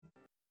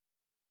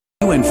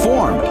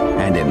Informed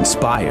and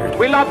inspired.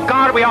 We love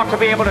God, we ought to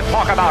be able to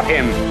talk about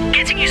Him.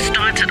 Getting you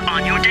started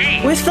on your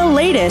day. With the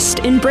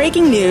latest in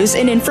breaking news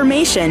and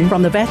information.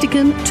 From the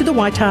Vatican to the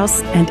White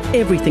House and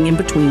everything in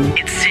between.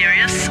 It's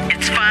serious,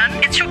 it's fun,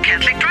 it's your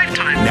Catholic Drive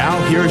Time. Now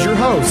here's your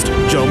host,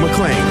 Joe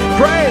McClain.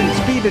 Praise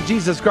be to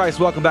Jesus Christ.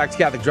 Welcome back to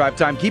Catholic Drive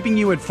Time, keeping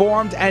you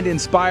informed and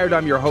inspired.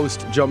 I'm your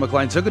host, Joe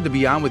McClain. So good to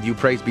be on with you.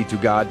 Praise be to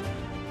God.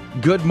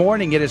 Good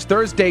morning. It is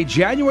Thursday,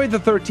 January the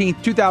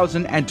 13th,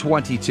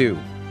 2022.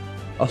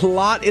 A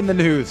lot in the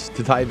news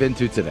to dive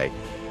into today.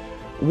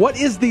 What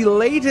is the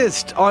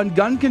latest on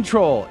gun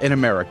control in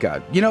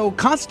America? You know,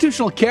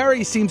 constitutional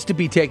carry seems to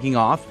be taking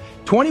off.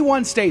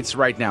 21 states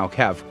right now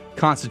have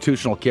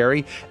constitutional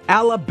carry.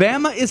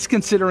 Alabama is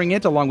considering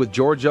it, along with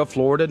Georgia,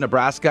 Florida,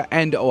 Nebraska,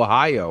 and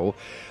Ohio.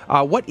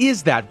 What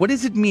is that? What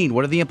does it mean?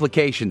 What are the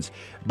implications?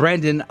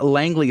 Brandon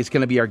Langley is going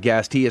to be our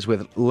guest. He is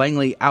with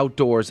Langley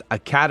Outdoors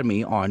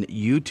Academy on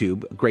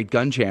YouTube, great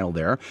gun channel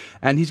there.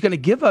 And he's going to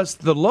give us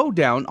the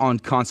lowdown on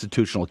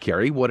constitutional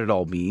carry, what it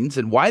all means,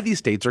 and why these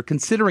states are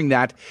considering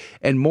that,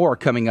 and more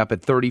coming up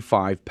at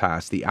 35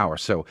 past the hour.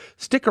 So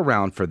stick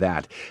around for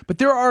that. But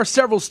there are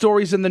several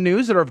stories in the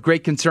news that are of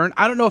great concern.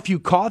 I don't know if you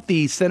caught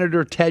the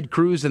Senator Ted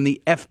Cruz and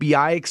the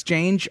FBI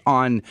exchange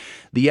on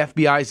the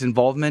FBI's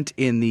involvement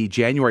in the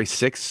January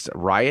 6th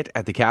riot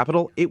at the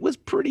Capitol. It was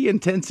pretty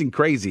intense and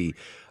crazy.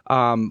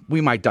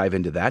 We might dive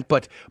into that.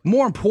 But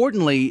more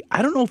importantly,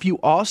 I don't know if you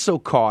also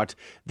caught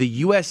the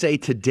USA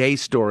Today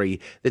story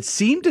that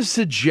seemed to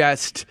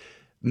suggest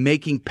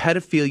making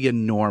pedophilia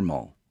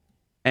normal.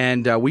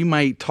 And we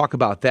might talk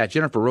about that.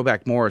 Jennifer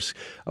Roback Morris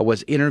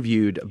was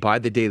interviewed by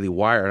the Daily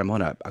Wire. And I'm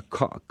going to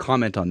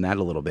comment on that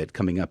a little bit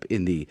coming up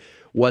in the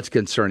What's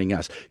Concerning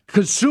Us.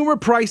 Consumer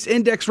Price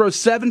Index rose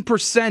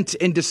 7%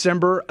 in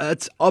December.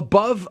 It's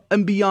above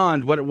and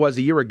beyond what it was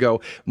a year ago,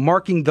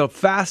 marking the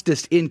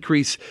fastest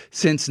increase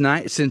since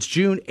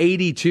June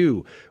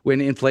 82,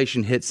 when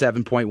inflation hit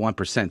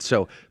 7.1%.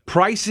 So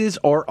prices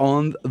are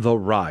on the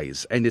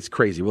rise, and it's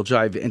crazy. We'll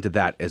dive into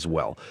that as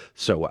well.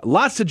 So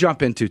lots to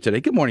jump into today.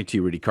 Good morning to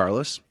you, Rudy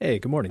Carlos. Hey,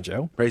 good morning,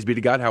 Joe. Praise be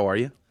to God. How are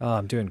you? Oh,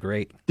 I'm doing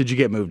great. Did you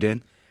get moved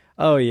in?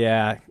 Oh,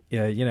 yeah.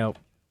 Yeah, you know,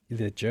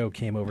 Joe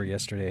came over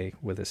yesterday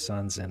with his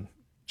sons and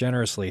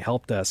generously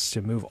helped us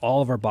to move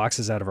all of our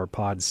boxes out of our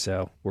pods.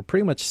 So we're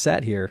pretty much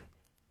set here.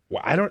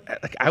 Well,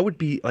 I would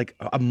be like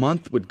a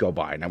month would go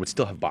by and I would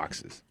still have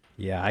boxes.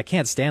 Yeah, I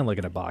can't stand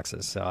looking at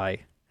boxes. So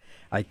I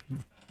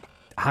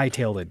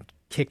hightailed it,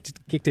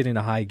 kicked it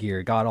into high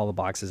gear, got all the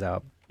boxes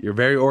out. You're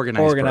very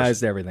organized.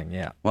 Organized everything,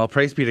 yeah. Well,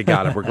 praise be to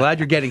God. We're glad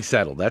you're getting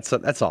settled.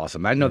 That's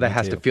awesome. I know that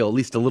has to feel at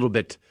least a little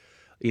bit,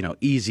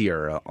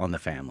 easier on the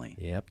family.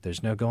 Yep,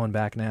 there's no going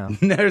back now.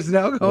 There's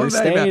no going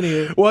back now. Staying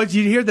here. Well, did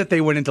you hear that they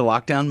went into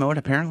lockdown mode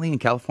apparently in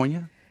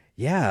California?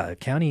 Yeah,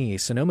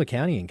 Sonoma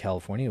County in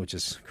California, which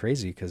is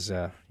crazy because,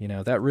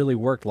 that really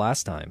worked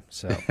last time.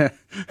 So you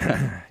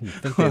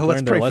think they've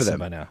learned their lesson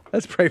by now.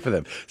 Let's pray for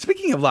them.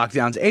 Speaking of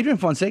lockdowns, Adrian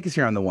Fonseca is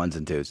here on the ones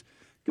and twos.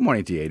 Good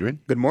morning to you, Adrian.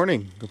 Good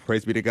morning.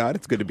 Praise be to God.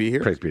 It's good to be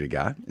here. Praise be to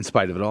God. In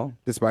spite of it all.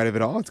 Despite of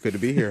it all, it's good to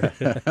be here.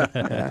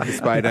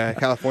 Despite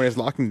California's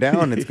locking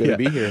down, it's good to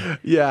be here.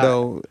 Yeah.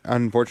 Though,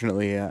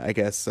 unfortunately, I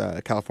guess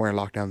California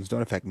lockdowns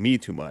don't affect me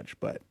too much,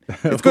 but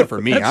it's good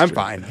for me. I'm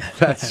fine.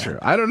 That's true.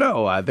 I don't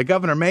know. The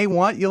governor may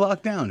want you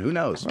locked down. Who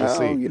knows? We'll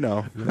see.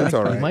 That's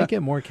all right. You might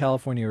get more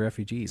California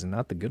refugees and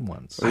not the good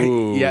ones.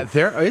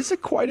 There is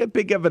quite a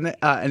big of an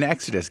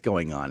exodus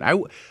going on. I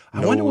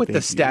wonder what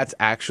the stats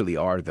actually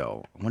are,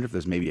 though. I wonder if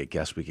there's maybe a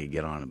guest we could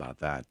get on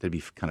about that. That'd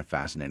be kind of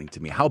fascinating to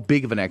me. How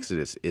big of an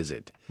exodus is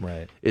it?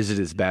 Right. Is it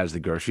as bad as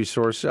the grocery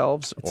store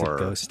shelves? It's a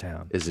ghost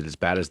town. Is it as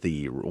bad as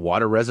the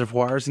water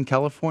reservoirs in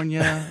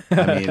California?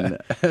 I mean,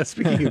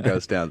 speaking of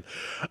ghost towns.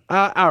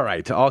 All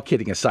right, all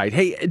kidding aside.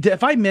 Hey,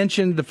 if I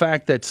mentioned the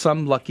fact that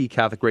some lucky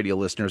Catholic radio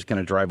listener is going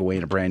to drive away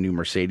in a brand new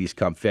Mercedes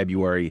come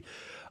February,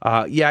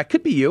 it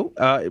could be you.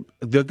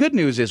 The good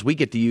news is we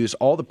get to use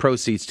all the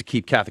proceeds to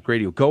keep Catholic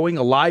Radio going,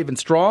 alive and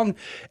strong,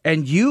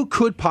 and you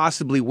could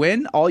possibly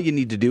win. All you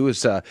need to do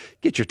is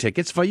get your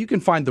tickets. You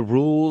can find the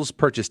rules,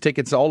 purchase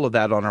tickets, all of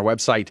that on our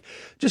website.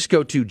 Just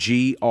go to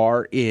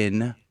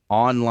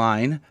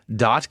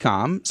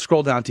grnonline.com.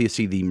 Scroll down till you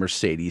see the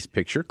Mercedes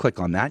picture. Click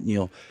on that, and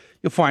you'll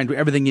find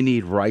everything you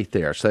need right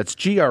there. So that's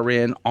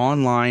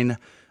grnonline.com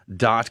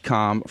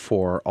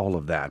for all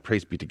of that.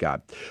 Praise be to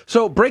God.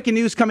 So breaking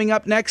news coming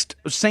up next,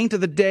 Saint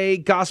of the Day,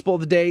 Gospel of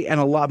the Day, and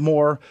a lot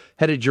more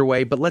headed your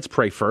way. But let's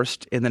pray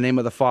first. In the name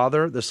of the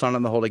Father, the Son,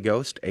 and the Holy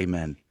Ghost.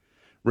 Amen.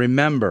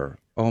 Remember,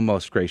 O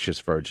most gracious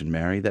Virgin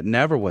Mary, that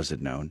never was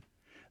it known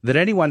that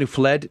anyone who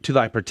fled to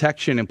thy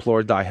protection,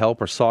 implored thy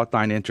help, or sought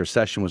thine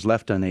intercession was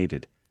left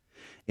unaided.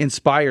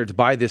 Inspired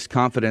by this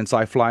confidence,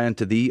 I fly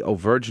unto thee, O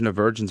Virgin of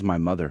Virgins, my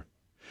Mother.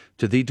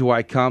 To thee do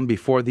I come,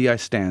 before thee I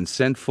stand,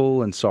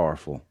 sinful and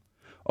sorrowful.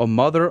 O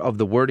Mother of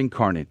the Word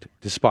incarnate,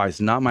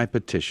 despise not my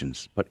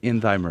petitions, but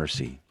in thy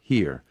mercy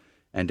hear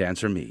and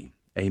answer me.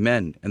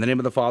 Amen. In the name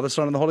of the Father,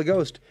 Son, and the Holy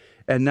Ghost.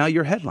 And now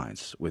your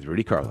headlines with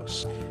Rudy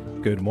Carlos.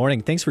 Good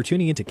morning. Thanks for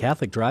tuning into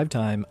Catholic Drive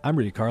Time. I'm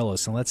Rudy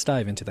Carlos, and let's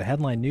dive into the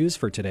headline news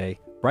for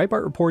today.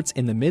 Breitbart reports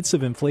in the midst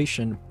of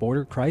inflation,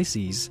 border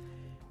crises,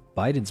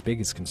 Biden's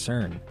biggest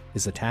concern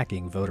is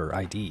attacking voter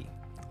ID.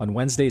 On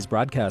Wednesday's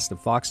broadcast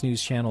of Fox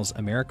News Channel's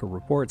America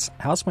Reports,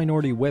 House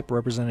Minority Whip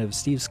Representative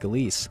Steve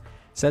Scalise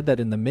said that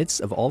in the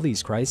midst of all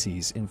these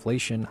crises,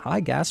 inflation,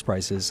 high gas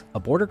prices, a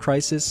border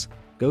crisis,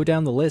 go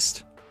down the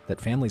list that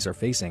families are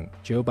facing,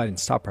 Joe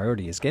Biden's top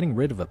priority is getting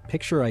rid of a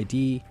picture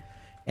ID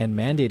and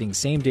mandating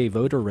same-day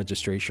voter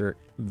registration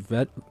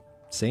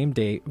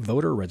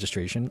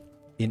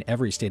in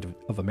every state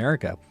of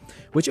America,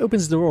 which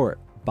opens the door,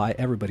 by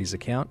everybody's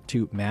account,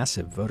 to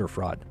massive voter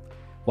fraud.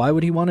 Why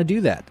would he want to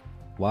do that?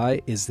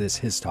 Why is this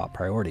his top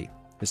priority?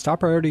 His top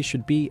priority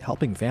should be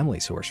helping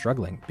families who are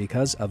struggling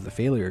because of the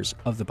failures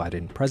of the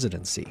Biden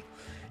presidency.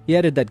 He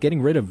added that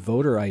getting rid of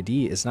voter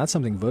ID is not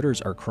something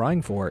voters are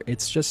crying for,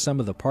 it's just some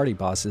of the party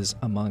bosses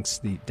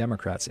amongst the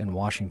Democrats in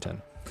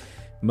Washington.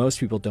 Most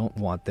people don't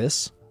want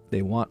this.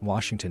 They want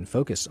Washington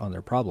focused on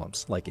their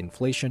problems, like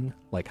inflation,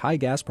 like high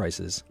gas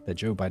prices that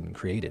Joe Biden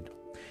created.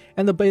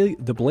 And the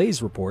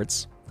Blaze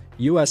reports,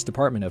 U.S.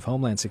 Department of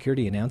Homeland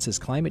Security announces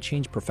Climate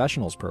Change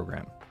Professionals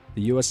Program.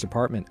 The U.S.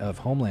 Department of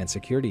Homeland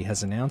Security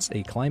has announced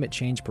a Climate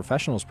Change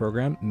Professionals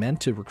Program meant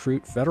to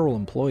recruit federal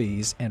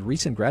employees and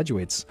recent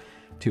graduates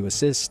to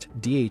assist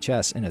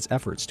DHS in its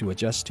efforts to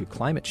adjust to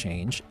climate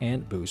change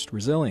and boost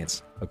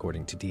resilience,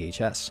 according to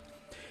DHS.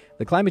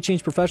 The Climate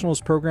Change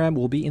Professionals Program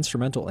will be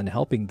instrumental in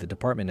helping the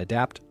department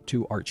adapt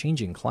to our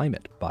changing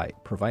climate by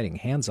providing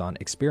hands-on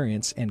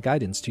experience and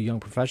guidance to young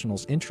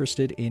professionals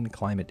interested in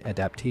climate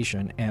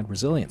adaptation and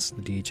resilience,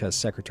 the DHS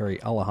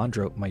Secretary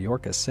Alejandro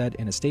Mayorkas said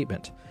in a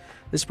statement.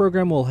 This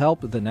program will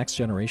help the next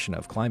generation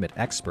of climate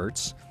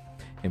experts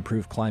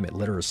improve climate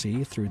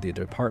literacy through the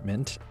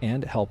department,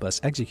 and help us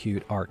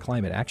execute our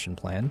climate action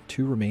plan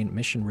to remain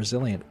mission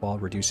resilient while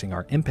reducing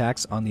our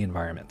impacts on the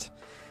environment.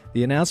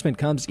 The announcement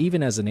comes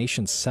even as the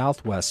nation's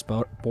southwest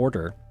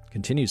border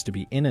continues to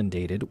be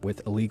inundated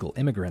with illegal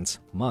immigrants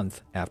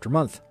month after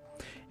month.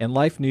 And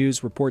Life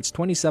News reports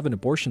 27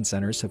 abortion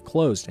centers have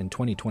closed in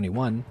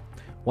 2021.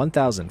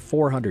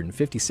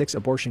 1,456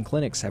 abortion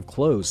clinics have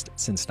closed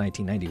since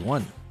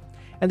 1991.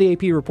 And the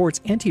AP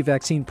reports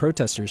anti-vaccine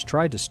protesters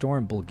tried to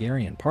storm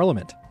Bulgarian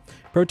parliament.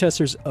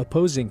 Protesters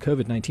opposing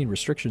COVID-19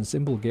 restrictions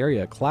in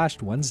Bulgaria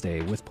clashed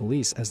Wednesday with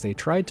police as they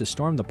tried to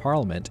storm the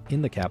parliament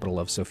in the capital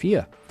of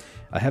Sofia.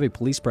 A heavy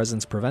police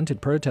presence prevented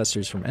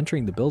protesters from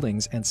entering the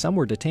buildings, and some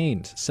were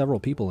detained. Several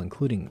people,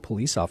 including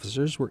police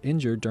officers, were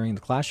injured during the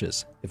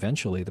clashes.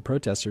 Eventually, the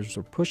protesters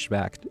were pushed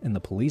back and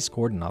the police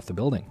cordoned off the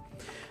building.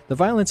 The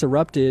violence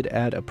erupted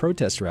at a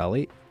protest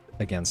rally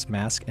against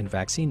mask and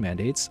vaccine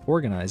mandates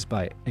organized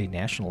by a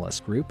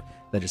nationalist group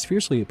that is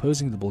fiercely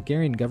opposing the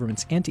Bulgarian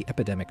government's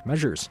anti-epidemic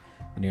measures.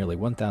 The nearly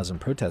 1,000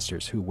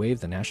 protesters who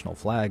waved the national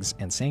flags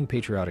and sang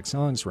patriotic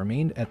songs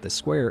remained at the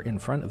square in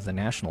front of the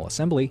National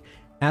Assembly,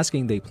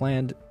 saying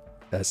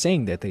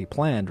that they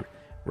planned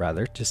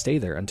to stay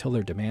there until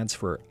their demands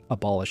for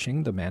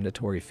abolishing the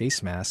mandatory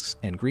face masks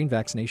and green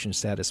vaccination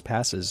status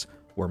passes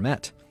were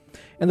met.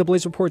 And the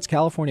Blaze reports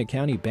California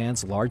County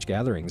bans large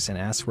gatherings and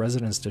asks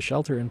residents to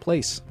shelter in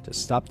place to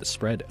stop the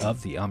spread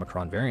of the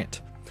Omicron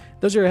variant.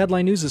 Those are your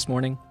headline news this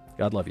morning.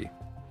 God love you.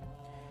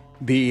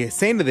 The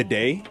saint of the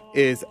day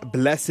is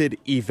Blessed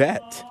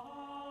Yvette.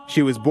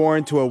 She was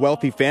born to a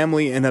wealthy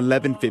family in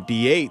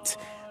 1158,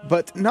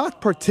 but not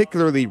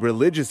particularly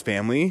religious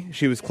family.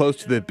 She was close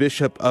to the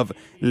Bishop of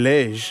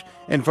Liege,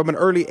 and from an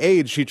early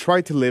age she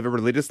tried to live a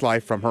religious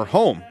life from her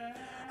home.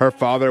 Her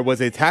father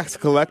was a tax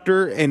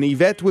collector, and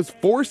Yvette was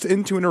forced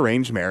into an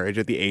arranged marriage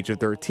at the age of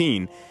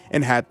 13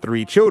 and had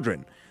 3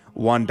 children.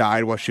 One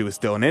died while she was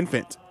still an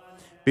infant.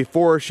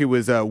 Before she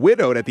was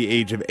widowed at the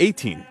age of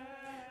 18.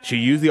 She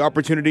used the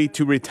opportunity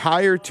to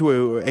retire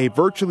to a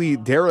virtually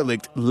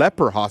derelict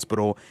leper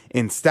hospital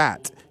in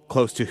Stat,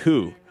 close to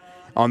Hue,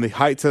 on the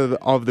heights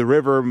of the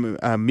river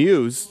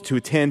Meuse, to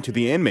attend to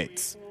the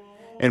inmates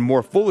and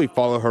more fully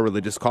follow her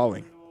religious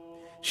calling.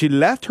 She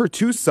left her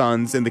 2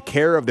 sons in the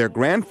care of their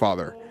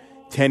grandfather.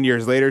 10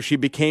 years later, she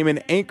became an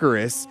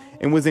anchoress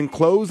and was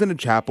enclosed in a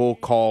chapel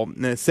called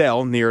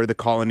cell near the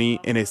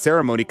colony in a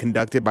ceremony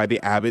conducted by the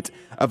abbot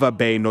of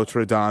Abbaye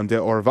Notre-Dame de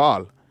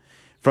Orval.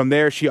 From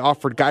there, she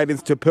offered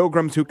guidance to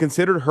pilgrims who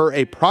considered her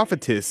a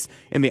prophetess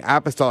in the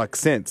apostolic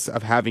sense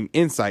of having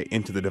insight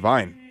into the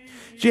divine.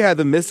 She had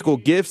the mystical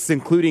gifts,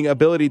 including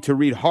ability to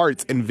read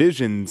hearts and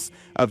visions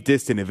of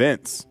distant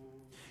events.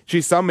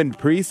 She summoned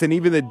priests and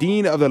even the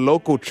dean of the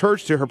local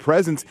church to her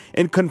presence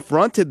and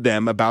confronted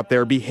them about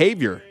their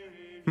behavior.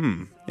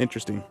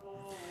 Interesting.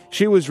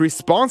 She was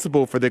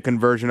responsible for the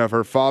conversion of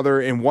her father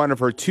and one of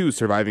her 2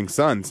 surviving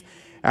sons.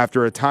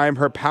 After a time,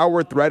 her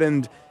power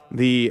threatened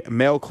the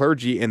male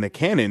clergy and the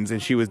canons,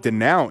 and she was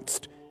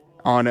denounced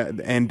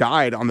and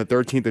died on the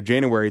 13th of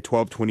January,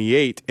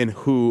 1228 in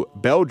Hue,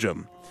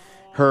 Belgium.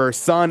 Her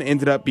son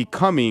ended up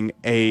becoming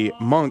a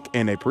monk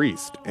and a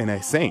priest and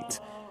a saint.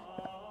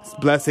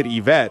 Blessed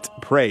Yvette,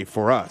 pray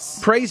for us.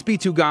 Praise be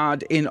to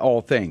God in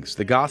all things.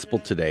 The gospel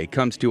today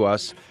comes to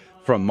us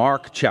from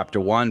Mark chapter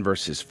 1,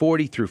 verses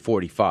 40 through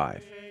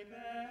 45.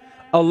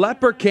 A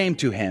leper came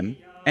to him,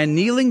 and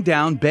kneeling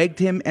down begged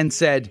him and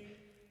said,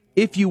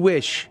 "If you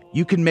wish,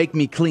 you can make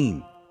me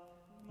clean."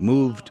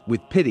 Moved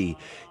with pity,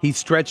 he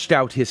stretched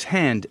out his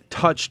hand,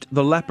 touched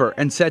the leper,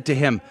 and said to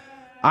him,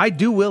 "I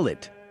do will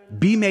it.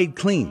 Be made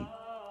clean."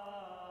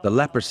 The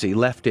leprosy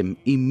left him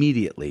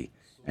immediately,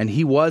 and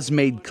he was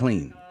made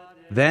clean.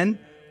 Then,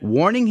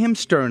 warning him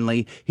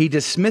sternly, he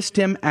dismissed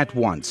him at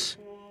once.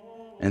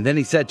 And then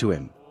he said to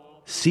him,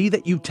 "See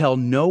that you tell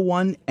no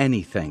one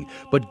anything,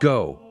 but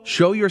go,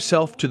 show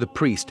yourself to the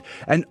priest,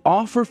 and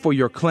offer for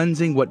your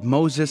cleansing what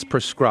Moses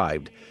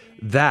prescribed.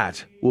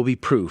 That will be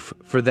proof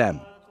for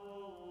them."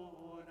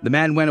 The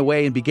man went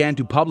away and began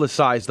to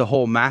publicize the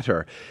whole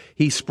matter.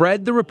 He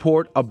spread the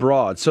report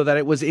abroad so that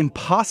it was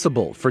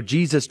impossible for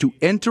Jesus to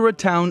enter a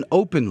town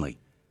openly.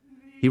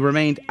 He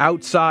remained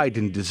outside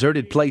in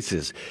deserted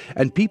places,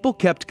 and people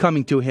kept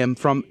coming to him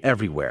from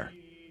everywhere.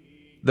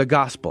 The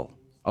Gospel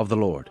of the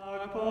Lord.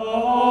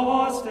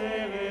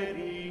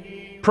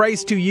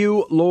 Praise to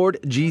you, Lord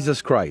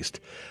Jesus Christ.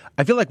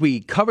 I feel like we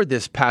covered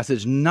this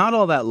passage not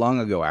all that long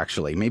ago,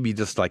 actually, maybe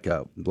just like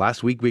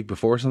last week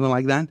before, something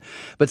like that.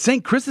 But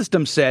St.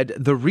 Chrysostom said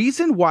the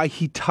reason why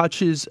he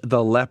touches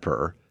the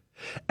leper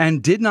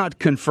and did not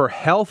confer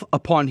health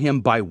upon him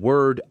by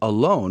word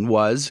alone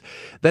was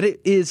that it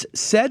is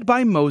said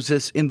by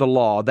Moses in the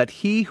law that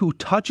he who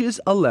touches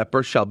a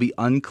leper shall be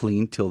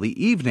unclean till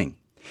the evening.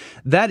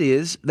 That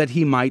is, that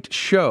he might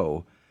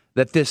show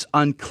that this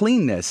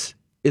uncleanness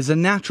is a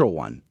natural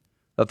one,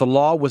 that the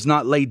law was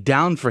not laid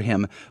down for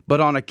him,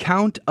 but on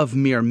account of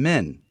mere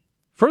men.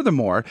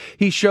 Furthermore,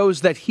 he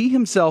shows that he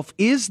himself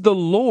is the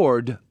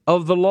Lord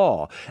of the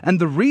law, and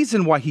the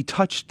reason why he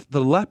touched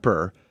the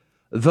leper,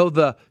 though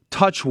the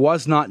touch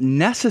was not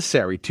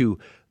necessary to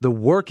the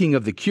working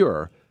of the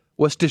cure,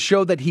 was to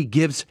show that he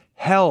gives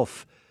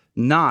health,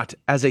 not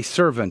as a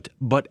servant,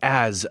 but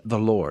as the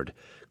Lord.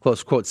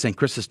 Close quote, St.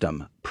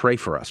 Chrysostom. Pray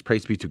for us.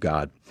 Praise be to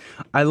God.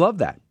 I love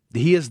that.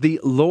 He is the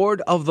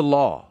Lord of the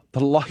law. The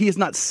law. He is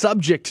not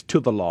subject to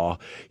the law.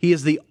 He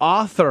is the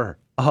author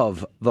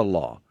of the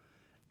law.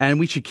 And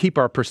we should keep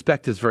our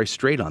perspectives very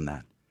straight on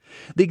that.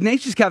 The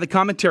Ignatius Catholic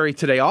Commentary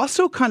today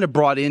also kind of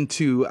brought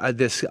into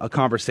this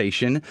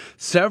conversation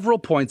several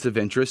points of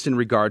interest in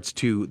regards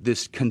to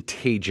this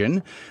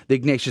contagion. The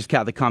Ignatius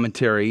Catholic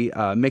Commentary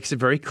makes it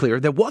very clear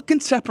that what can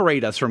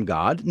separate us from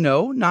God?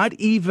 No, not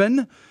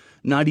even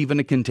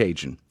a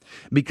contagion.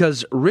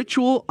 Because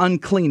ritual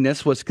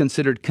uncleanness was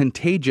considered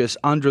contagious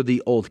under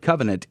the Old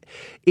Covenant,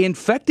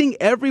 infecting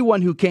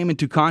everyone who came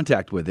into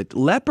contact with it.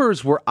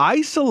 Lepers were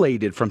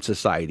isolated from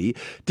society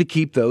to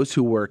keep those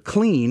who were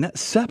clean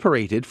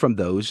separated from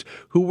those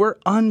who were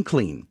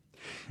unclean.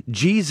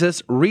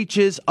 Jesus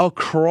reaches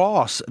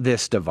across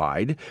this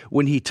divide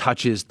when he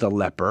touches the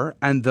leper,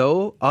 and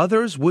though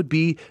others would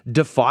be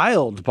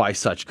defiled by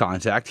such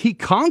contact, he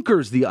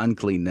conquers the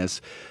uncleanness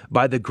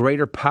by the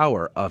greater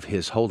power of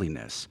his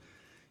holiness.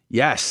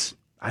 Yes,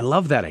 I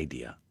love that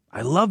idea.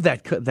 I love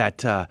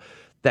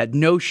that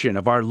notion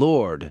of our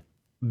Lord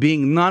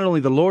being not only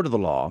the Lord of the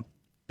law,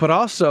 but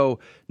also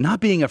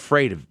not being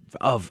afraid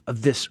of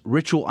this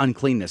ritual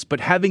uncleanness, but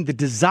having the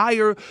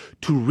desire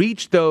to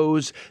reach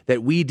those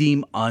that we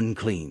deem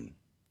unclean.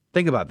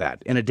 Think about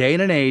that. In a day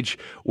and an age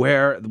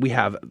where we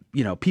have,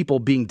 people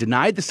being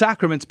denied the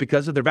sacraments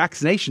because of their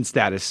vaccination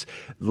status,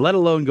 let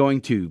alone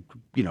going to,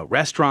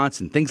 restaurants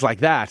and things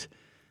like that.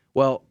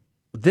 Well,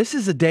 this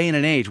is a day and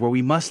an age where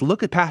we must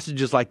look at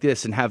passages like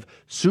this and have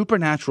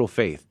supernatural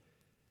faith.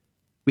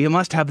 We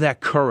must have that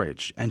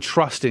courage and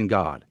trust in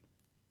God.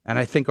 And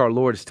I think our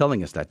Lord is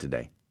telling us that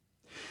today.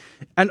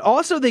 And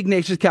also the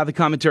Ignatius Catholic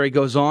Commentary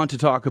goes on to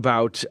talk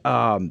about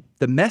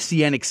the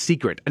Messianic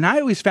secret. And I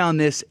always found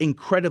this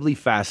incredibly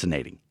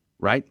fascinating,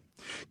 right?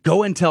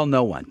 Go and tell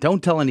no one.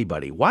 Don't tell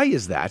anybody. Why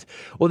is that?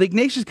 Well, the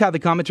Ignatius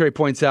Catholic Commentary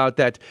points out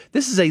that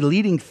this is a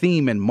leading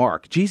theme in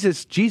Mark.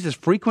 Jesus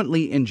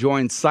frequently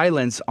enjoined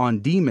silence on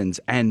demons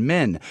and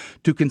men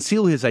to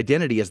conceal his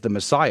identity as the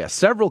Messiah.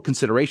 Several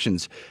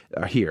considerations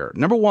are here.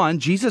 Number one,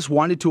 Jesus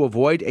wanted to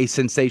avoid a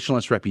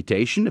sensationalist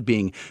reputation of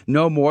being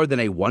no more than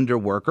a wonder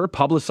worker.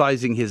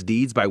 Publicizing his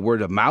deeds by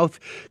word of mouth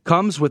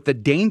comes with the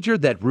danger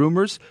that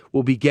rumors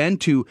will begin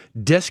to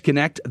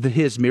disconnect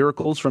his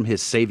miracles from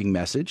his saving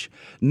message.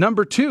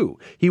 Number two,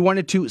 he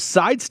wanted to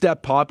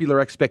sidestep popular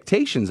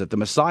expectations that the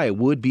Messiah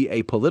would be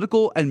a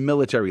political and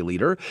military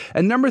leader.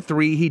 And number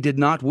three, he did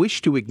not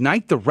wish to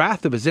ignite the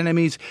wrath of his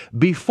enemies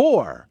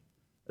before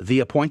the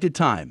appointed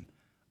time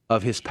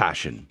of his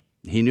passion.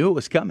 He knew it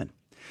was coming.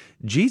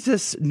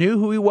 Jesus knew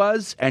who he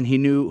was, and he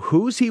knew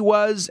whose he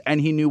was,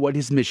 and he knew what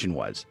his mission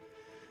was.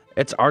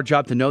 It's our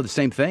job to know the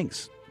same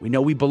things. We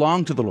know we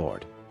belong to the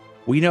Lord.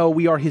 We know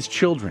we are his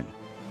children.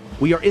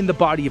 We are in the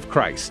body of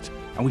Christ.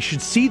 And we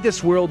should see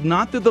this world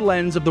not through the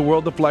lens of the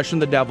world of flesh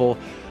and the devil,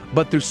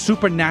 but through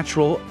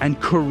supernatural and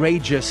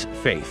courageous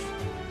faith.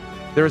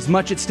 There is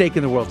much at stake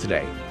in the world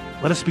today.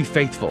 Let us be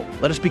faithful.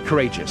 Let us be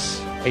courageous.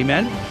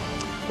 Amen?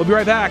 We'll be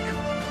right back.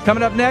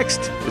 Coming up next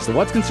is the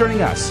What's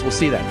Concerning Us. We'll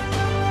see you then.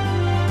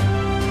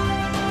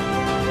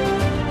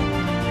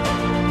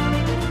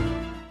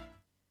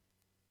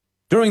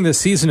 During this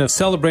season of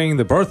celebrating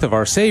the birth of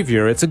our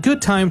Savior, it's a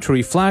good time to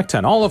reflect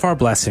on all of our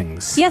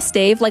blessings. Yes,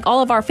 Dave, like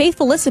all of our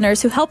faithful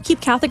listeners who help keep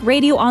Catholic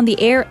radio on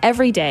the air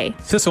every day.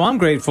 So I'm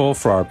grateful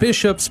for our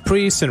bishops,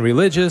 priests, and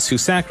religious who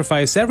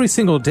sacrifice every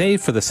single day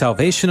for the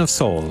salvation of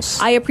souls.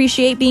 I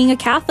appreciate being a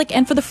Catholic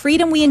and for the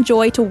freedom we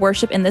enjoy to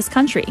worship in this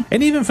country.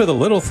 And even for the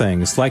little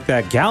things, like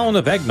that gallon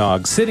of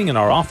eggnog sitting in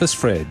our office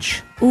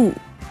fridge. Ooh,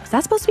 is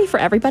that supposed to be for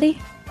everybody?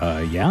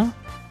 Yeah?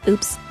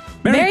 Oops.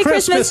 Merry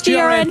Christmas,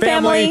 GRN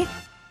family!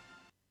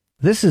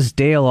 This is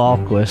Dale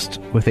Ahlquist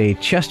with a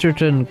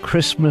Chesterton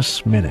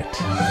Christmas Minute.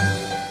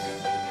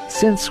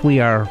 Since we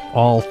are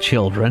all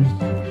children,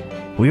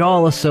 we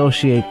all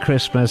associate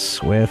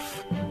Christmas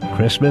with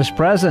Christmas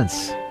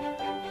presents.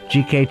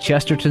 G.K.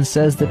 Chesterton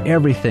says that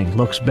everything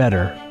looks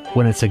better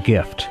when it's a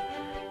gift.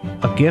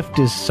 A gift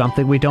is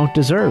something we don't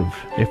deserve.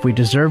 If we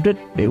deserved it,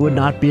 it would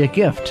not be a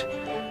gift.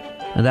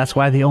 And that's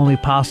why the only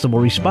possible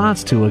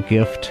response to a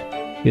gift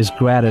is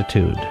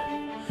gratitude.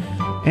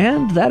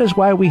 And that is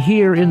why we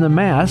hear in the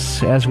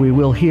Mass, as we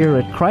will hear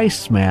at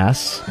Christ's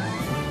Mass,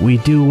 we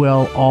do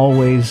well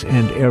always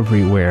and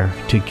everywhere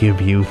to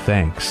give you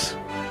thanks.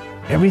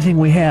 Everything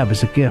we have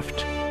is a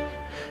gift.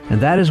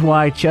 And that is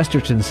why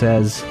Chesterton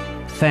says,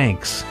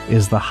 thanks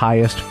is the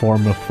highest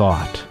form of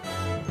thought.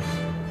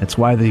 That's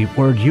why the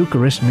word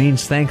Eucharist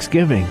means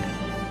thanksgiving.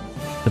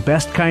 The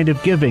best kind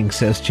of giving,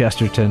 says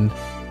Chesterton,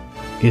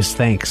 is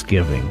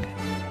thanksgiving.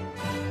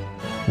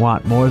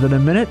 Want more than a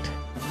minute?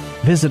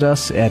 Visit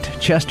us at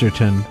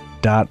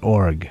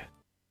chesterton.org.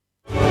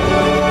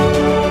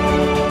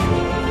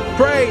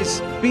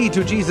 Praise be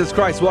to Jesus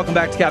Christ. Welcome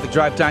back to Catholic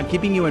Drive Time,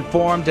 keeping you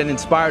informed and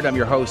inspired. I'm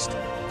your host,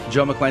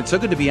 Joe McClain. So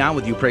good to be on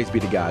with you. Praise be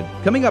to God.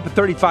 Coming up at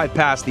 35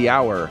 past the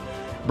hour,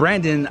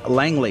 Brandon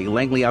Langley,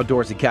 Langley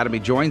Outdoors Academy,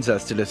 joins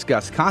us to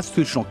discuss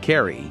constitutional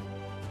carry.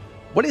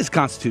 What is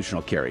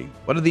constitutional carry?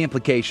 What are the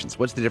implications?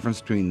 What's the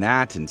difference between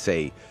that and,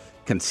 say,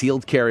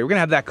 concealed carry? We're going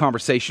to have that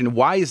conversation.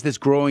 Why is this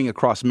growing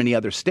across many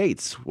other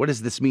states? What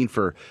does this mean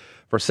for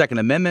Second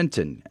Amendment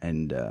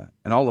and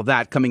all of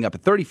that? Coming up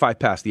at 35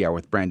 past the hour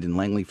with Brandon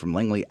Langley from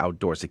Langley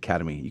Outdoors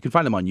Academy. You can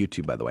find them on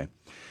YouTube, by the way.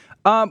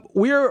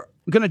 We're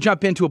going to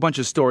jump into a bunch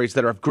of stories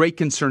that are of great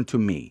concern to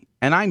me,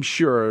 and I'm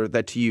sure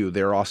that to you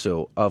they're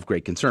also of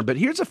great concern. But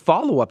here's a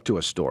follow-up to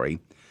a story.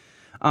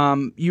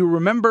 You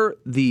remember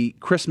the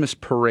Christmas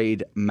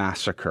parade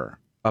massacre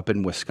up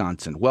in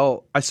Wisconsin?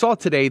 Well, I saw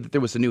today that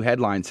there was a new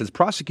headline that says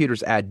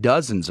prosecutors add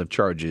dozens of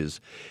charges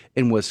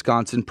in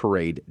Wisconsin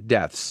parade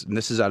deaths. And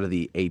this is out of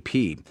the AP.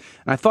 And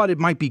I thought it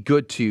might be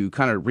good to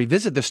kind of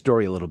revisit the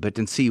story a little bit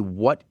and see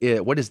what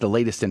is the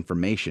latest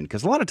information.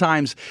 Because a lot of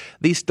times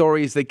these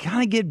stories, they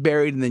kind of get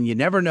buried and then you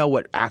never know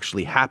what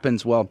actually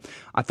happens. Well,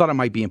 I thought it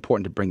might be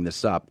important to bring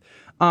this up.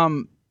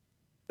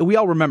 We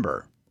all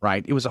remember,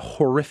 right? It was a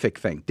horrific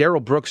thing. Darrell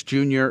Brooks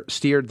Jr.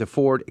 steered the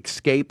Ford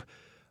Escape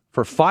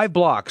for 5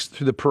 blocks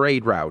through the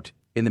parade route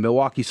in the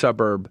Milwaukee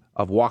suburb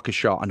of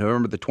Waukesha on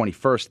November the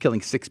 21st,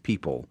 killing 6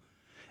 people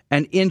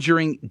and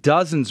injuring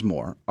dozens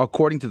more,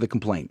 according to the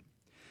complaint.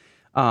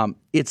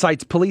 It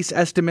cites police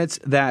estimates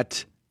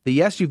that the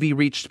SUV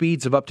reached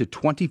speeds of up to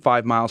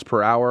 25 miles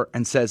per hour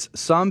and says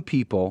some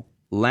people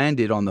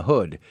landed on the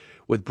hood,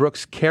 with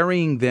Brooks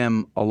carrying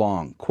them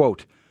along.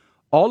 Quote,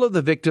 all of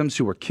the victims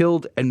who were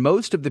killed and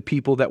most of the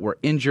people that were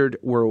injured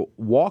were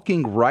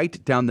walking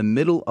right down the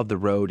middle of the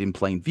road in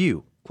plain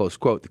view. Close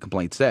quote, the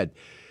complaint said.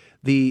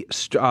 The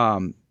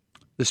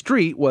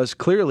street was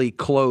clearly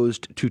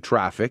closed to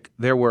traffic.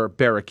 There were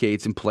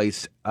barricades in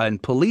place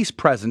and police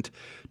present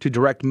to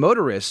direct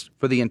motorists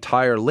for the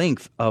entire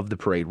length of the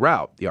parade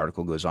route, the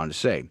article goes on to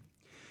say.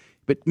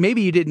 But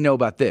maybe you didn't know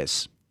about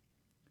this.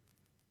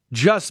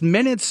 Just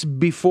minutes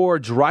before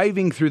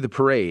driving through the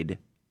parade,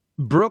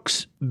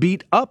 Brooks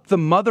beat up the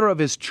mother of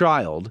his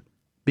child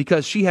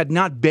because she had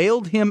not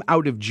bailed him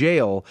out of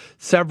jail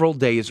several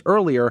days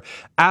earlier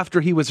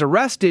after he was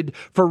arrested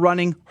for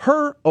running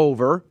her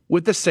over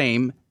with the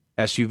same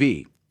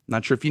SUV.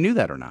 Not sure if you knew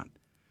that or not.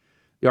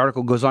 The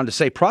article goes on to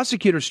say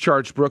prosecutors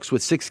charged Brooks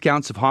with 6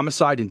 counts of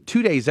homicide in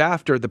 2 days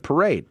after the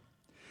parade.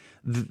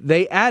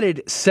 They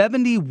added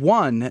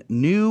 71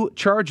 new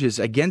charges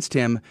against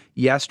him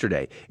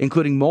yesterday,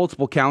 including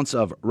multiple counts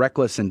of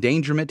reckless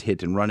endangerment,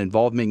 hit and run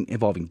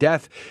involving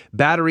death,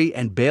 battery,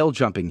 and bail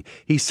jumping.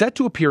 He's set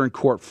to appear in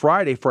court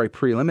Friday for a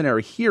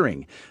preliminary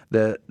hearing,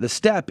 the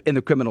step in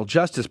the criminal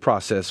justice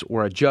process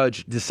where a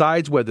judge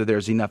decides whether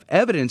there's enough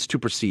evidence to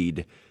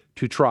proceed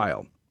to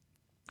trial.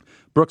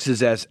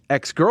 Brooks's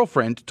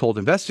ex-girlfriend told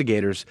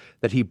investigators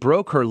that he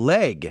broke her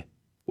leg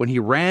when he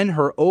ran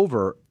her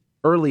over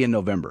early in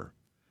November.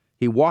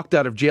 He walked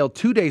out of jail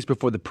 2 days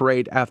before the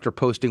parade after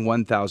posting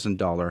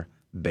 $1,000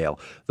 bail.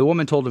 The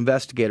woman told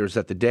investigators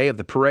that the day of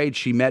the parade,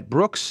 she met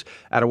Brooks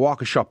at a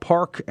Waukesha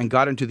park and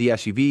got into the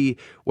SUV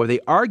where they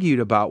argued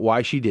about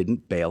why she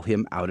didn't bail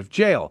him out of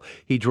jail.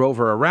 He drove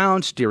her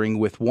around, steering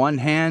with one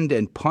hand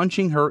and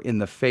punching her in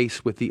the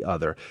face with the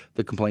other,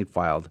 the complaint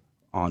filed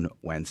on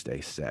Wednesday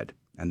said.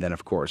 And then,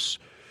 of course,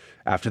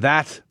 after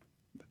that,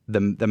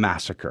 the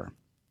massacre.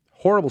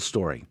 Horrible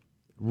story.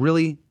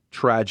 Really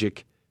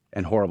tragic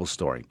and horrible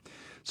story.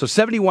 So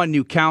 71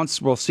 new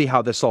counts. We'll see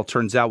how this all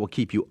turns out. We'll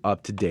keep you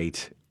up to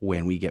date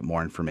when we get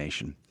more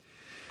information.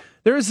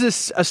 There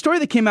is a story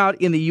that came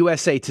out in the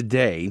USA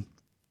Today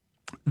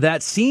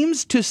that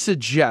seems to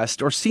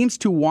suggest, or seems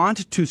to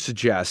want to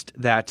suggest,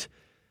 that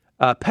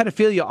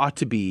pedophilia ought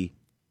to be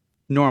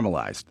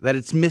normalized, that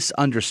it's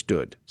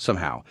misunderstood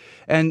somehow.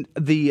 And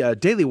the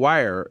Daily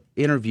Wire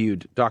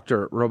interviewed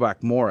Dr.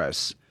 Roback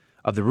Morris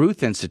of the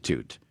Ruth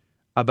Institute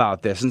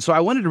about this. And so I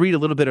wanted to read a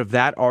little bit of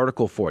that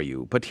article for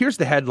you. But here's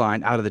the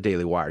headline out of the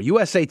Daily Wire.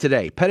 USA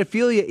Today,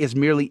 pedophilia is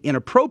merely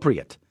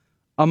inappropriate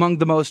among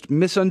the most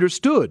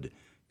misunderstood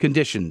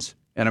conditions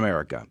in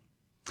America.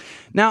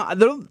 Now,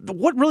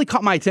 what really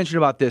caught my attention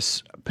about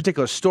this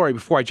particular story,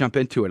 before I jump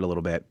into it a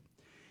little bit,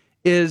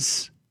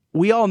 is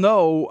we all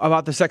know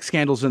about the sex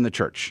scandals in the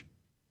church.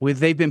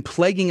 They've been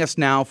plaguing us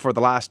now for the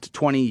last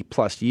 20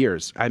 plus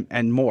years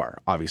and more,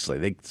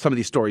 obviously. Some of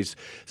these stories,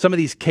 some of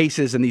these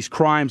cases and these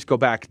crimes go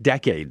back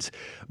decades.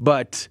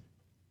 But,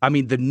 I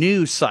mean, the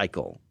news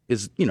cycle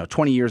is,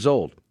 20 years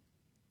old.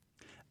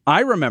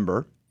 I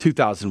remember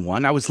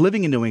 2001. I was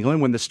living in New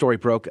England when the story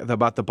broke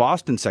about the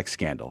Boston sex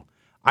scandal.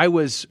 I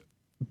was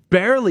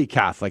barely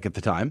Catholic at the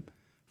time,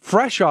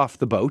 fresh off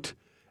the boat,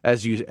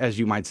 as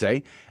you might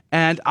say.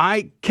 And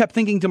I kept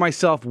thinking to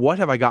myself, what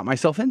have I got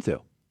myself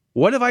into?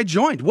 What have I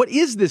joined? What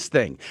is this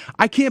thing?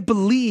 I can't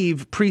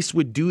believe priests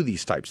would do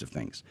these types of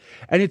things.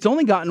 And it's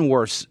only gotten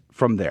worse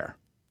from there.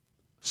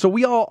 So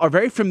we all are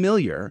very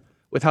familiar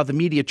with how the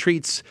media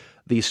treats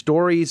these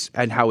stories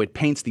and how it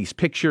paints these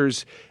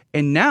pictures.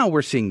 And now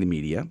we're seeing the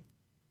media.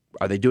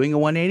 Are they doing a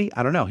 180?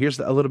 I don't know. Here's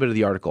a little bit of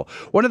the article.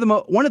 One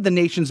of the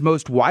nation's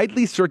most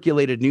widely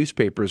circulated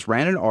newspapers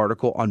ran an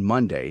article on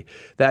Monday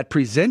that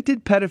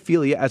presented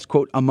pedophilia as,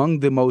 quote, among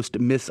the most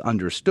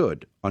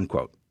misunderstood,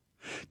 unquote.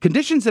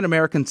 Conditions in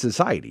American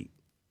society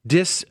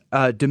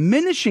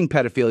diminishing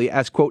pedophilia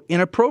as, quote,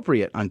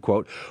 inappropriate,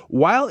 unquote,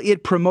 while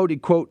it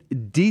promoted, quote,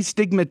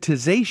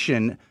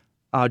 destigmatizing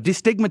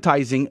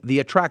the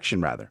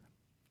attraction, rather.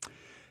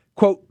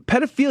 Quote,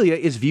 pedophilia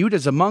is viewed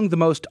as among the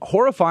most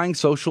horrifying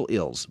social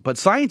ills, but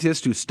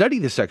scientists who study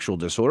the sexual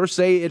disorder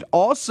say it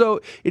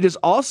is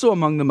also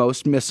among the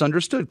most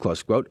misunderstood,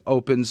 close quote,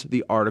 opens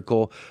the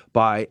article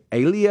by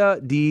Elia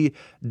D.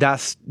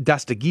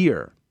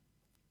 Dastagir.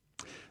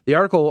 The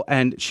article,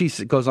 and she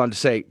goes on to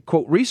say,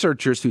 quote,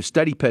 researchers who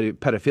study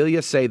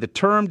pedophilia say the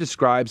term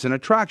describes an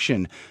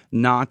attraction,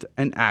 not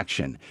an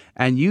action,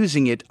 and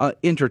using it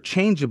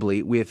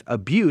interchangeably with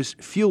abuse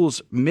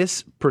fuels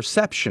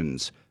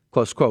misperceptions,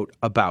 close quote,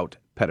 about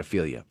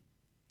pedophilia.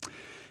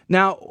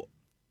 Now,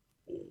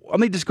 let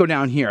me just go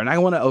down here, and I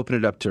want to open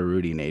it up to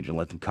Rudy and Adrian,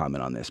 let them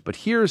comment on this. But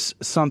here's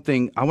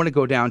something, I want to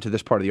go down to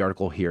this part of the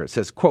article here. It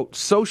says, quote,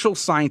 social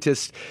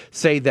scientists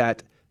say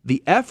that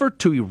the effort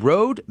to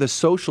erode the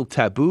social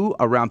taboo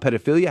around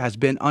pedophilia has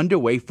been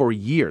underway for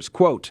years.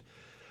 Quote,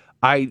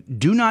 I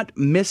do not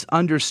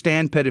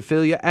misunderstand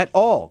pedophilia at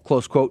all,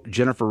 close quote,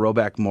 Jennifer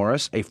Roback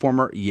Morris, a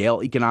former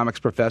Yale economics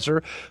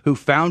professor who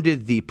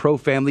founded the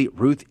pro-family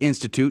Ruth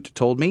Institute,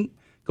 told me,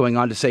 going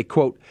on to say,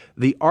 quote,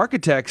 the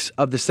architects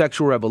of the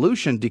sexual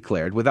revolution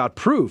declared without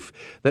proof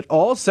that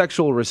all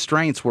sexual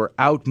restraints were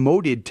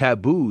outmoded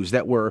taboos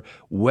that were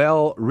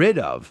well rid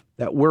of.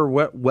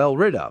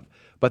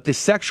 But the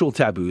sexual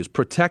taboos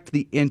protect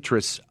the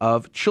interests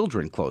of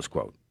children, close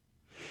quote.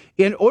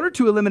 In order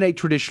to eliminate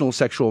traditional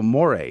sexual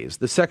mores,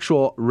 the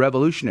sexual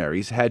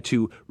revolutionaries had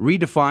to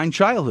redefine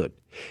childhood.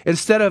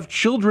 Instead of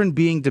children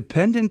being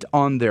dependent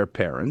on their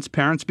parents,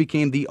 parents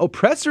became the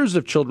oppressors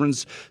of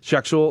children's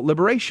sexual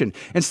liberation.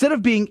 Instead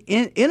of being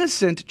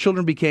innocent,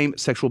 children became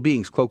sexual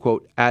beings, quote,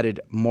 quote, added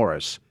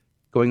Morris.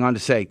 Going on to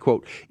say,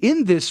 quote,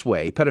 in this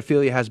way,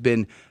 pedophilia has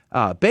been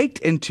baked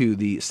into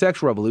the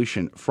sexual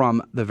revolution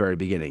from the very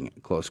beginning,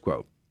 close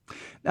quote.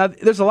 Now,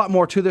 there's a lot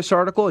more to this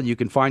article, and you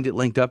can find it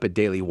linked up at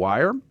Daily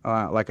Wire.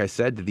 Like I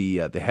said,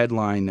 the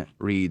headline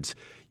reads,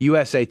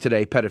 USA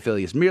Today,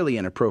 pedophilia is merely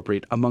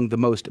inappropriate among the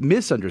most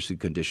misunderstood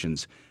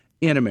conditions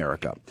in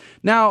America.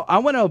 Now, I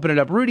want to open it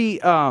up. Rudy,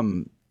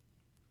 when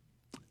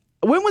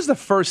was the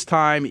first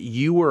time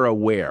you were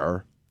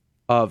aware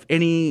of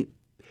any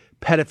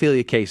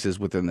pedophilia cases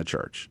within the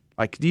church?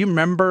 Like, do you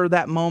remember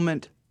that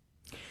moment?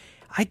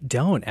 I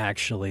don't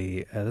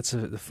actually. That's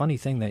a funny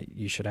thing that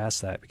you should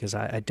ask that, because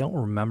I don't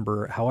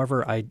remember.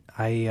 However, I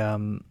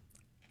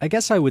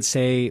guess I would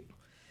say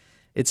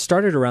it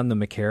started around the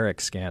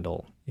McCarrick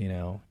scandal.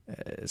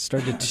 It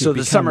started to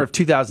the summer of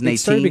 2018. It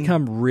started to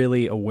become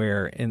really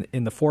aware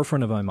in the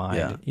forefront of my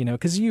mind. Yeah.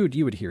 Because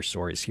you would hear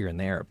stories here and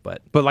there,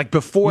 but like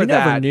before you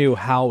that, never knew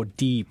how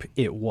deep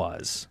it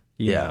was.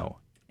 You know.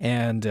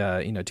 and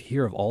to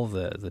hear of all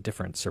the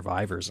different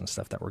survivors and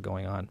stuff that were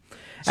going on.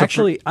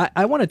 Actually,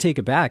 I want to take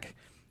it back.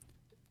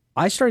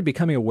 I started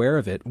becoming aware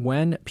of it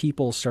when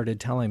people started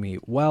telling me,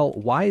 well,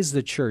 why is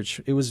the church,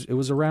 it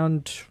was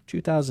around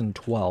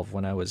 2012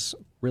 when I was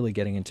really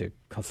getting into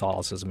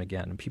Catholicism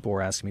again, and people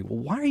were asking me, well,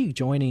 why are you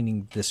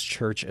joining this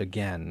church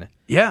again?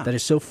 Yeah. That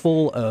is so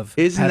full of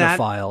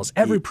pedophiles.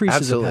 Every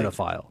priest is a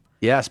pedophile.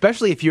 Yeah,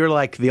 especially if you're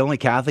like the only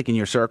Catholic in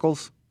your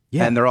circles.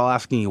 Yeah. And they're all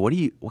asking you,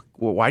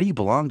 why do you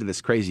belong to this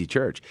crazy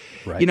church?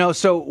 Right.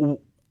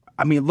 So,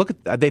 I mean, look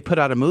at, they put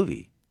out a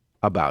movie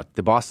about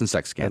the Boston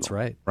sex scandal. That's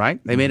right.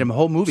 Right? They made him a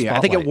whole movie. Spotlight.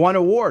 I think it won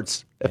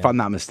awards, if I'm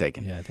not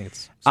mistaken. Yeah, I think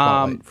it's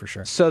Spotlight for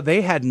sure. So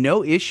they had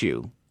no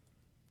issue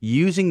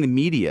using the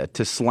media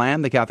to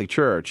slam the Catholic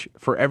Church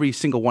for every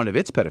single one of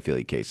its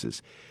pedophilia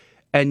cases.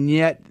 And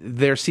yet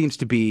there seems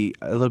to be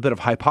a little bit of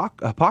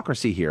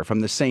hypocrisy here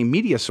from the same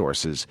media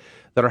sources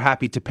that are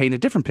happy to paint a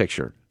different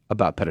picture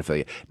about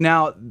pedophilia.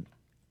 Now,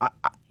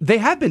 they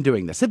have been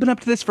doing this. They've been up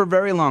to this for a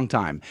very long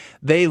time.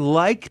 They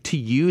like to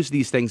use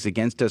these things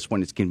against us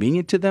when it's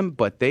convenient to them,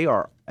 but they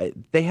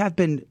have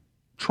been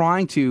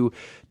trying to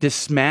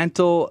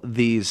dismantle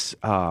these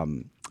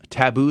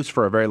taboos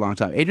for a very long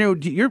time.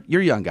 Adrian,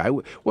 you're a young guy.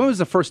 When was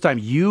the first time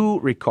you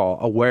recall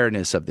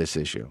awareness of this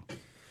issue?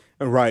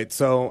 Right.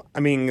 So, I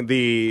mean,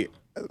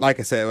 like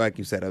you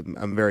said,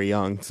 I'm very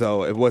young,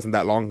 so it wasn't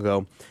that long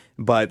ago.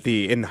 But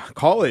in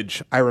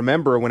college, I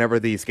remember whenever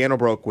the scandal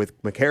broke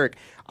with McCarrick,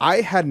 I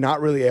had not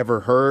really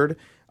ever heard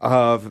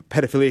of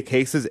pedophilia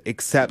cases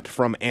except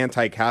from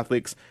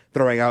anti-Catholics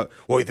throwing out,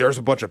 well, there's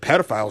a bunch of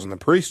pedophiles in the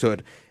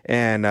priesthood.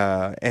 And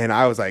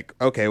I was like,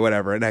 okay,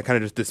 whatever. And I kind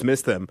of just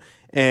dismissed them.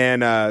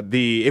 And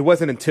it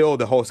wasn't until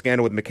the whole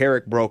scandal with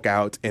McCarrick broke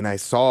out and I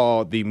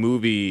saw the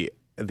movie,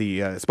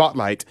 the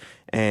Spotlight,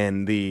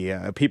 and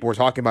the people were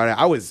talking about it.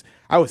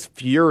 I was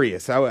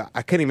furious.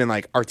 I couldn't even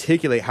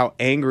articulate how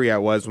angry I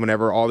was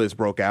whenever all this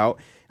broke out.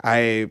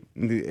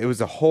 It was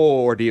a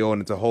whole ordeal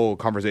and it's a whole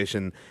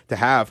conversation to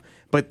have.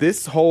 But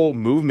this whole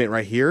movement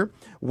right here,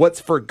 what's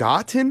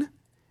forgotten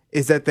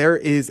is that there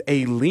is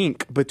a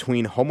link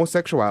between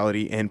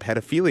homosexuality and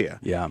pedophilia.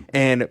 Yeah.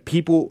 And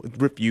people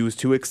refuse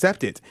to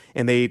accept it,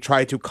 and they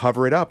try to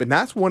cover it up. And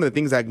that's one of the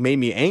things that made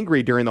me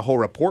angry during the whole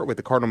report with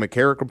the Cardinal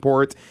McCarrick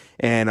report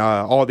and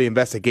all the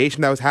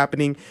investigation that was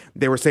happening.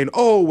 They were saying,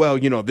 oh, well,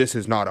 this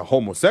is not a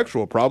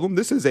homosexual problem.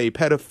 This is a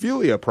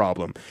pedophilia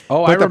problem.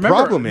 Oh, but I remember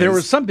problem there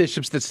were some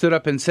bishops that stood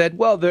up and said,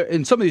 well,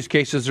 in some of these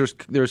cases,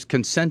 there's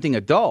consenting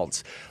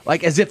adults,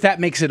 like as if that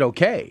makes it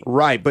okay.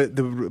 Right, but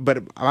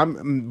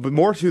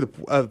more to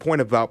the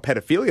point about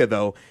pedophilia,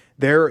 though,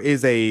 there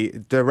is a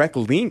direct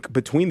link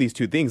between these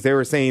two things. They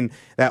were saying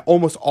that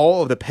almost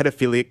all of the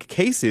pedophilic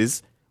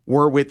cases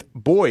were with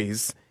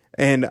boys,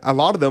 and a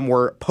lot of them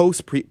were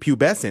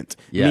post-pubescent,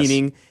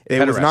 meaning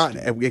it was not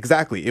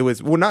exactly. It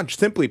was not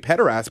simply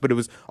pederast, but it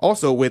was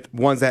also with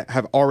ones that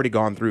have already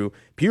gone through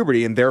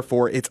puberty, and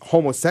therefore it's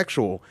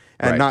homosexual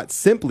and not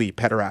simply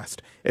pederast.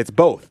 It's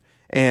both.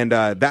 And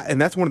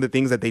that's one of the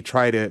things that they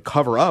try to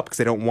cover up because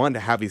they don't want to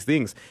have these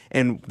things.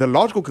 And the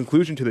logical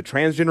conclusion to the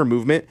transgender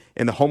movement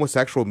and the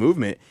homosexual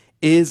movement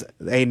is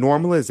a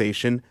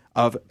normalization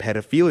of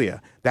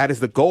pedophilia. That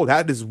is the goal.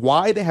 That is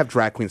why they have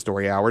drag queen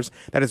story hours.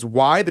 That is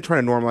why they're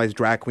trying to normalize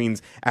drag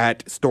queens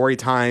at story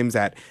times,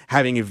 at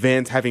having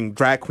events, having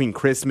drag queen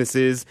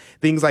Christmases,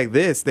 things like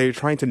this. They're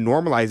trying to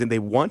normalize it. They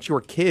want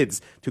your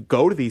kids to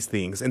go to these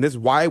things. And this is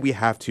why we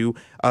have to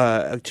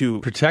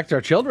protect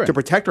our children. To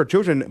protect our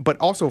children, but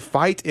also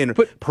fight and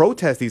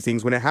protest these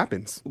things when it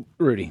happens.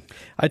 Rudy.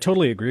 I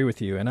totally agree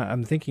with you. And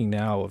I'm thinking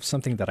now of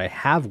something that I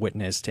have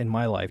witnessed in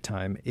my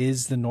lifetime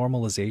is the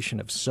normalization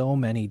of so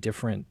many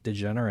different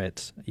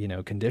degenerate,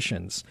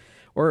 conditions,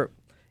 or,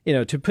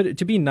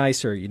 to be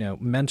nicer,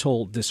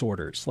 mental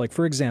disorders. Like,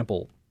 for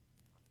example,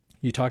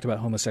 you talked about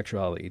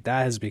homosexuality.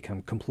 That has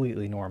become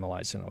completely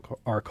normalized in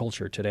our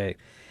culture today.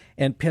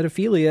 And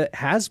pedophilia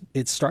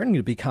it's starting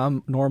to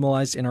become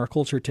normalized in our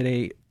culture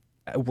today.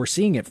 We're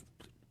seeing it,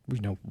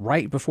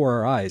 right before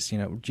our eyes.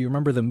 Do you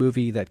remember the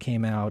movie that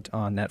came out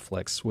on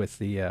Netflix with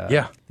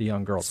the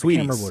young girl?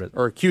 Sweeties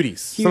or Cuties,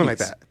 something like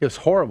that. It was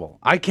horrible.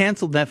 I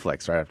canceled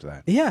Netflix right after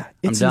that. Yeah,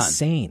 it's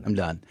insane. I'm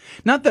done.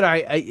 Not that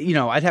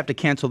I'd have to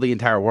cancel the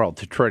entire world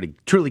to try to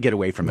truly get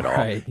away from it all.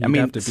 Right.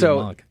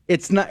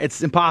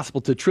 It's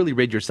impossible to truly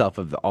rid yourself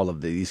of all of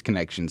these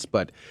connections.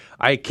 But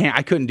I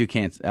couldn't do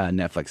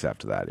Netflix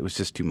after that. It was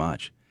just too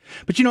much.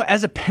 But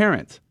as a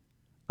parent,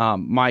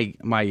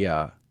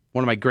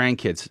 one of my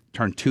grandkids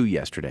turned 2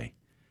 yesterday,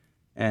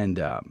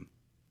 and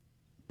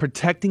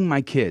protecting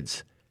my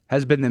kids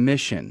has been the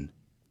mission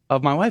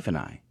of my wife and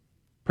I.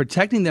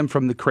 Protecting them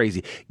from the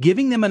crazy,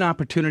 giving them an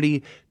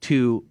opportunity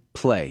to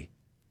play,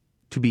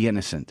 to be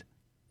innocent,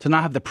 to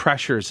not have the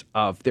pressures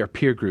of their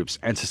peer groups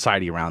and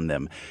society around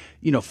them.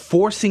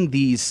 Forcing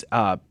these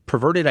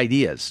perverted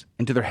ideas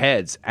into their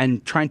heads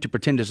and trying to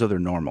pretend as though they're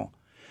normal.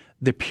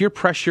 The peer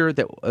pressure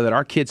that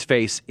our kids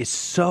face is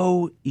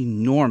so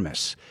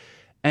enormous.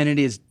 And it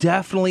is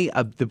definitely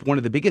one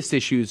of the biggest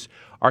issues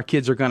our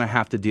kids are going to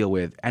have to deal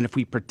with. And if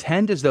we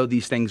pretend as though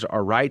these things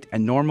are right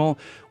and normal,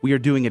 we are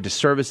doing a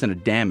disservice and a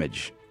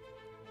damage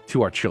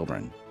to our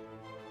children.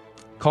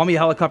 Call me a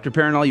helicopter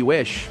parent all you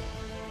wish.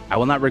 I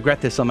will not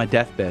regret this on my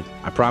deathbed.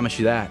 I promise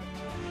you that.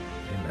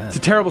 Amen. It's a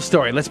terrible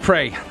story. Let's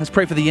pray. Let's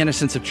pray for the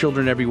innocence of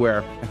children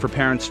everywhere and for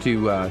parents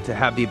to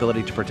have the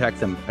ability to protect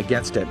them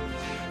against it.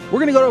 We're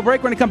going to go to a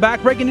break. We're going to come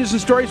back. Breaking news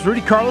and stories. Rudy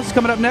Carlos is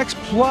coming up next.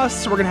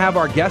 Plus, we're going to have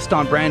our guest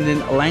on, Brandon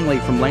Langley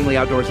from Langley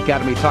Outdoors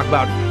Academy, to talk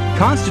about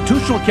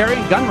constitutional carry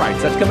and gun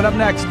rights. That's coming up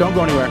next. Don't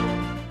go anywhere.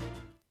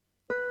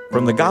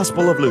 From the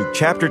Gospel of Luke,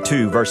 chapter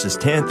 2, verses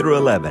 10 through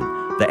 11,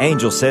 the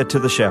angel said to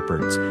the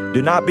shepherds,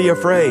 "Do not be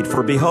afraid,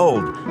 for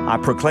behold, I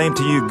proclaim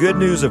to you good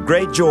news of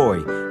great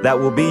joy that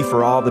will be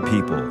for all the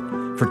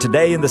people. For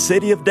today in the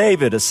city of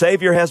David a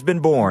Savior has been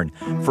born,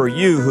 for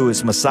you who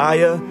is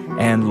Messiah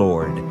and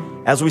Lord."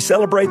 As we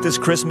celebrate this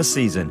Christmas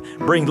season,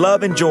 bring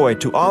love and joy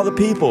to all the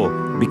people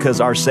because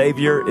our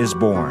Savior is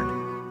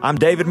born. I'm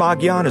David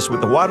Magianis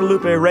with the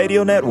Guadalupe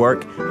Radio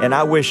Network, and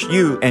I wish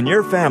you and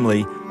your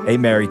family a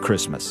Merry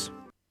Christmas.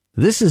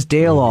 This is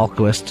Dale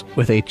Ahlquist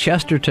with a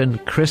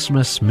Chesterton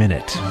Christmas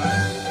Minute.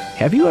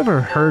 Have you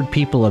ever heard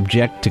people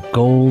object to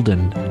gold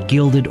and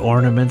gilded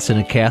ornaments in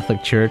a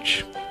Catholic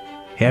church?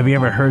 Have you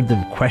ever heard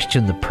them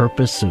question the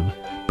purpose of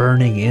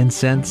burning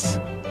incense?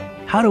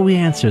 How do we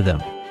answer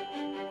them?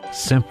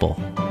 Simple.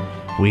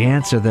 We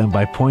answer them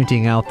by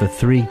pointing out the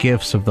three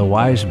gifts of the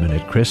wise men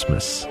at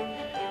Christmas.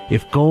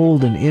 If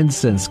gold and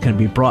incense can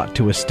be brought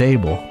to a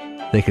stable,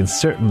 they can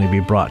certainly be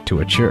brought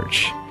to a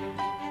church.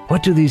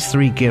 What do these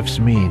three gifts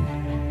mean?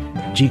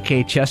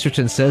 G.K.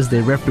 Chesterton says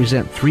they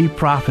represent three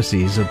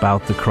prophecies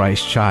about the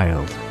Christ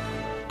child.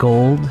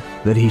 Gold,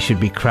 that he should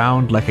be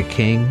crowned like a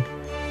king.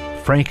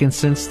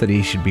 Frankincense, that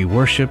he should be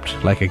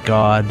worshipped like a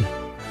god.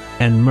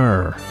 And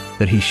myrrh,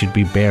 that he should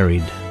be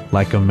buried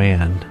like a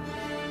man.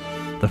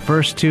 The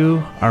first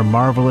two are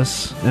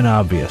marvelous and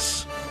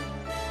obvious.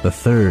 The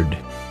third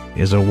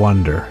is a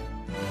wonder.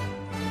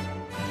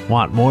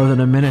 Want more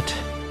than a minute?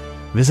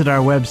 Visit our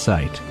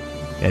website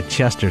at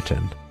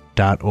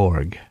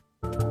chesterton.org.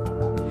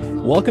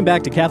 Welcome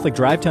back to Catholic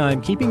Drive Time,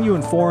 keeping you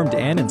informed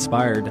and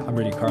inspired. I'm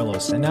Rudy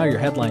Carlos, and now your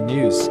headline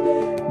news.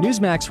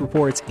 Newsmax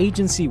reports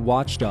agency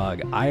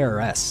watchdog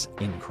IRS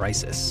in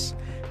crisis.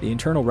 The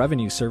Internal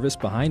Revenue Service,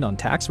 behind on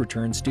tax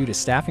returns due to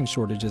staffing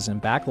shortages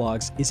and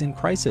backlogs, is in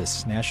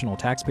crisis, National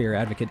Taxpayer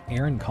Advocate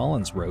Erin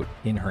Collins wrote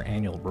in her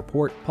annual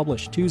report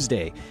published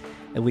Tuesday.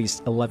 At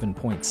least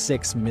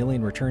 11.6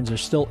 million returns are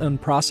still in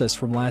process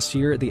from last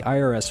year. The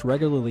IRS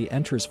regularly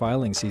enters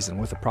filing season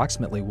with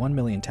approximately 1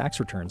 million tax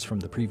returns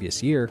from the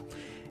previous year,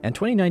 and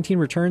 2019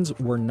 returns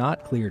were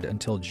not cleared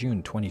until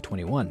June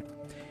 2021.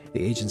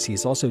 The agency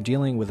is also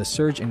dealing with a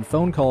surge in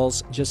phone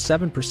calls. Just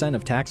 7%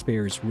 of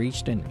taxpayers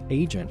reached an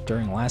agent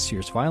during last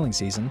year's filing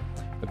season,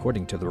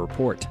 according to the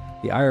report.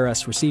 The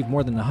IRS received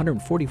more than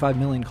 145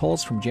 million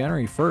calls from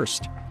January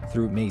 1st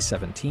through May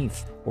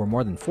 17th, or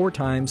more than 4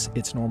 times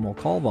its normal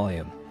call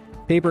volume.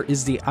 Paper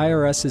is the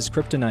IRS's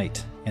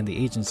kryptonite, and the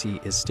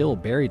agency is still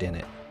buried in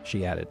it,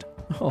 she added.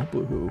 Oh,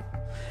 boo-hoo.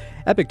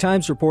 Epoch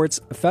Times reports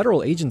a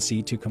federal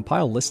agency to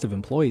compile list of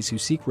employees who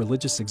seek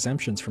religious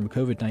exemptions from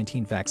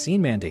COVID-19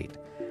 vaccine mandate.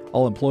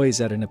 All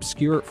employees at an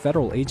obscure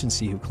federal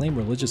agency who claim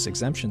religious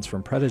exemptions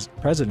from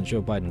President Joe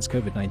Biden's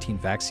COVID-19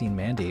 vaccine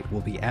mandate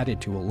will be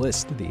added to a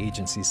list, the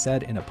agency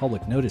said in a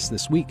public notice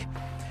this week.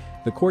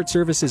 The Court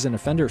Services and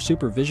Offender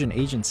Supervision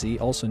Agency,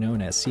 also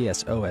known as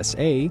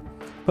CSOSA,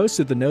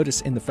 posted the notice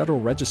in the Federal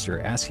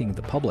Register asking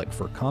the public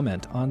for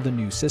comment on the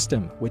new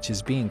system, which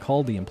is being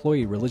called the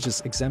Employee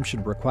Religious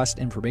Exemption Request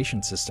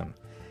Information System.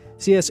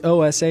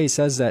 CSOSA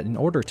says that in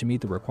order to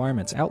meet the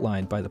requirements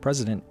outlined by the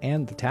President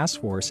and the task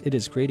force, it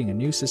is creating a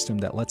new system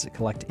that lets it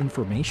collect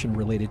information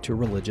related to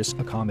religious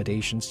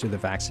accommodations to the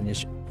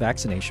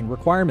vaccination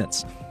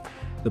requirements.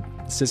 The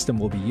system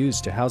will be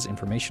used to house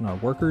information on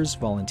workers,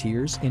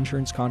 volunteers,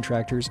 insurance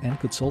contractors, and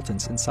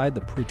consultants inside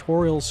the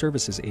Praetorial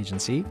Services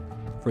Agency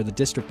for the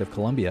District of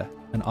Columbia,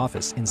 an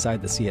office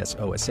inside the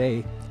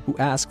CSOSA, who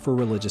ask for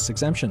religious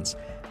exemptions.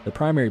 The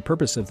primary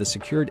purpose of the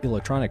Secured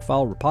Electronic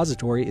File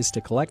Repository is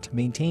to collect,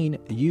 maintain,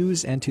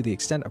 use, and to the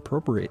extent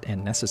appropriate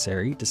and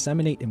necessary,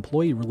 disseminate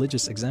employee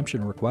religious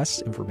exemption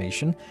requests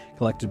information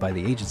collected by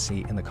the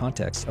agency in the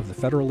context of the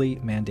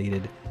federally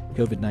mandated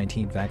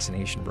COVID-19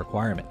 vaccination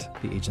requirement,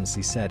 the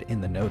agency said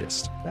in the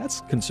notice. That's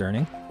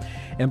concerning.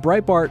 And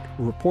Breitbart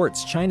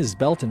reports China's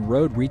Belt and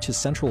Road reaches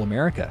Central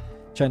America.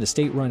 China's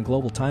state-run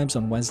Global Times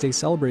on Wednesday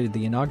celebrated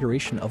the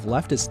inauguration of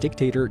leftist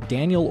dictator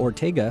Daniel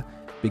Ortega,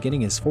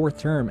 beginning his 4th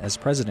term as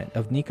president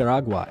of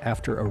Nicaragua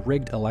after a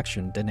rigged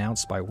election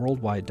denounced by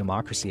worldwide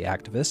democracy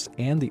activists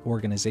and the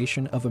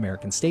Organization of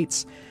American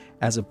States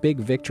as a big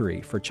victory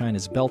for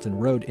China's Belt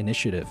and Road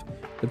Initiative.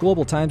 The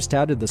Global Times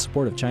touted the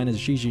support of China's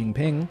Xi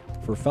Jinping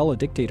for fellow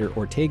dictator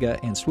Ortega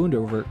and swooned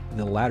over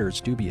the latter's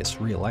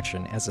dubious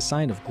re-election as a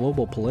sign of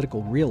global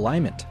political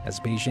realignment as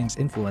Beijing's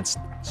influence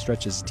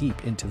stretches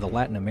deep into the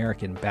Latin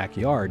American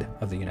backyard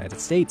of the United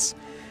States.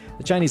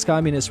 The Chinese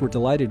communists were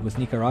delighted with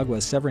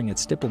Nicaragua severing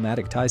its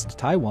diplomatic ties to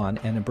Taiwan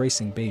and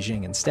embracing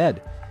Beijing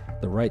instead.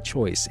 The right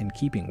choice in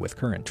keeping with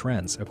current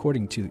trends,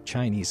 according to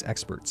Chinese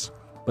experts.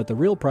 But the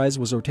real prize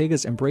was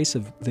Ortega's embrace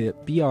of the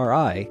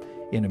BRI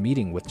in a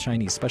meeting with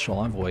Chinese Special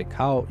Envoy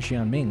Cao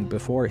Jianming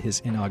before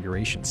his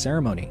inauguration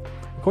ceremony.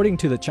 According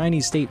to the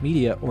Chinese state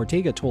media,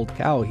 Ortega told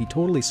Cao he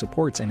totally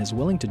supports and is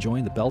willing to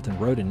join the Belt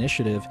and Road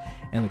Initiative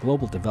and the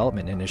Global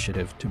Development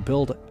Initiative to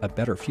build a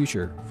better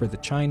future for the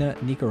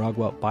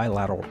China-Nicaragua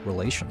bilateral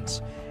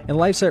relations. And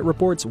LifeSite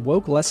reports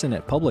Woke Lesson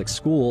at public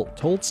school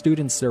told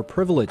students they're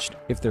privileged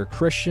if they're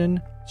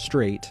Christian,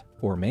 straight,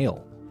 or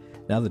male.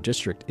 Now the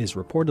district is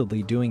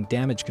reportedly doing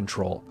damage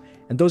control.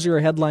 And those are your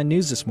headline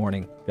news this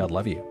morning. God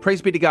love you.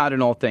 Praise be to God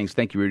in all things.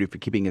 Thank you, Rudy, for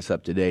keeping us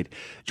up to date.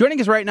 Joining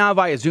us right now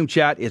via Zoom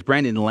chat is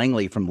Brandon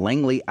Langley from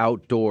Langley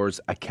Outdoors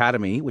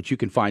Academy, which you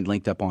can find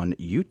linked up on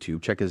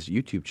YouTube. Check his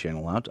YouTube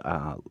channel out,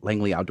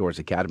 Langley Outdoors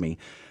Academy.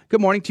 Good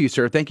morning to you,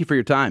 sir. Thank you for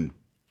your time.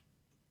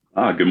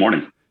 Good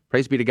morning.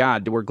 Praise be to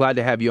God. We're glad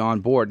to have you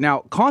on board. Now,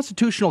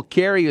 constitutional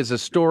carry is a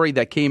story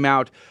that came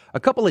out a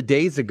couple of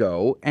days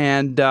ago,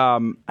 and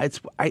I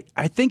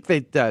think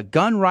that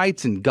gun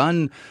rights and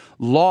gun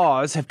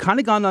laws have kind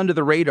of gone under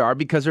the radar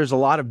because there's a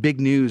lot of big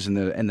news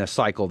in the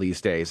cycle these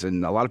days,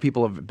 and a lot of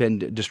people have been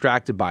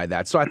distracted by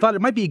that. So I thought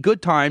it might be a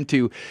good time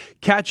to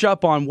catch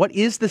up on what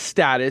is the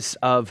status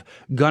of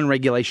gun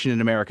regulation in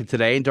America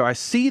today. And do I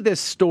see this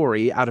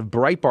story out of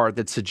Breitbart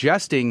that's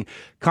suggesting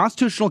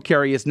constitutional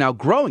carry is now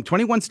growing,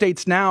 21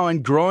 states now,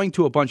 and growing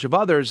to a bunch of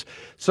others.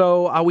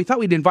 So we thought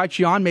we'd invite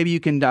you on. Maybe you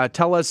can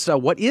tell us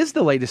what is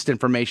the latest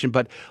information.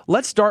 But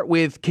let's start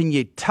with, can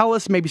you tell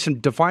us,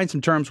 define some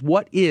terms,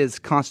 what is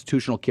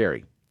constitutional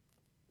carry?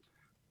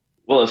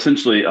 Well,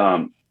 essentially,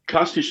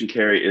 constitutional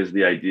carry is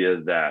the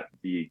idea that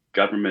the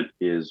government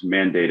is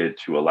mandated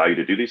to allow you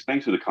to do these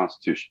things through the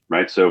Constitution,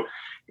 right? So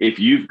if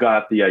you've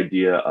got the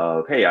idea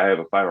of, hey, I have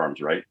a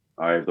firearms right,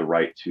 I have the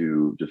right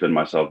to defend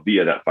myself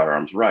via that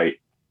firearms right,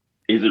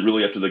 is it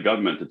really up to the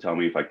government to tell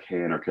me if I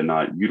can or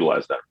cannot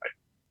utilize that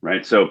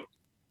right? So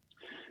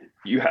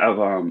you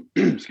have,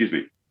 excuse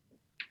me,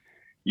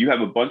 you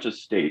have a bunch of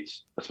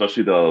states,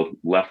 especially the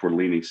leftward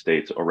leaning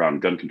states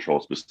around gun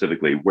control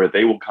specifically, where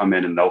they will come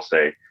in and they'll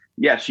say,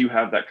 yes, you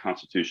have that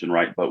constitution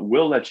right, but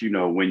we'll let you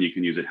know when you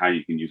can use it, how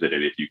you can use it,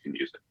 and if you can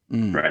use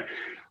it, right?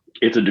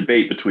 It's a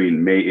debate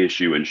between may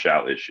issue and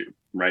shall issue,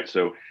 right?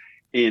 So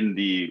in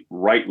the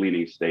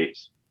right-leaning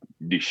states,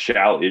 the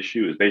shall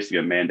issue is basically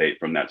a mandate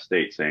from that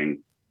state saying,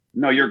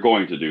 no, you're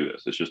going to do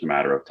this. It's just a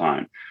matter of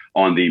time.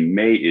 On the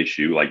may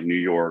issue, like New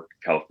York,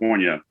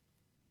 California,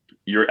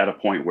 you're at a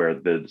point where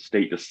the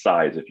state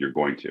decides if you're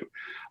going to.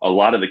 A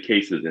lot of the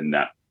cases in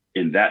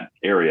that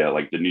area,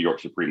 like the New York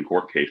Supreme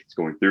Court case that's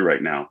going through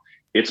right now,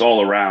 it's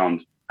all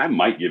around, I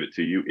might give it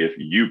to you if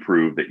you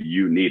prove that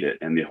you need it.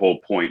 And the whole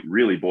point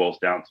really boils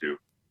down to,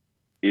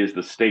 is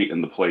the state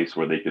in the place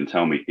where they can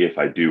tell me if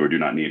I do or do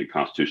not need a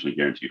constitutionally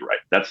guaranteed right.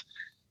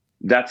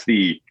 That's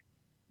the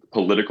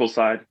political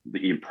side.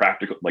 The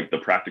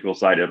practical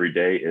side every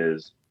day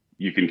is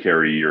you can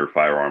carry your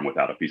firearm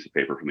without a piece of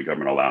paper from the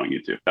government allowing you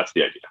to. That's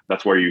the idea.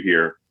 That's where you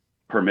hear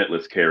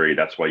permitless carry.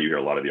 That's why you hear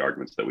a lot of the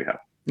arguments that we have.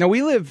 Now,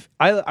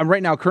 I'm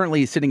right now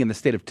currently sitting in the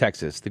state of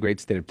Texas, the great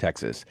state of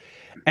Texas,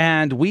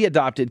 and we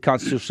adopted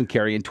constitutional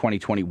carry in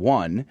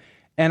 2021.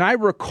 And I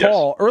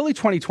recall early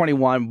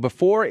 2021,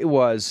 before it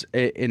was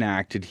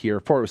enacted here,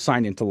 before it was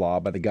signed into law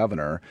by the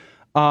governor,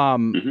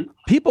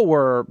 people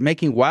were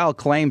making wild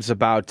claims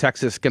about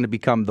Texas going to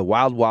become the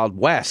wild, wild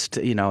west,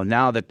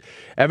 now that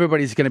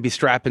everybody's going to be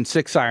strapping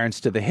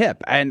 6-irons to the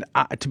hip. And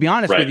to be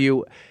honest with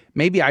you,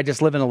 maybe I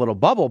just live in a little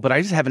bubble, but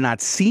I just have not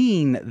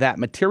seen that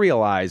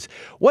materialize.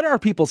 What are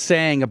people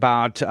saying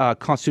about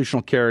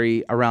constitutional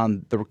carry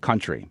around the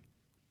country?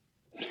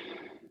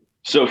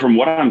 So from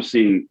what I'm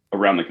seeing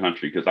around the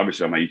country, because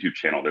obviously on my YouTube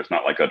channel, there's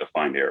not like a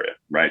defined area,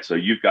 right? So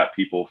you've got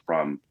people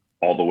from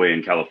all the way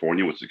in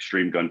California with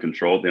extreme gun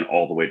control, then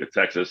all the way to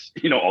Texas,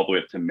 all the way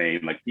up to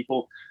Maine. Like,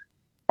 people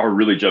are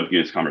really jumping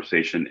in this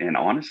conversation. And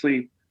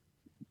honestly,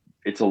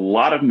 it's a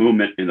lot of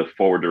movement in the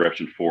forward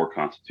direction for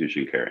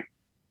constitution carry.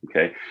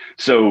 Okay.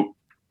 So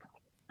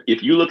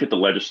if you look at the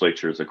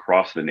legislatures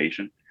across the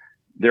nation,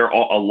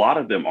 a lot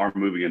of them are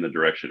moving in the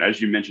direction.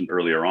 As you mentioned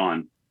earlier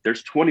on,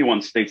 there's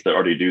 21 states that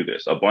already do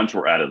this. A bunch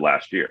were added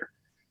last year.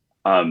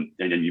 And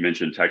then you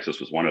mentioned Texas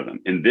was one of them.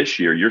 And this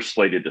year, you're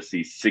slated to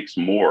see 6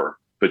 more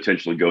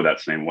potentially go that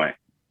same way.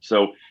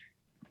 So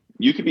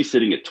you could be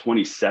sitting at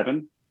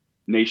 27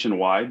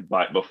 nationwide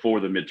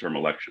before the midterm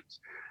elections.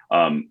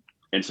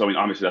 And so,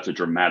 obviously, that's a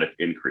dramatic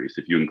increase.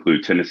 If you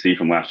include Tennessee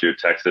from last year,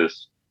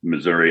 Texas,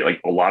 Missouri, like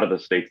a lot of the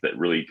states that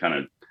really kind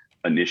of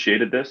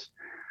initiated this.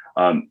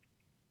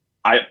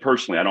 I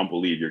don't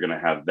believe you're going to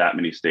have that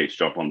many states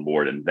jump on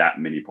board in that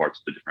many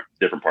parts of the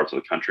different parts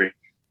of the country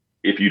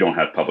if you don't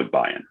have public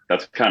buy-in.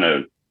 That's kind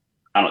of,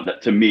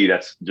 to me,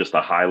 that's just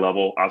a high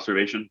level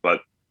observation,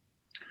 but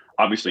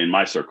Obviously, in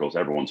my circles,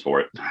 everyone's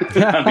for it.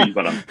 I mean,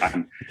 but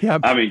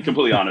I'm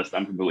completely honest.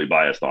 I'm completely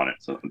biased on it.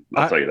 So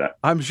I'll tell you that.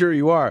 I'm sure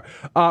you are.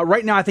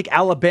 Right now, I think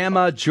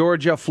Alabama,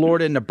 Georgia,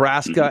 Florida,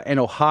 Nebraska, and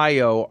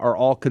Ohio are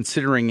all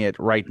considering it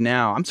right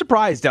now. I'm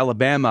surprised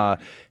Alabama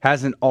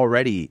hasn't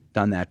already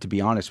done that, to be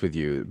honest with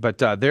you. But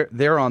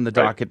they're on the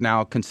docket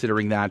now,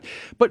 considering that.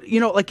 But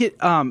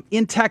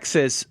in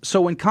Texas.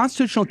 So when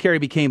constitutional carry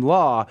became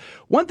law,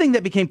 one thing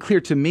that became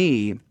clear to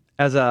me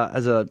as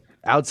a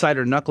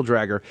outsider knuckle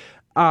dragger.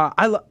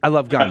 I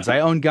love guns. I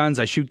own guns.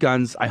 I shoot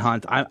guns. I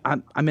hunt.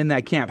 I'm in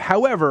that camp.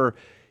 However,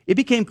 it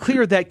became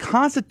clear that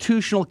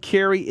constitutional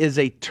carry is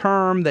a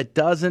term that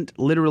doesn't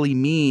literally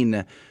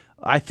mean,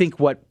 I think,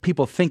 what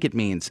people think it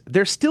means.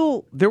 There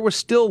were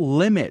still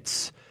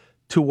limits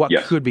to what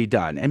could be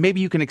done, and maybe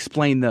you can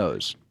explain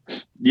those.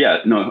 Yeah.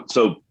 No.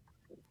 So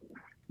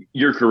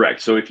you're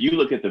correct. So if you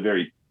look at the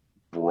very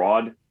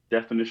broad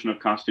definition of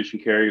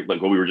constitutional carry,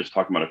 like what we were just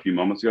talking about a few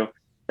moments ago,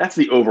 that's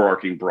the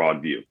overarching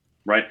broad view,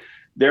 right?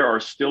 There are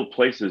still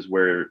places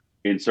where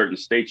in certain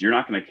states, you're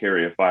not going to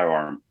carry a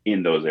firearm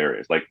in those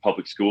areas. Like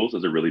public schools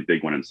is a really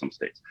big one in some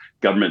states.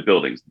 Government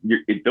buildings,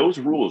 those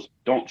rules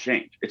don't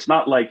change. It's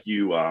not like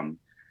you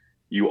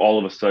all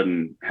of a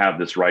sudden have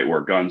this right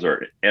where guns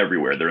are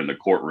everywhere. They're in the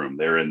courtroom.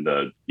 They're in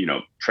the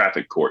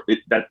traffic court.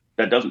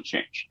 That doesn't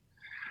change.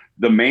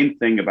 The main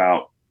thing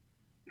about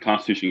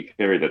constitutional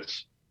carry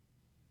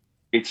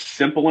it's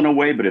simple in a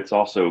way, but it's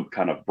also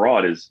kind of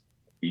broad is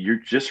you're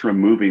just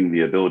removing the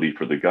ability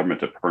for the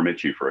government to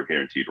permit you for a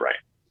guaranteed right.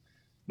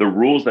 The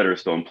rules that are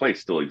still in place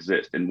still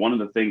exist. And one of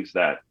the things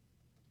that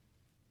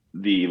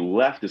the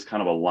left is kind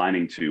of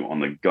aligning to on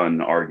the gun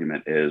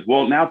argument is,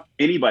 well, now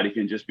anybody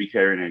can just be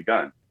carrying a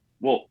gun.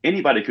 Well,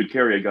 anybody could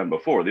carry a gun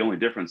before. The only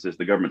difference is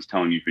the government's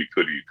telling you if you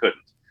could or you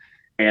couldn't.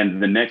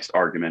 And the next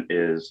argument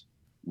is,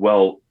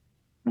 well,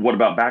 what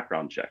about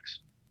background checks?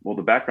 Well,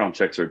 the background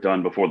checks are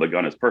done before the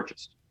gun is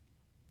purchased.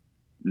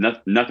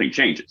 Nothing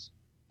changes,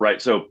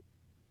 right? So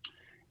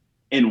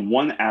in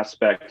one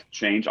aspect,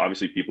 change,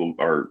 obviously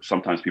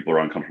sometimes people are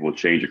uncomfortable with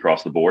change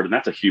across the board, and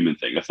that's a human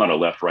thing. That's not a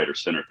left, right, or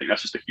center thing.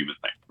 That's just a human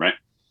thing,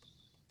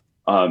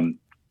 right?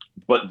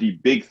 But the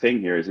big thing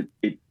here is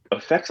it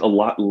affects a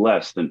lot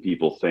less than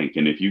people think.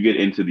 And if you get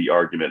into the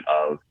argument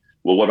of,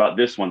 well, what about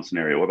this one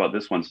scenario? What about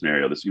this one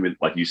scenario? This,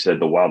 like you said,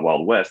 the Wild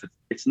Wild West,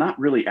 it's not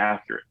really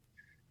accurate,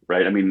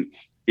 right? I mean,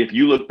 if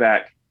you look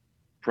back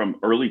from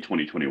early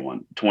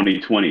 2021,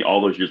 2020,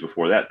 all those years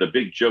before that, the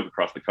big joke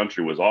across the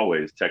country was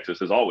always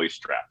Texas is always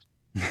strapped.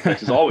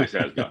 Texas always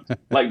has guns.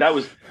 Like that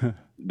was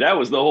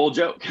the whole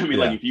joke. I mean,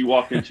 like if you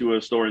walk into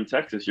a store in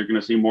Texas, you're going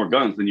to see more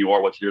guns than you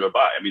are what you're to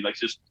buy. I mean,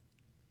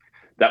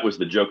 that was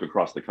the joke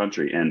across the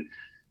country. And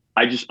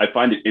I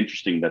find it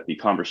interesting that the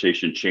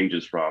conversation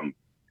changes from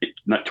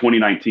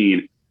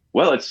 2019.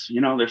 Well, it's,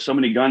 there's so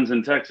many guns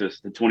in Texas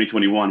to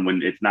 2021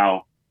 when it's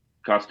now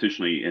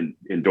constitutionally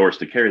endorsed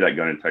to carry that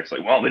gun in Texas.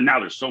 Like, well, then now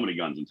there's so many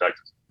guns in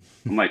Texas.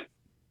 I'm like,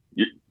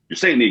 you're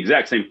saying the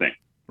exact same thing.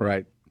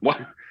 Right. What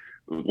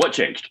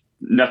changed?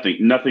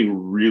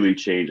 Nothing really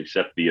changed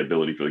except the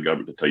ability for the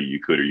government to tell you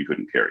could or you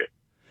couldn't carry it.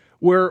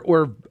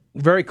 We're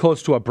very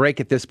close to a break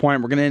at this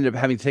point. We're going to end up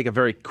having to take a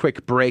very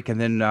quick break, and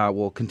then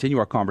we'll continue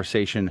our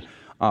conversation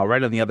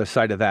right on the other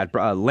side of that.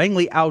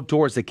 Langley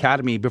Outdoors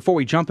Academy. Before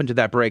we jump into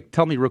that break,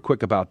 tell me real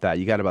quick about that.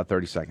 You got about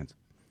 30 seconds.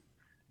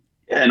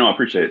 Yeah, no, I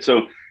appreciate it.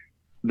 So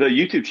the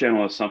YouTube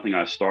channel is something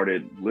I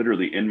started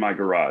literally in my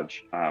garage.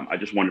 I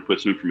just wanted to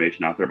put some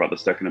information out there about the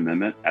Second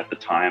Amendment. At the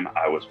time,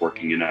 I was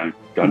working in a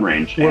gun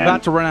range. We're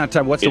about to run out of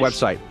time. What's the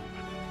website?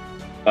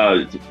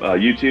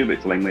 YouTube.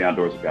 It's Langley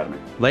Outdoors Academy.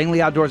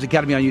 Langley Outdoors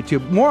Academy on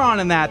YouTube. More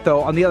on that,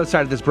 though, on the other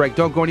side of this break.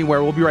 Don't go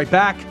anywhere. We'll be right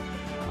back.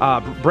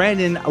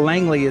 Brandon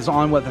Langley is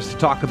on with us to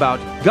talk about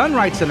gun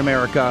rights in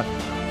America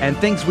and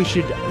things we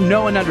should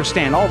know and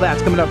understand. All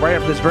that's coming up right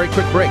after this very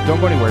quick break. Don't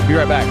go anywhere. Be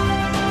right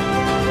back.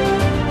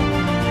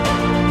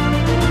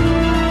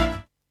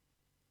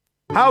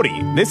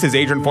 Howdy, this is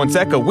Adrian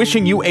Fonseca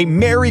wishing you a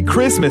Merry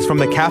Christmas from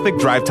the Catholic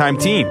Drive Time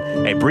team.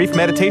 A brief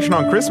meditation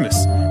on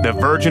Christmas. The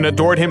Virgin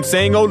adored him,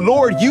 saying, "O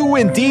Lord, you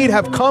indeed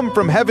have come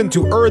from heaven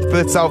to earth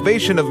for the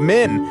salvation of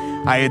men.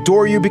 I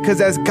adore you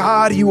because as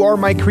God you are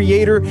my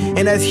creator,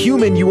 and as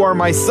human you are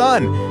my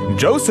son."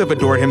 Joseph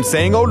adored him,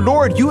 saying, "O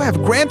Lord, you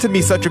have granted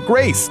me such a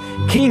grace.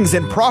 Kings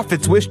and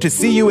prophets wished to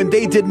see you, and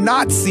they did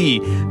not see.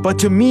 But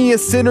to me, a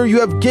sinner,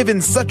 you have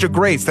given such a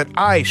grace that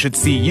I should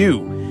see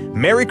you."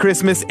 Merry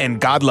Christmas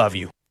and God love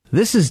you.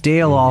 This is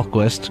Dale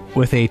Ahlquist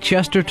with a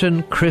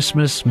Chesterton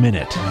Christmas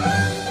Minute.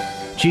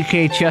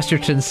 G.K.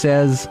 Chesterton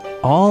says,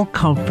 all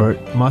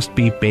comfort must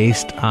be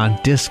based on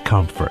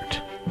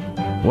discomfort.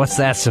 What's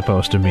that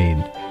supposed to mean?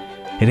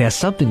 It has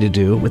something to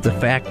do with the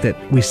fact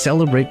that we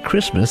celebrate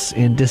Christmas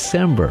in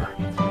December.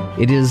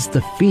 It is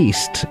the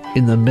feast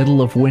in the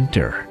middle of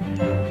winter.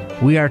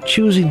 We are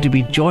choosing to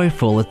be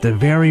joyful at the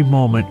very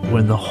moment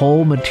when the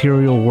whole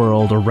material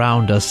world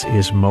around us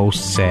is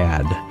most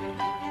sad.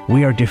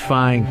 We are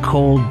defying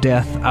cold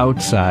death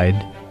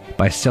outside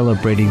by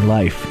celebrating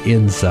life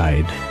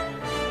inside.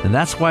 And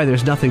that's why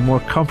there's nothing more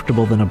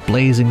comfortable than a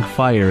blazing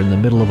fire in the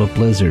middle of a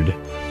blizzard.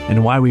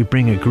 and why we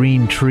bring a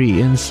green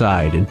tree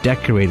inside and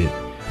decorate it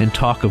and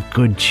talk of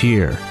good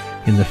cheer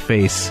in the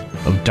face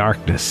of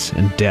darkness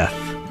and death.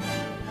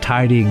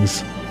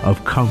 Tidings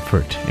of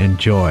comfort and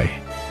joy,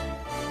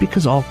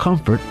 because all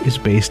comfort is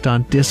based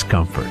on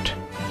discomfort.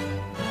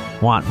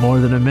 Want more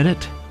than a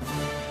minute?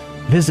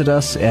 Visit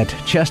us at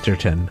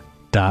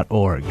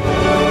chesterton.org.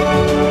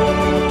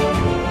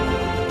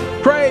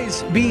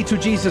 Praise be to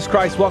Jesus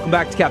Christ. Welcome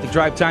back to Catholic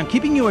Drive Time,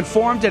 keeping you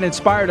informed and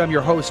inspired. I'm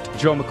your host,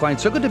 Joe McClain.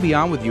 So good to be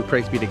on with you.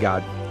 Praise be to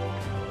God.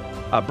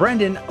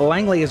 Brendan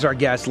Langley is our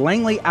guest.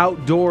 Langley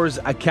Outdoors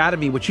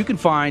Academy, which you can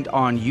find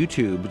on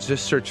YouTube.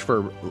 Just search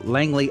for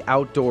Langley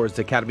Outdoors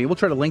Academy. We'll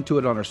try to link to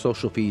it on our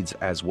social feeds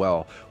as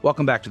well.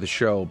 Welcome back to the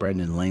show,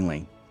 Brendan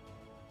Langley.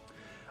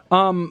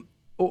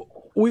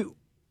 We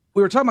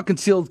were talking about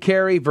concealed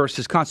carry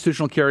versus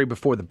constitutional carry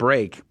before the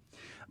break.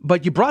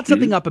 But you brought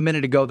something up a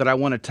minute ago that I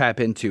want to tap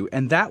into,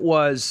 and that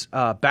was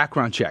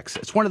background checks.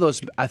 It's one of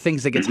those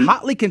things that gets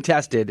hotly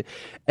contested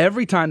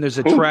every time there's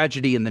a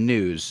tragedy in the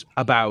news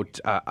about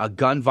a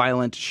gun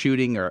violent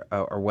shooting or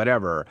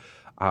whatever.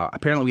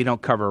 Apparently, we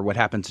don't cover what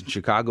happens in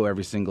Chicago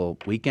every single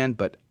weekend,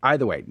 but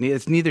either way,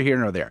 it's neither here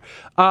nor there.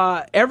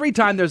 Every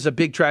time there's a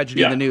big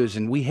tragedy in the news,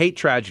 and we hate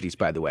tragedies,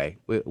 by the way.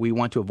 We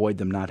want to avoid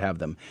them, not have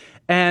them.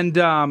 And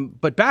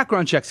but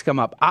background checks come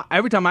up.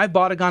 Every time I've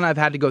bought a gun, I've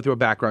had to go through a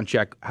background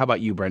check. How about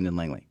you, Brendan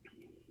Langley?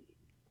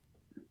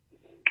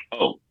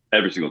 Oh,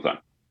 every single time.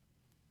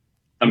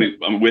 I mean,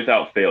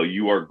 without fail,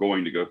 you are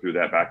going to go through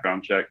that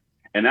background check.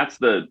 And that's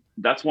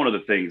one of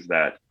the things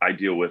that I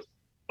deal with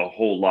a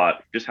whole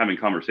lot, just having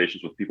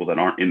conversations with people that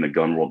aren't in the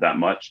gun world that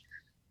much.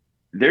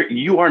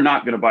 You are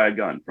not going to buy a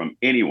gun from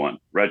anyone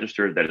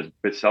registered that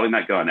is selling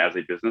that gun as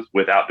a business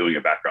without doing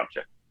a background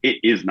check. It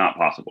is not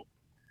possible.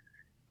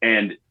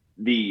 And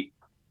the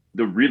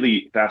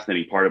really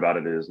fascinating part about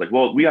it is like,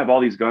 well, we have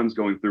all these guns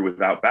going through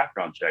without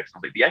background checks.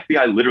 I'm like, the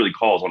FBI literally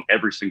calls on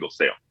every single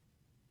sale.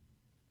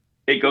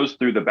 It goes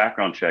through the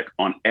background check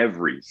on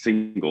every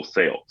single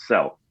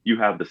sell. You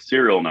have the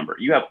serial number.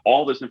 You have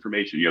all this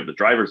information. You have the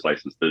driver's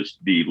license,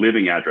 the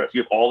living address.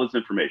 You have all this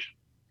information.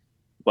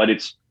 But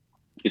it's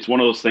one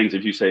of those things,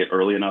 if you say it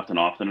early enough and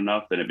often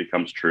enough, then it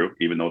becomes true,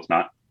 even though it's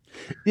not.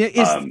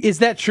 Is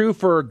that true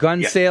for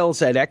gun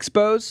sales at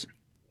expos?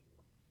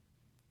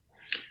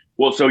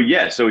 Well, so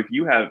yes. So if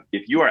you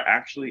are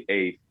actually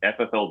a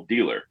FFL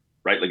dealer,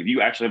 right? Like if you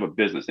actually have a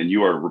business and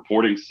you are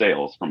reporting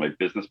sales from a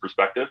business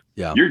perspective,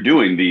 you're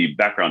doing the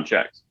background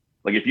checks.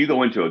 Like if you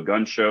go into a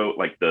gun show,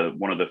 like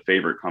one of the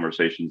favorite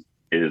conversations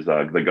is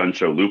the gun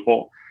show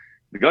loophole.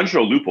 The gun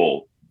show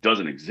loophole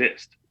doesn't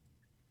exist.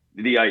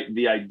 The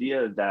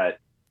idea that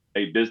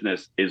a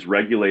business is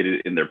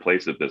regulated in their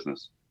place of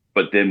business,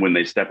 but then when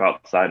they step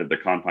outside of the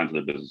confines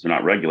of the business, they're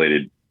not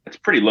regulated. That's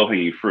pretty low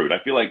hanging fruit. I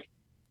feel like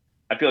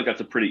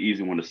that's a pretty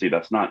easy one to see.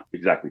 That's not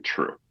exactly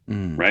true,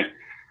 right?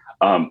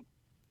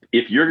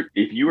 If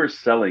you are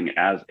selling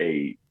as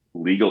a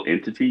legal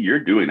entity,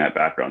 you're doing that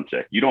background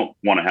check. You don't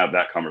want to have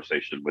that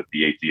conversation with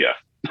the ATF.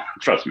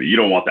 Trust me, you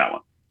don't want that one.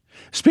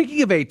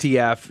 Speaking of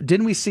ATF,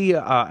 didn't we see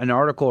an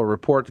article, a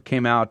report that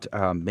came out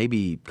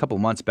maybe a couple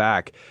months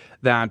back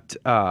that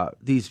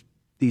these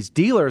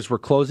dealers were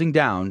closing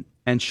down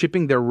and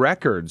shipping their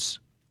records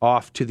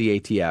off to the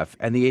ATF,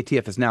 and the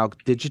ATF is now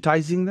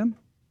digitizing them?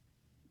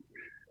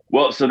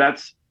 Well, so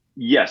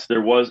yes,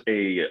 there was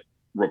a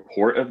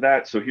report of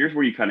that. So here's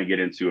where you kind of get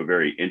into a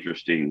very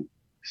interesting,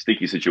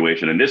 sticky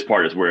situation. And this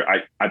part is where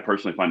I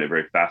personally find it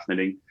very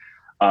fascinating.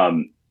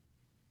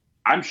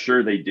 I'm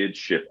sure they did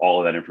ship all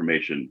of that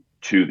information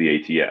to the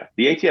ATF.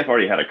 The ATF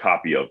already had a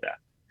copy of that.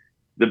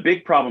 The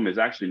big problem is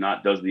actually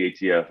not, does the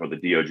ATF or the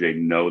DOJ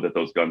know that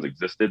those guns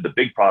existed? The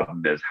big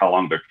problem is how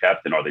long they're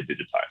kept and are they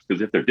digitized?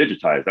 Because if they're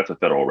digitized, that's a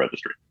federal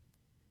registry.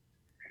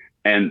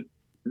 And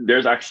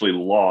there's actually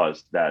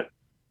laws that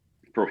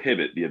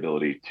prohibit the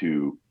ability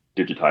to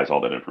digitize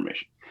all that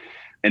information.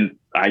 And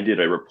I did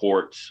a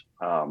report,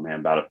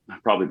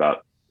 probably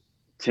about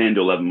 10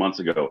 to 11 months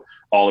ago,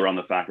 all around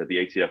the fact that the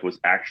ATF was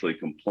actually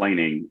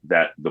complaining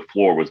that the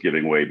floor was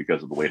giving way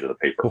because of the weight of the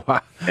paper.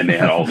 Wow. And they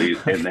have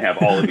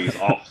all of these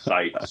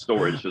off-site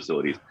storage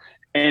facilities.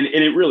 And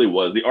it really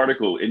was. The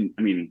article,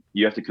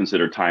 you have to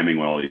consider timing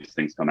when all these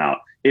things come out.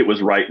 It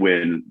was right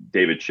when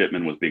David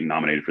Shipman was being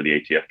nominated for the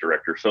ATF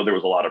director. So there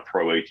was a lot of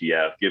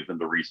pro-ATF, give them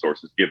the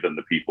resources, give them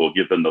the people,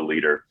 give them the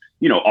leader,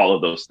 all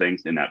of those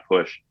things in that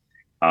push,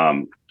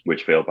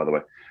 which failed, by the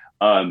way.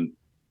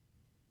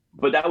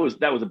 But that was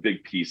a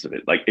big piece of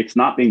it. Like, it's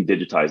not being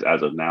digitized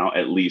as of now,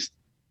 at least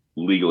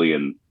legally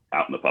and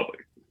out in the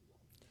public.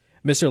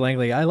 Mr.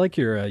 Langley, I like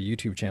your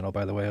YouTube channel,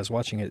 by the way. I was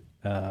watching it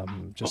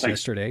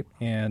yesterday.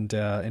 And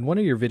in one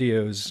of your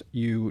videos,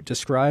 you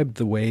described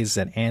the ways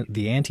that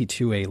the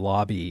anti-2A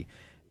lobby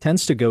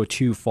tends to go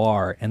too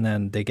far, and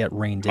then they get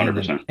reined in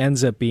 100%. and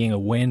ends up being a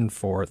win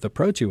for the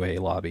pro-2A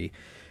lobby.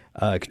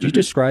 Could you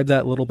describe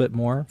that a little bit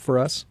more for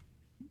us?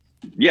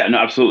 Yeah, no,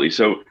 absolutely.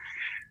 So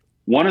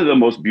one of the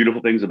most beautiful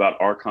things about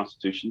our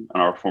Constitution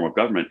and our form of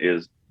government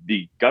is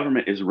the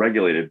government is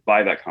regulated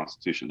by that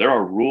Constitution. There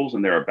are rules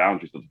and there are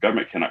boundaries that the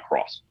government cannot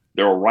cross.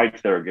 There are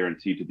rights that are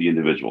guaranteed to the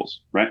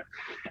individuals, right?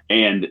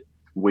 And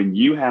when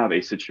you have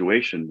a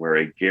situation where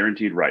a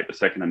guaranteed right, the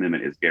Second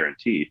Amendment is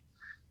guaranteed,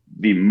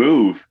 the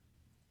move,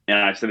 and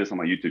I say this on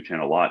my YouTube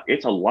channel a lot,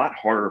 it's a lot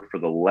harder for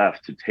the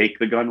left to take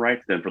the gun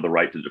rights than for the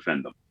right to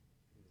defend them.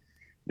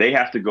 They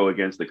have to go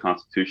against the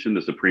Constitution,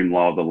 the supreme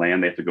law of the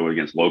land. They have to go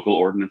against local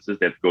ordinances.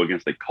 They have to go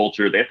against the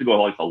culture. They have to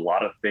go against a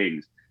lot of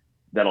things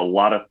that a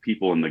lot of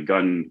people in the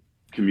gun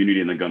community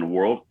and the gun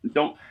world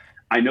don't.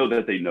 I know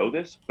that they know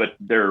this, but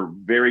they're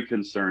very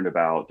concerned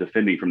about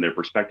defending from their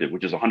perspective,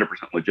 which is 100%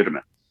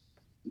 legitimate.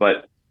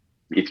 But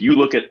if you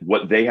look at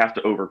what they have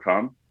to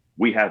overcome,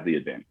 we have the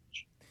advantage.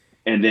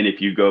 And then if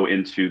you go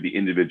into the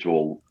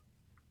individual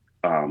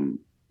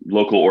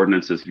local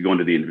ordinances, if you go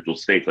into the individual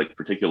states, like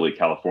particularly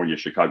California,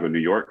 Chicago, New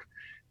York,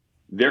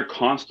 they're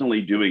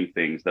constantly doing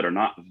things that are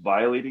not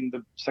violating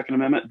the Second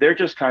Amendment. They're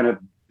just kind of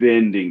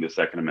bending the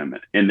Second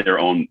Amendment in their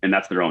own, and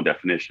that's their own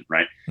definition,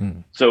 right?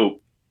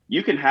 So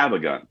you can have a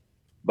gun,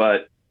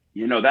 but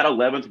you know, that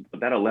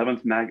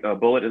 11th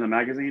bullet in the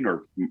magazine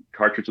or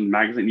cartridge in the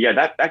magazine,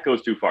 yeah, that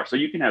goes too far. So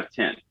you can have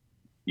 10.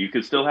 You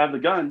can still have the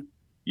gun.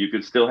 You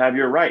can still have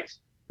your rights,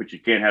 but you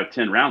can't have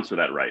 10 rounds for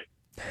that right.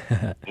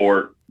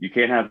 Or you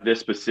can't have this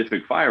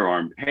specific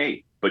firearm.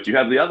 Hey, but you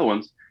have the other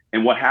ones.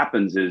 And what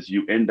happens is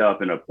you end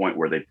up in a point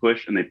where they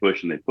push and they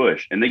push and they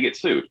push and they get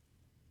sued.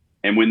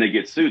 And when they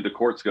get sued, the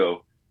courts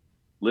go,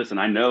 listen,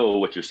 I know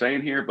what you're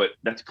saying here, but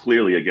that's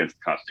clearly against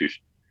the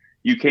Constitution.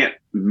 You can't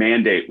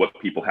mandate what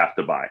people have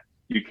to buy.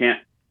 You can't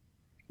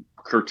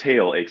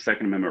curtail a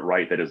Second Amendment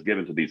right that is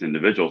given to these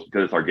individuals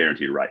because it's our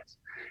guaranteed rights.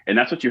 And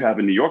that's what you have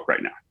in New York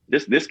right now.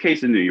 This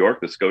case in New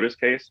York, the SCOTUS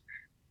case,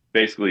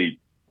 basically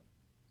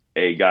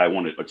two guys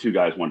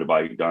wanted to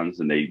buy guns,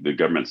 and the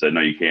government said,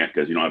 no, you can't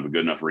because you don't have a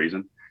good enough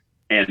reason.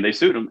 And they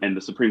sued them, and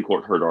the Supreme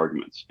Court heard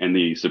arguments. And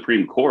the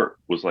Supreme Court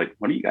was like,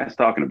 what are you guys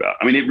talking about?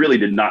 I mean, it really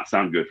did not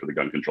sound good for the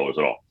gun controllers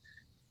at all.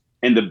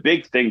 And the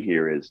big thing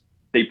here is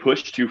they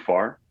pushed too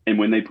far. And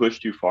when they push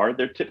too far,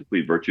 they're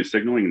typically virtue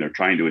signaling, and they're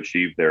trying to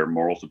achieve their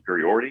moral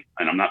superiority.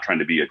 And I'm not trying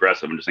to be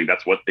aggressive. I'm just saying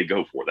that's what they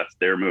go for. That's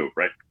their move,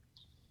 right?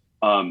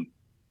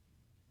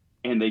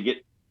 And they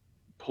get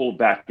pulled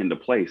back into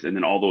place. And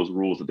then all those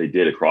rules that they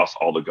did across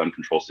all the gun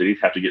control cities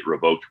have to get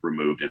revoked,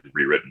 removed, and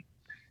rewritten.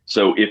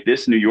 So if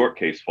this New York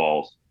case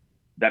falls,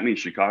 that means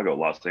Chicago,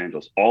 Los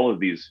Angeles, all of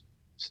these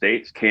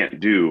states can't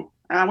do,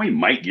 we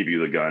might give you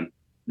the gun.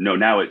 No,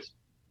 now it's,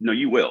 no,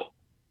 you will.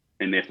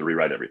 And they have to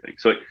rewrite everything.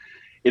 So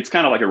it's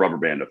kind of like a rubber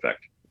band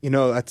effect. You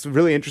know, that's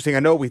really interesting. I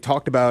know we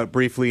talked about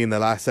briefly in the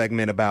last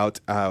segment about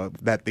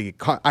that the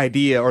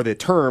idea or the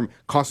term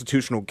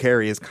constitutional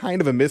carry is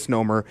kind of a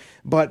misnomer,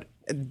 but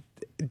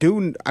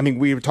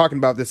we were talking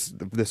about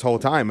this whole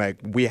time. Like,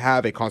 we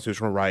have a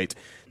constitutional right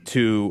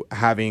to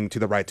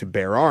the right to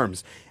bear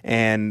arms,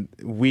 and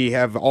we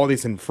have all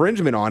this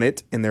infringement on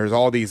it, and there's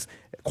all these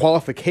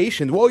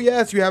qualifications. Well,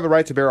 yes, you have a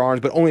right to bear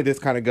arms, but only this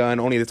kind of gun,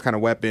 only this kind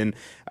of weapon.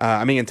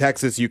 In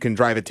Texas, you can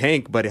drive a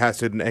tank, but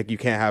you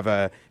can't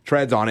have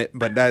treads on it.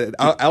 But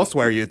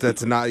elsewhere,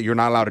 you're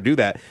not allowed to do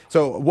that.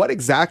 So, what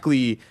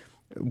exactly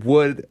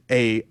would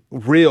a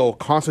real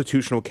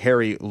constitutional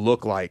carry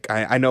look like?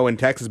 I know in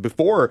Texas,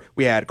 before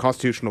we had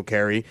constitutional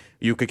carry,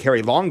 you could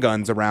carry long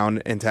guns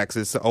around in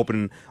Texas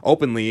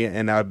openly,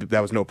 and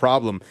that was no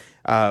problem.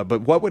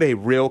 But what would a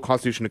real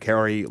constitutional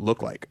carry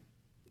look like?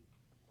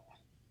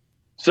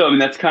 So,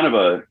 that's kind of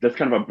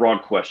a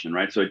broad question,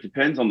 right? So it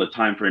depends on the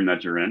time frame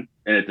that you're in,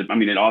 and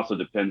it also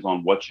depends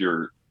on what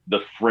the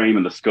frame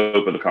and the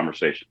scope of the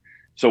conversation.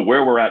 So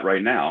where we're at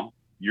right now,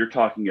 you're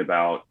talking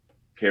about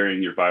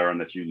carrying your firearm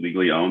that you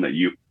legally own,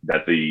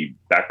 that the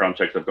background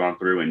checks have gone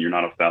through, and you're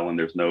not a felon.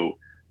 There's no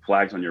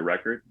flags on your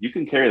record. You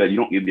can carry that. You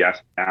don't need to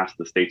ask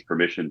the state's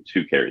permission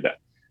to carry that.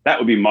 That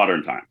would be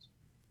modern times.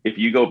 If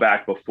you go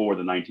back before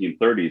the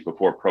 1930s,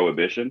 before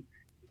Prohibition,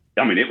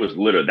 it was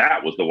literally,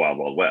 that was the Wild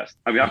Wild West.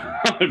 I'm going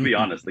to be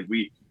honest. Like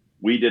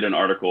we did an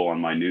article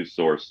on my news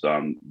source,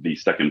 the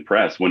Second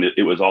Press, when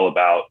it was all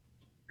about,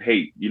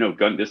 hey,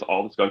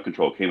 all this gun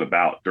control came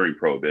about during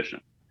Prohibition.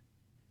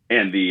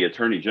 And the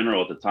Attorney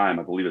General at the time,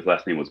 I believe his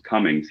last name was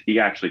Cummings, he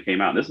actually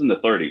came out, and this is in the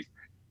 30s,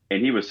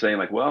 and he was saying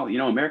like, well,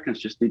 Americans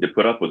just need to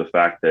put up with the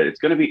fact that it's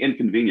going to be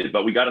inconvenient,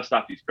 but we got to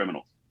stop these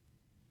criminals.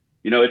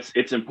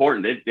 It's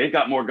important. They've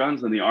got more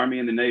guns than the Army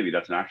and the Navy.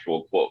 That's an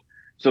actual quote.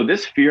 So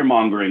this fear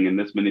mongering and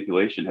this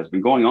manipulation has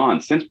been going on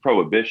since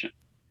Prohibition.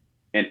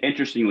 And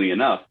interestingly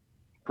enough,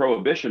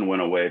 Prohibition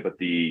went away, but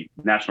the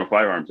National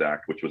Firearms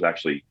Act, which was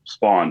actually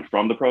spawned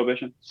from the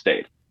Prohibition,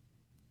 stayed.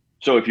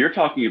 So if you're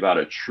talking about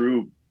a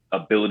true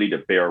ability to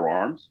bear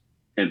arms,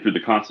 and through the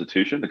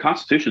Constitution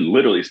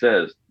literally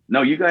says,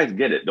 no, you guys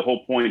get it. The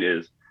whole point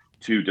is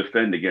to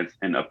defend against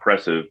an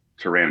oppressive,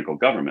 tyrannical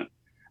government.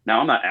 Now,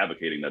 I'm not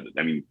advocating that.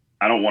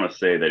 I don't want to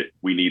say that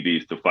we need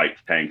these to fight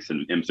tanks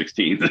and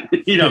M16s,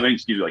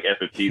 excuse me, like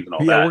F-15s and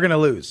all that. Yeah, we're going to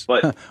lose.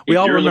 But we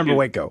all remember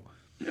Waco.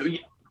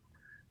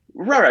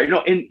 Right.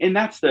 And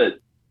that's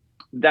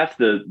that's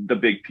the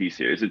big piece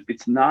here. Is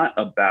it's not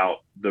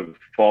about the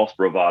false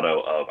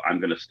bravado of I'm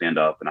going to stand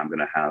up and I'm going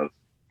to have,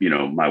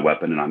 my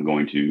weapon and I'm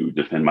going to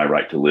defend my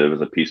right to live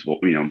as a peaceful,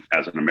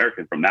 as an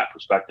American from that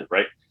perspective,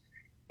 right?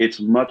 It's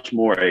much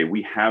more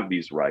we have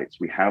these rights.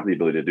 We have the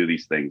ability to do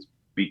these things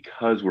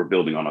because we're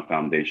building on a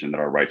foundation that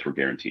our rights were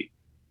guaranteed,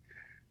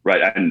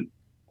 right? And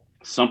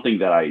something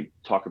that I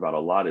talk about a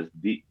lot is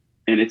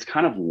and it's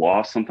kind of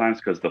lost sometimes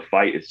because the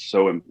fight is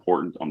so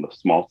important on the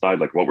small side,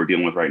 like what we're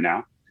dealing with right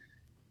now.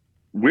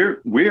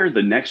 We're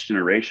the next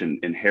generation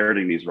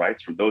inheriting these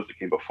rights from those that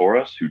came before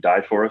us, who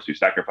died for us, who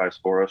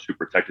sacrificed for us, who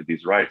protected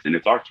these rights. And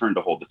it's our turn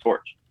to hold the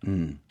torch.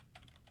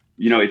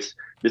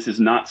 This is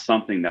not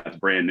something that's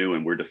brand new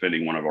and we're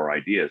defending one of our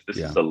ideas. This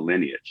is a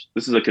lineage.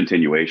 This is a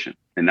continuation.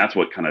 And that's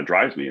what kind of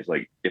drives me. Is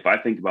like, if I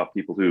think about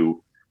people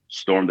who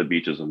stormed the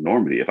beaches of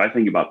Normandy, if I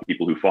think about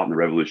people who fought in the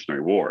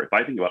Revolutionary War, if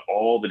I think about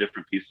all the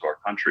different pieces of our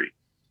country,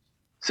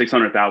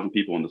 600,000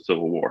 people in the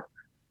Civil War,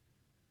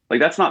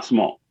 like that's not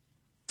small.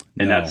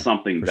 And that's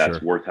something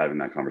that's worth having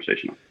that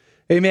conversation on.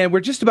 Hey, man,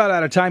 we're just about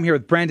out of time here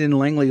with Brandon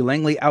Langley,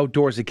 Langley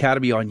Outdoors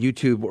Academy on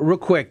YouTube. Real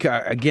quick,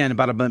 again,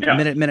 about a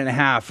minute and a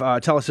half.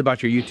 Tell us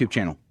about your YouTube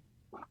channel.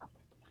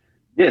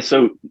 Yeah,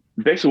 so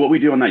basically what we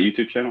do on that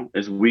YouTube channel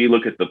is we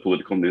look at the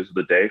political news of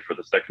the day for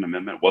the Second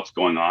Amendment, what's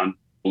going on,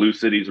 blue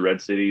cities,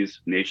 red cities,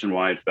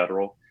 nationwide,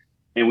 federal,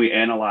 and we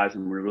analyze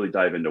and we really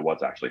dive into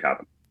what's actually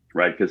happening,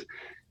 right? Because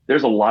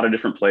there's a lot of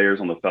different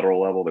players on the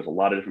federal level. There's a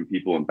lot of different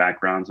people and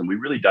backgrounds, and we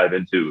really dive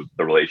into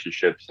the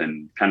relationships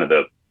and kind of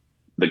the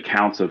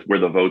counts of where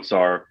the votes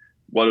are.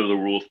 What are the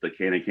rules they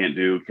can and can't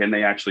do? Can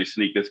they actually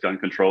sneak this gun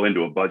control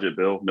into a budget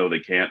bill? No, they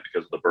can't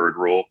because of the Byrd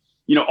rule.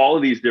 All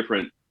of these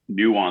different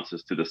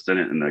nuances to the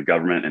Senate and the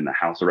government and the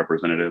House of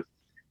Representatives.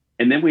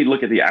 And then we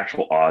look at the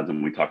actual odds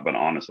and we talk about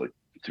it honestly.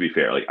 To be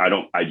fair, like I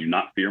do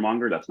not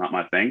fearmonger. That's not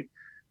my thing.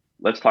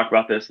 Let's talk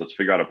about this. Let's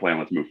figure out a plan.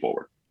 Let's move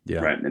forward.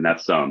 Yeah. Right. And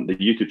that's the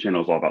YouTube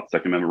channel is all about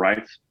Second Amendment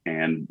rights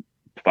and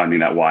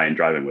finding that why and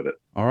driving with it.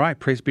 All right.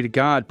 Praise be to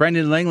God.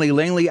 Brandon Langley,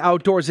 Langley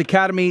Outdoors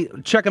Academy.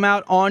 Check him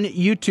out on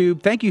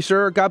YouTube. Thank you,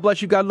 sir. God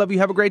bless you. God love you.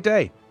 Have a great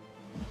day.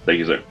 Thank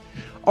you, sir.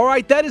 All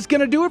right, that is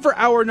going to do it for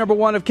hour number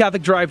 1 of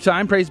Catholic Drive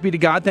Time. Praise be to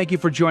God. Thank you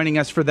for joining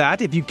us for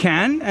that. If you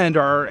can and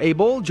are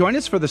able, join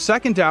us for the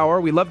second hour.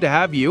 We love to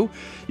have you.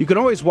 You can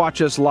always watch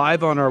us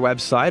live on our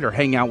website or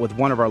hang out with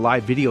one of our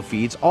live video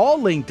feeds,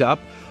 all linked up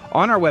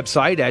on our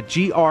website at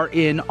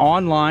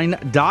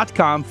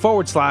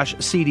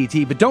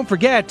grnonline.com/CDT. But don't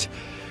forget,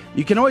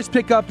 you can always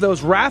pick up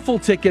those raffle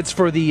tickets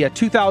for the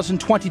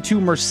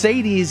 2022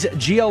 Mercedes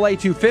GLA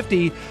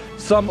 250.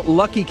 Some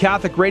lucky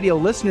Catholic radio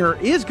listener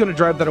is going to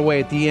drive that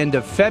away at the end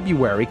of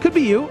February. Could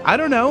be you. I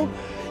don't know.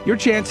 Your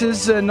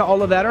chances and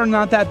all of that are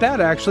not that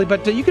bad, actually.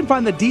 But you can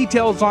find the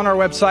details on our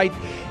website,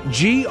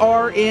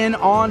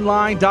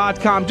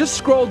 grnonline.com. Just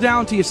scroll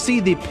down till you see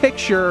the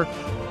picture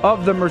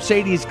of the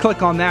Mercedes.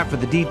 Click on that for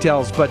the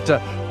details. But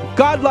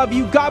God love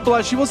you. God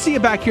bless you. We'll see you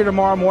back here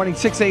tomorrow morning,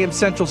 6 a.m.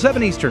 Central,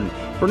 7 Eastern,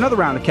 for another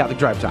round of Catholic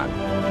Drive Time.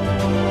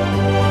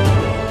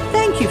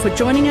 Thank you for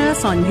joining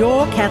us on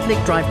Your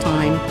Catholic Drive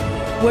Time,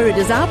 where it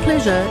is our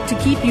pleasure to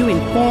keep you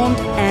informed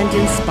and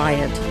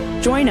inspired.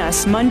 Join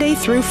us Monday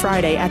through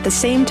Friday at the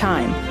same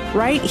time,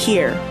 right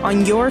here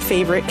on your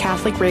favorite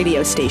Catholic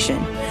radio station.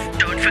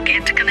 Don't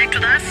forget to connect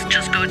with us.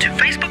 Just go to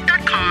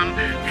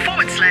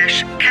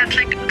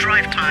facebook.com/Catholic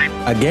Drive Time.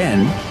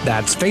 Again,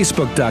 that's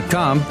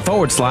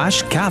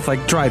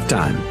facebook.com/Catholic Drive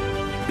Time.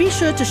 Be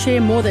sure to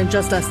share more than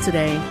just us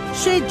today.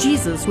 Share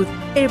Jesus with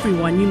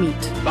everyone you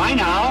meet. Bye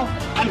now,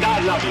 and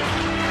God love you.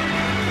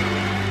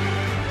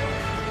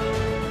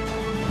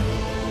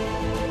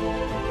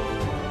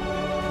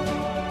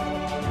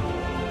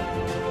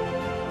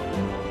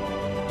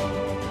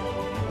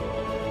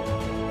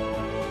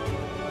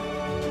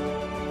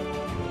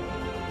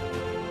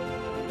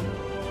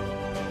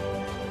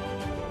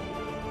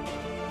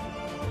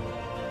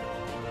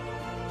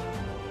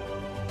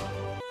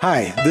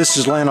 Hi, this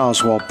is Len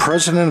Oswald,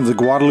 president of the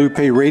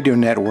Guadalupe Radio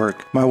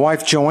Network. My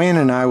wife Joanne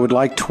and I would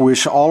like to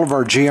wish all of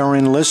our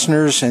GRN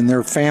listeners and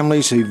their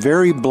families a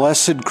very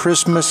blessed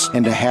Christmas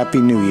and a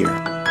Happy New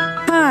Year.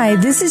 Hi,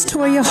 this is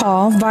Toya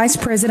Hall, Vice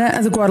President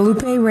of the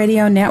Guadalupe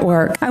Radio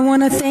Network. I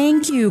want to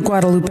thank you,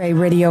 Guadalupe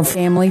Radio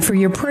family, for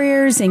your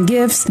prayers and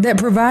gifts that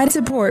provide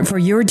support for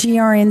your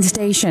GRN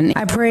station.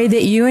 I pray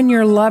that you and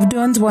your loved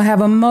ones will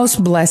have a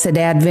most blessed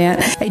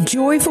Advent, a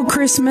joyful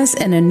Christmas,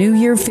 and a new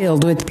year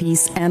filled with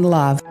peace and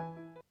love.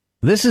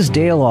 This is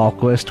Dale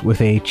Ahlquist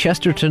with a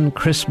Chesterton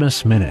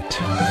Christmas Minute.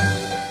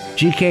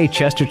 G.K.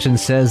 Chesterton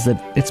says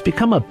that it's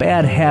become a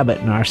bad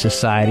habit in our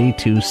society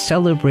to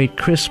celebrate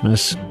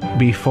Christmas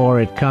before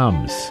it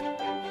comes.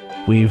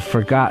 We've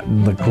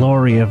forgotten the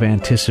glory of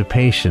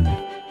anticipation.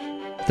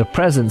 The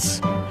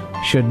presents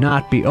should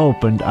not be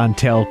opened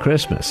until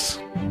Christmas.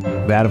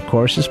 That, of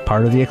course, is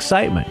part of the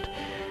excitement.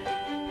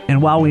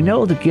 And while we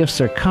know the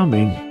gifts are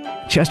coming,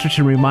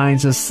 Chesterton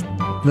reminds us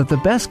that the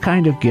best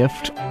kind of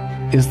gift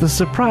is the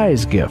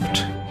surprise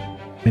gift.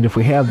 And if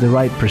we have the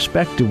right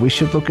perspective, we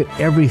should look at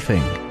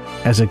everything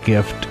as a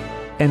gift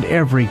and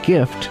every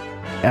gift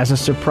as a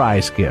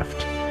surprise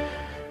gift.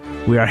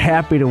 We are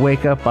happy to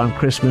wake up on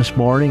Christmas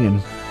morning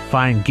and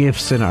find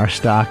gifts in our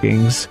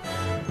stockings,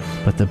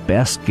 but the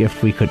best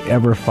gift we could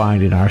ever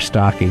find in our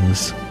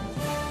stockings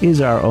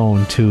is our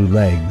own 2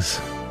 legs.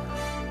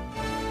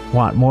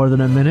 Want more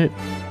than a minute?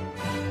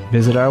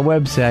 Visit our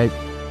website,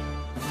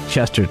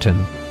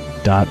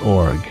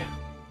 chesterton.org.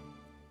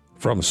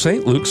 From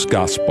St. Luke's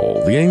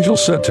Gospel, the angel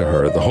said to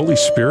her, "The Holy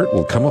Spirit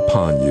will come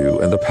upon you,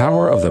 and the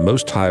power of the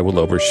Most High will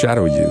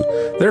overshadow you.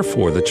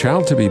 Therefore, the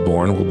child to be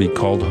born will be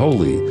called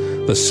Holy,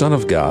 the Son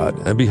of God.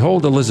 And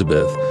behold,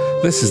 Elizabeth,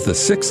 this is the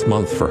 6th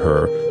month for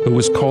her, who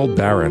was called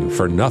barren,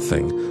 for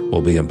nothing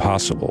will be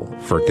impossible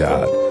for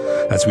God."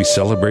 As we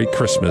celebrate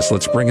Christmas,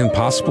 let's bring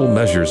impossible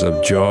measures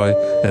of joy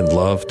and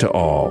love to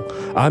all.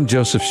 I'm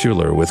Joseph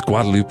Schuler with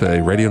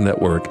Guadalupe Radio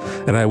Network,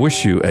 and I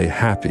wish you a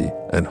happy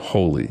and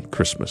holy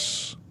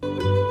Christmas.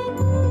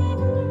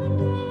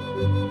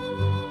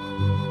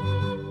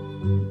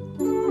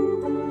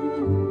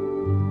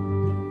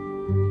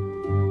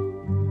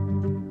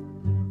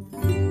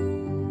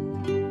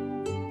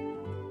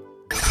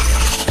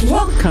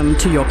 Welcome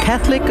to your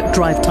Catholic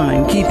Drive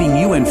Time, keeping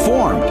you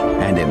informed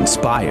and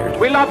inspired.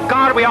 We love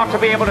God. We ought to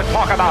be able to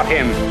talk about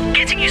Him.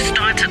 Getting you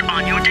started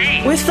on your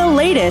day. With the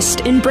latest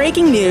in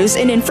breaking news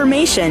and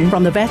information.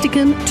 from the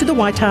Vatican to the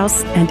White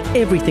House and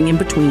everything in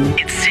between.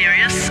 It's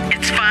serious,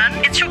 it's fun,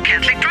 it's your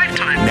Catholic Drive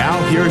Time.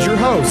 Now, here's your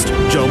host,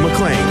 Joe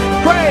McClain.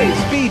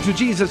 Praise be to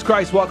Jesus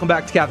Christ. Welcome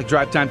back to Catholic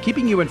Drive Time,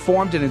 keeping you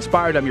informed and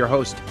inspired. I'm your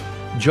host,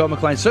 Joe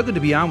McClain. So good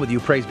to be on with you.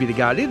 Praise be to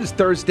God. It is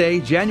Thursday,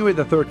 January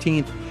the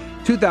 13th,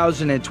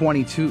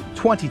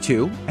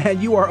 2022,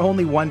 and you are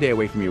only one day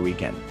away from your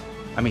weekend.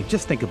 I mean,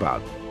 just think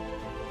about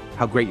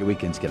how great your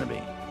weekend's going to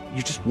be.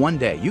 You're just one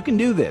day. You can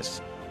do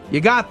this.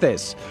 You got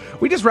this.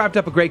 We just wrapped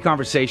up a great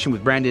conversation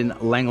with Brandon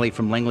Langley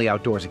from Langley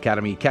Outdoors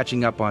Academy,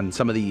 catching up on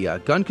some of the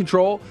gun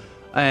control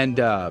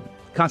and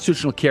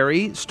constitutional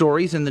carry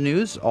stories in the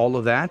news. All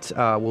of that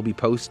will be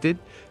posted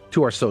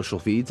to our social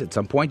feeds at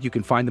some point. You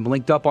can find them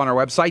linked up on our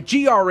website,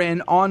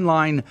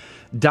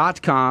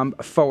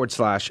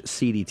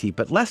 grnonline.com/CDT.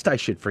 But lest I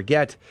should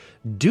forget,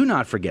 do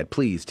not forget,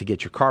 please, to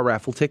get your car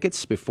raffle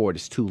tickets before it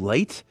is too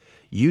late.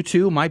 You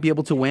too might be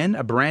able to win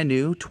a brand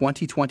new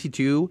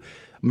 2022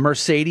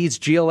 Mercedes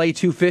GLA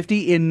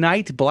 250 in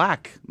night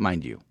black,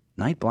 mind you.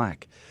 Night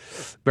black.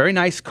 Very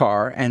nice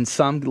car, and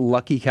some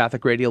lucky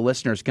Catholic Radio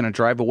listeners going to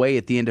drive away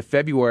at the end of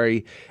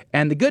February.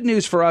 And the good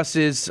news for us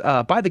is,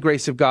 by the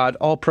grace of God,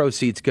 all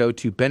proceeds go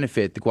to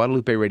benefit the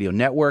Guadalupe Radio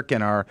Network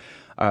and our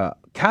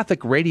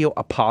Catholic Radio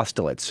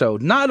Apostolate. So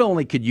not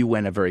only could you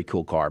win a very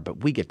cool car,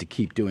 but we get to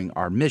keep doing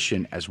our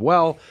mission as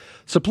well.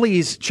 So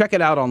please check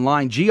it out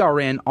online,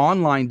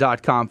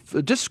 grnonline.com.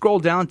 Just scroll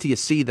down till you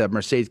see the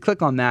Mercedes.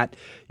 Click on that.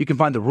 You can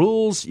find the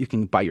rules. You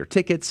can buy your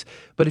tickets.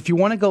 But if you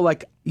want to go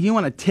you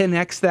want to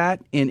 10x that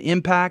in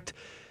impact,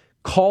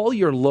 call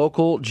your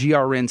local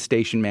GRN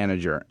station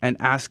manager and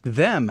ask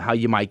them how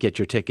you might get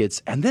your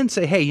tickets. And then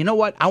say, hey, you know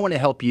what? I want to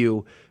help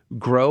you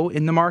grow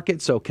in the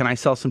market. So can I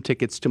sell some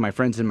tickets to my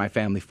friends and my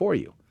family for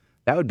you?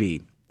 That'd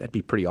be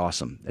pretty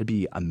awesome. That'd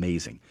be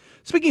amazing.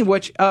 Speaking of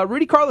which,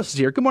 Rudy Carlos is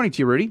here. Good morning to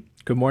you, Rudy.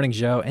 Good morning,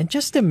 Joe. And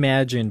just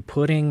imagine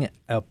putting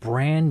a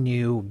brand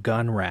new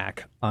gun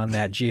rack on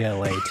that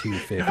GLA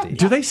 250.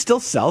 Do they still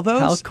sell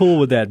those? How cool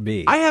would that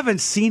be? I haven't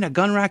seen a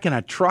gun rack in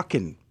a truck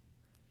in,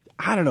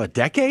 I don't know, a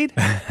decade? Is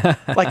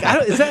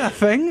that a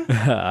thing?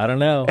 I don't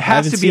know. It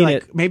has to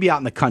be maybe out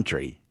in the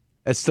country.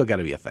 It's still got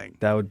to be a thing.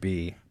 That would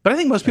be. But I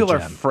think most people are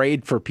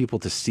afraid for people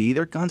to see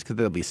their guns because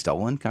they'll be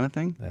stolen, kind of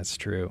thing. That's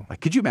true.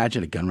 Could you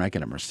imagine a gun rack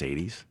in a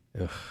Mercedes?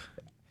 Ugh.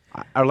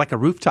 Or like a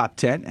rooftop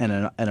tent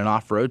and an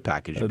off-road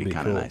package would be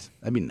kind of nice.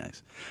 That'd be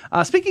nice.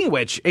 Speaking of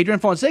which, Adrian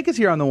Fonseca is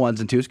here on the ones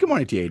and twos. Good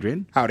morning to you,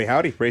 Adrian. Howdy,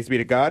 howdy. Praise be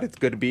to God. It's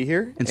good to be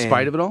here. In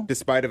spite of it all?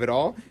 Despite of it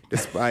all. Do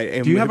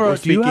you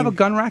have a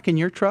gun rack in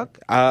your truck?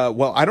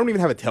 Well, I don't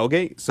even have a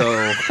tailgate, so...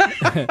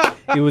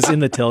 It was in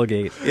the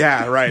tailgate.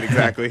 Yeah, right,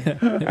 exactly.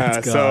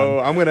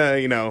 So I'm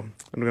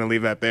gonna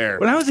leave that there.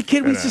 When I was a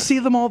kid, we used to see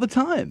them all the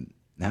time.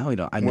 Now we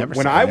don't.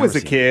 When I was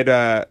a kid,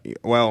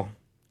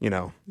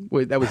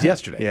 Wait, that was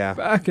yesterday. Yeah.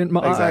 Back in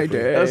my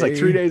day. That was like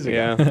 3 days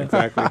ago. Yeah,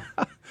 exactly.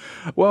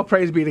 Well,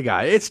 praise be to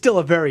God. It's still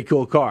a very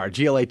cool car,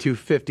 GLA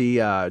 250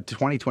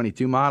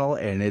 2022 model,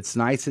 and it's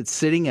nice. It's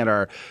sitting at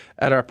our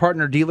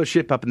partner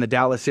dealership up in the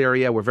Dallas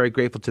area. We're very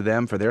grateful to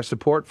them for their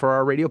support for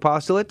our radio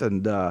apostolate,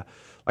 and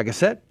like I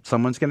said,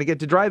 someone's going to get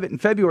to drive it in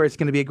February. It's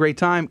going to be a great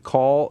time.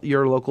 Call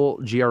your local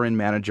GRN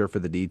manager for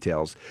the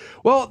details.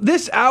 Well,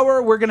 this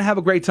hour, we're going to have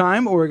a great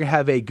time. We're going to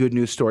have a good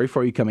news story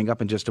for you coming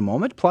up in just a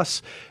moment.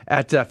 Plus,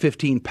 at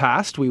 15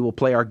 past, we will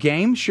play our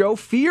game show,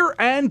 Fear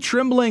and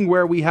Trembling,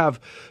 where we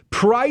have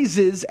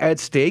prizes at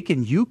stake,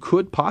 and you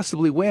could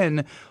possibly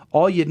win.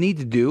 All you need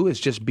to do is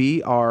just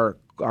be our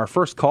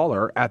first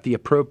caller at the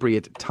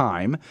appropriate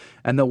time.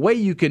 And the way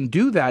you can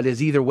do that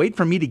is either wait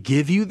for me to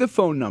give you the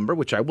phone number,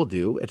 which I will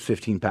do at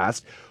 15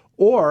 past,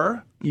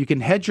 or you can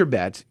hedge your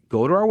bet,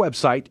 go to our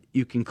website,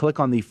 you can click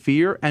on the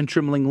Fear and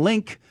Trembling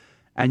link,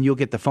 and you'll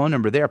get the phone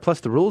number there, plus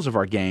the rules of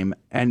our game.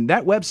 And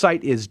that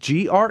website is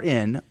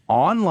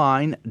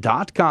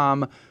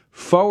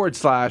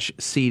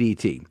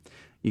grnonline.com/CDT.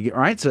 You get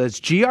right, so it's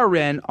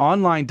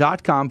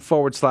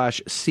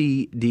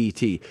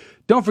grnonline.com/CDT.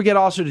 Don't forget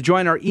also to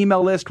join our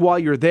email list while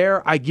you're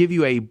there. I give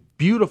you a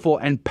beautiful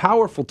and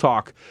powerful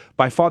talk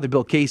by Father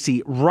Bill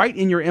Casey right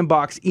in your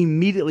inbox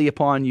immediately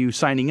upon you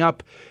signing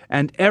up.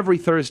 And every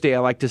Thursday, I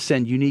like to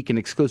send unique and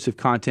exclusive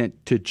content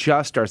to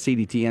just our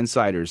CDT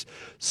insiders.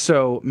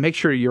 So make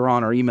sure you're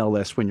on our email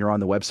list when you're on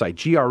the website,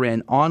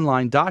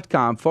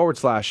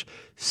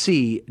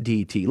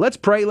 grnonline.com/CDT. Let's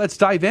pray, let's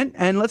dive in,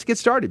 and let's get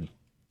started.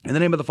 In the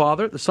name of the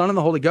Father, the Son, and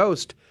the Holy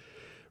Ghost,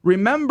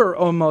 remember,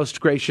 O most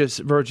gracious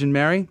Virgin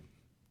Mary,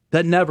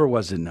 that never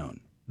was it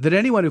known that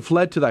anyone who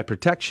fled to thy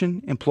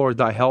protection, implored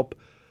thy help,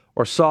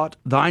 or sought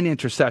thine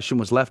intercession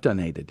was left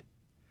unaided.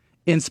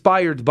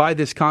 Inspired by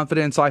this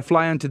confidence, I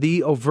fly unto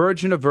thee, O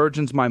Virgin of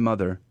Virgins, my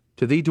Mother.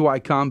 To thee do I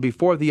come,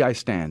 before thee I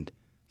stand,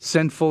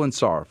 sinful and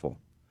sorrowful.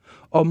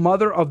 O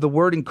Mother of the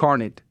Word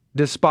incarnate,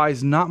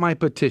 despise not my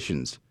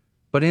petitions,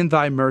 but in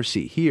thy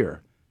mercy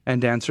hear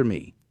and answer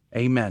me.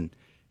 Amen.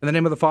 In the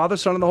name of the Father,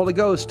 Son, and the Holy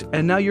Ghost.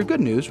 And now your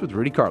good news with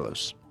Rudy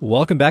Carlos.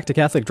 Welcome back to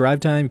Catholic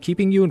Drive Time,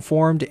 keeping you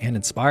informed and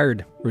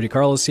inspired. Rudy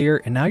Carlos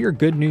here, and now your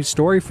good news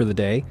story for the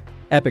day.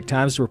 Epic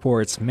Times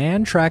reports,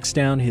 man tracks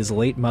down his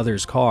late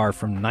mother's car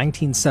from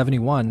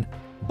 1971,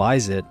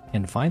 buys it,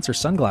 and finds her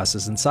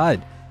sunglasses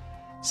inside.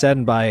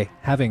 Saddened by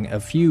having a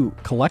few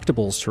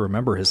collectibles to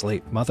remember his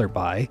late mother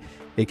by,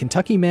 a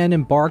Kentucky man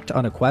embarked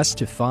on a quest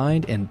to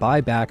find and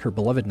buy back her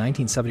beloved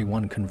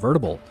 1971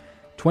 convertible.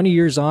 20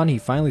 years on, he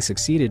finally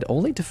succeeded,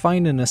 only to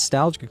find a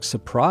nostalgic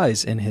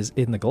surprise in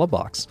the glove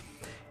box.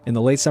 In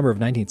the late summer of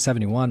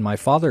 1971, my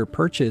father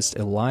purchased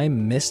a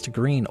lime mist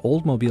green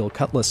Oldsmobile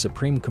Cutlass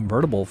Supreme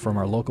convertible from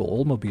our local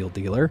Oldsmobile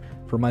dealer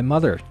for my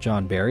mother,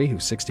 John Barry,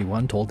 who's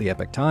 61, told the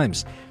Epic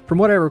Times. From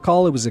what I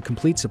recall, it was a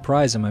complete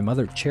surprise, and my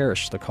mother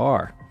cherished the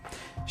car.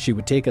 She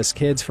would take us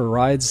kids for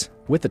rides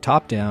with the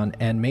top down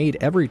and made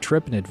every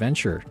trip an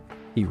adventure,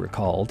 he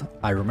recalled.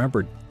 I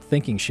remembered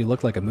thinking she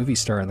looked like a movie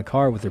star in the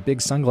car with her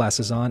big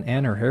sunglasses on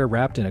and her hair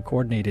wrapped in a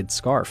coordinated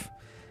scarf.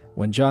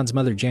 When John's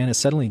mother Janice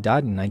suddenly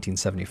died in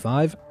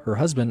 1975, her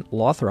husband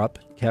Lothrop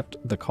kept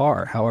the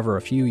car. However,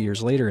 a few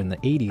years later in the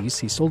 80s,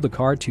 he sold the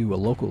car to a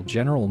local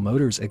General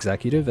Motors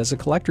executive as a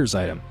collector's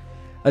item.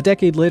 A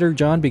decade later,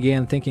 John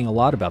began thinking a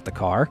lot about the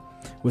car.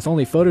 With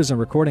only photos and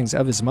recordings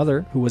of his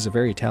mother, who was a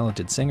very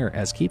talented singer,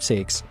 as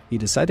keepsakes, he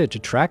decided to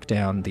track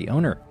down the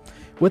owner.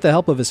 With the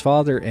help of his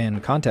father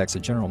and contacts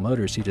at General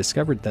Motors, he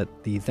discovered that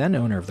the then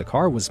owner of the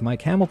car was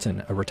Mike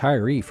Hamilton, a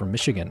retiree from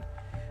Michigan.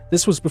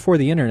 This was before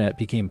the internet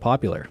became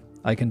popular.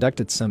 I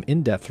conducted some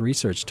in-depth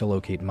research to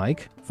locate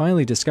Mike,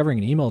 finally discovering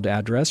an email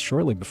address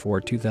shortly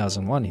before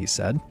 2001, he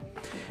said.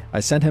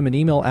 I sent him an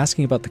email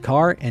asking about the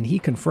car, and he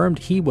confirmed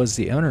he was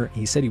the owner.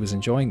 He said he was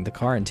enjoying the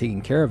car and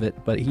taking care of it,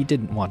 but he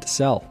didn't want to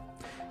sell.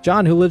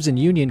 John, who lives in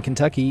Union,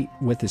 Kentucky,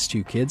 with his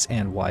 2 kids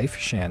and wife,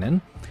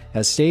 Shannon,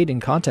 has stayed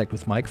in contact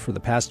with Mike for the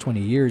past 20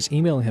 years,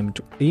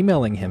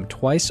 emailing him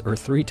twice or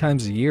 3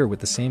 times a year with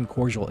the same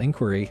cordial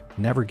inquiry,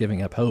 never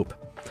giving up hope.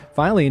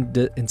 Finally,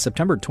 in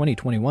September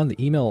 2021, the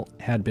email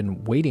he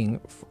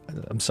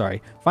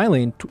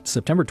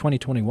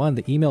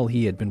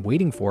had been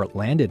waiting for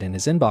landed in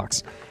his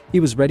inbox. He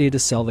was ready to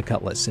sell the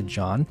Cutlass, said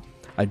John.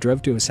 I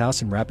drove to his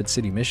house in Rapid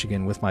City,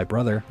 Michigan with my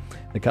brother.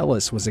 The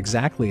Cutlass was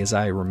exactly as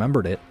I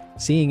remembered it.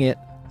 Seeing it,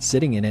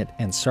 sitting in it,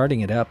 and starting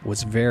it up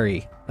was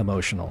very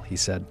emotional, he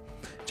said.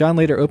 John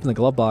later opened the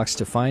glove box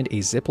to find a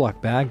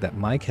Ziploc bag that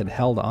Mike had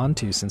held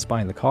onto since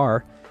buying the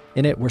car.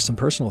 In it were some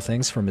personal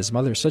things from his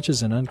mother, such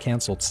as an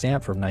uncanceled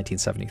stamp from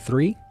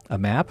 1973, a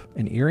map,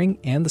 an earring,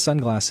 and the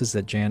sunglasses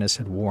that Janice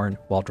had worn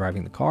while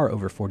driving the car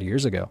over 40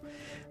 years ago.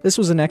 This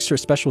was an extra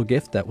special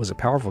gift that was a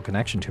powerful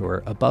connection to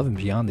her, above and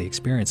beyond the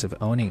experience of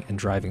owning and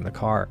driving the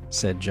car,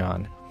 said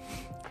John.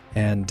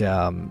 And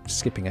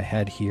skipping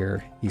ahead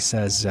here, he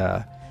says,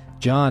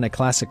 John, a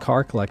classic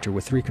car collector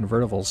with 3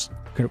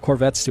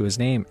 Corvettes to his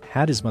name,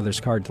 had his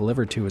mother's car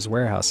delivered to his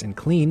warehouse and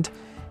cleaned.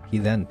 He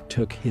then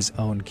took his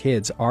own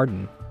kids,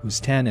 Arden, who's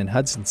 10, and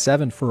Hudson,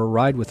 7, for a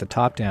ride with the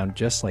top down,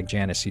 just like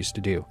Janice used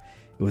to do.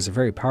 It was a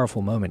very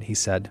powerful moment, he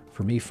said.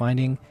 For me,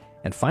 finding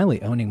and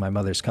finally owning my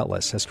mother's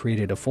Cutlass has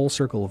created a full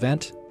circle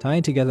event,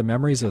 tying together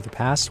memories of the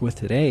past with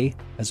today,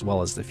 as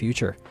well as the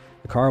future.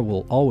 The car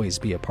will always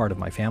be a part of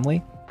my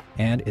family,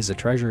 and is a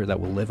treasure that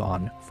will live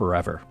on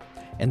forever.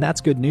 And that's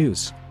good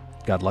news.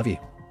 God love you.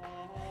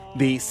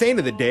 The saint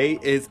of the day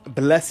is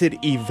Blessed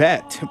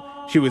Yvette.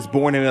 She was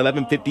born in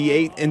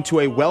 1158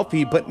 into a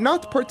wealthy but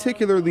not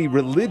particularly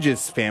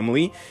religious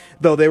family,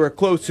 though they were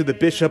close to the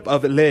Bishop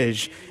of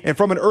Liege, and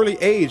from an early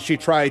age she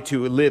tried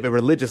to live a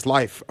religious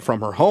life from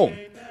her home.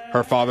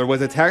 Her father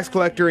was a tax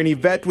collector, and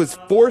Yvette was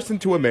forced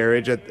into a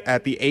marriage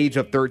at the age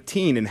of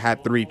 13 and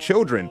had 3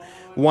 children,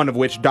 one of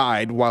which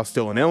died while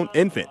still an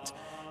infant.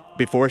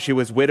 Before she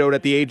was widowed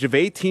at the age of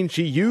 18,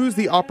 she used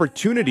the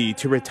opportunity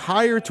to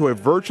retire to a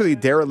virtually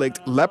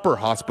derelict leper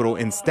hospital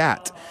in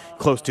Stat,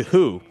 close to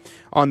Hu,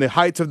 on the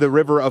heights of the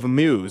river of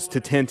Meuse, to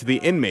tend to the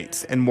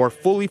inmates and more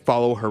fully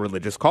follow her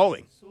religious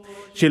calling.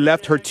 She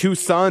left her 2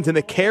 sons in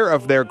the care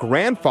of their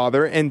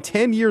grandfather, and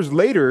 10 years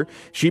later,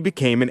 she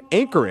became an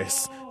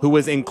anchoress who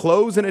was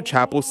enclosed in a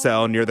chapel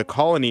cell near the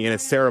colony in a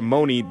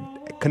ceremony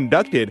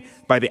conducted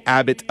by the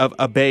abbot of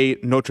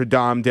Abbaye Notre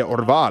Dame de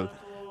Orval.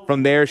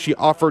 From there, she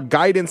offered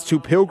guidance to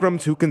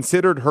pilgrims who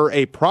considered her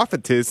a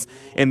prophetess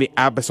in the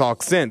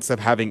apostolic sense of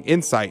having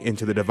insight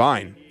into the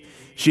divine.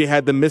 She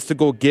had the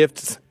mystical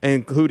gifts,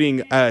 including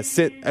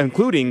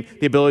the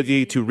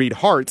ability to read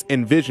hearts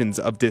and visions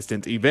of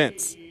distant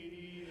events.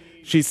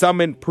 She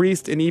summoned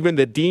priests and even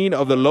the dean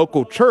of the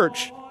local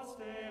church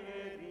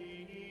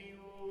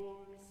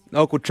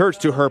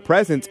to her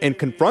presence and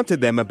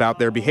confronted them about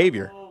their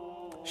behavior.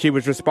 She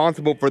was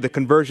responsible for the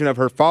conversion of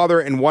her father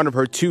and one of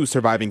her 2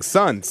 surviving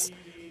sons.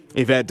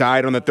 Yvette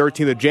died on the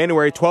 13th of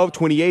January,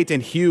 1228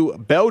 in Hue,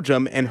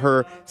 Belgium, and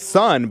her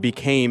son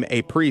became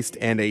a priest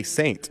and a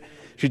saint.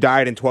 She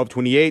died in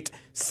 1228.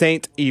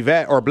 Saint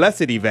Yvette, or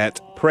Blessed Yvette,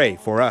 pray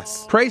for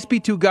us. Praise be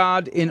to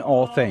God in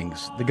all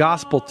things. The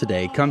gospel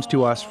today comes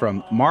to us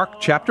from Mark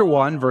chapter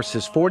 1,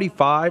 verses 40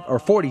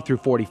 through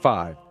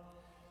 45.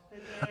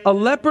 A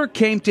leper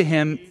came to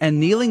him and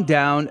kneeling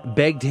down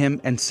begged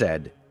him and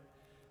said,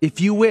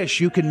 "If you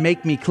wish, you can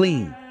make me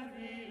clean."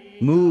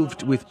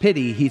 Moved with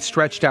pity, he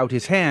stretched out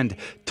his hand,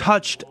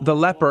 touched the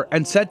leper,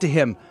 and said to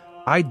him,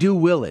 "I do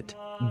will it.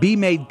 Be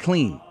made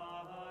clean."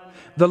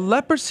 The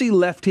leprosy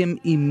left him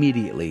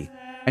immediately,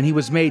 and he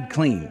was made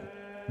clean.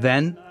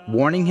 Then,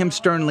 warning him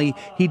sternly,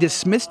 he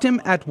dismissed him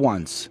at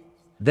once.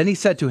 Then he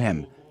said to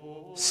him,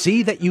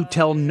 "See that you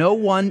tell no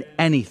one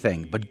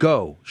anything, but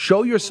go,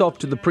 show yourself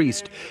to the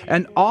priest,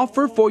 and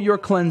offer for your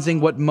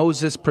cleansing what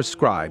Moses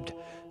prescribed.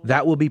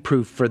 That will be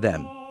proof for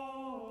them."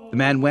 The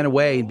man went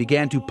away and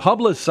began to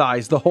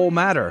publicize the whole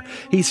matter.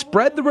 He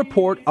spread the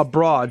report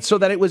abroad so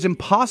that it was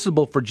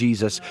impossible for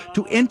Jesus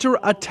to enter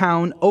a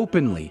town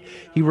openly.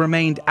 He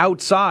remained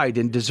outside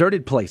in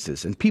deserted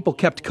places, and people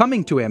kept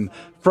coming to him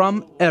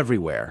from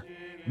everywhere.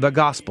 The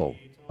Gospel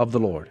of the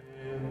Lord.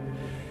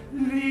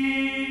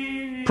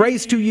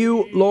 Praise to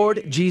you,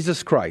 Lord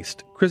Jesus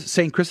Christ.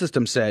 St.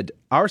 Chrysostom said,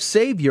 "Our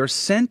Savior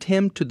sent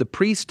him to the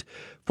priest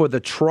for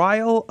the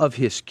trial of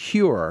his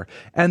cure,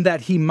 and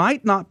that he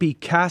might not be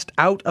cast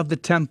out of the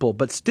temple,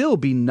 but still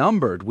be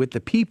numbered with the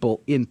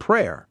people in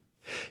prayer.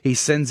 He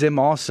sends him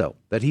also,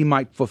 that he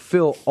might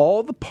fulfill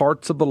all the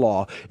parts of the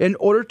law, in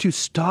order to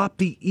stop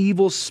the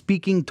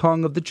evil-speaking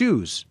tongue of the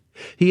Jews.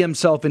 He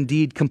himself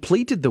indeed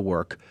completed the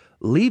work,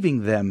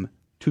 leaving them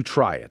to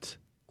try it."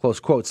 Close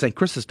quote. St.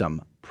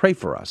 Chrysostom, pray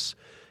for us.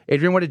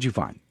 Adrian, what did you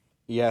find?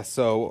 Yeah,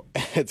 so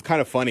it's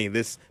kind of funny.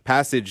 This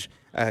passage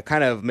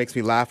kind of makes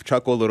me laugh,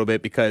 chuckle a little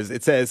bit, because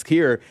it says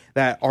here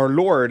that our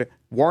Lord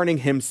warning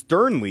him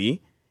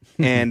sternly,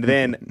 and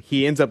then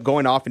he ends up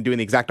going off and doing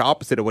the exact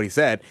opposite of what he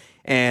said.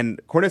 And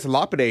Cornelius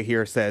Lapide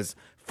here says,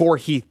 "For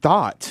he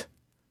thought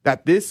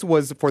that this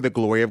was for the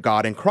glory of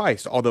God in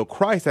Christ, although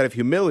Christ out of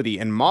humility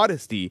and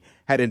modesty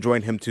had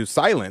enjoined him to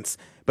silence,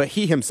 but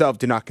he himself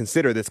did not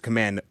consider this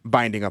command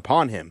binding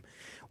upon him."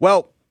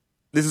 Well,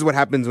 this is what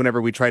happens whenever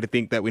we try to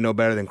think that we know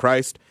better than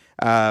Christ.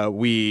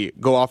 We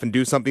go off and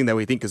do something that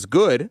we think is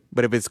good,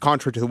 but if it's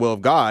contrary to the will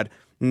of God,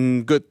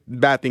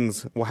 bad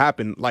things will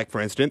happen. Like,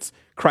 for instance,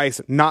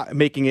 Christ not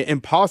making it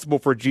impossible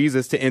for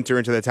Jesus to enter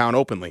into the town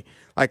openly.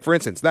 Like, for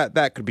instance,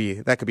 that could be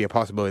a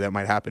possibility that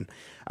might happen.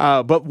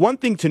 But one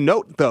thing to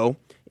note, though,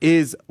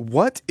 is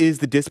what is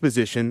the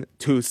disposition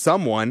to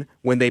someone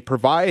when they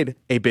provide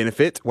a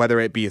benefit, whether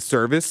it be a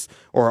service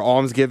or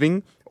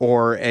almsgiving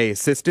or a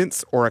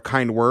assistance or a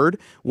kind word?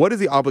 What is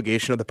the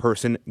obligation of the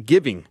person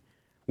giving?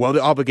 Well,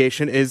 the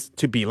obligation is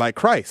to be like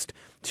Christ,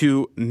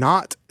 to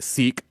not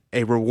seek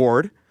a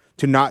reward,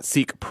 to not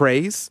seek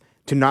praise,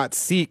 to not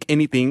seek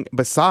anything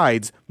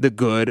besides the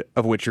good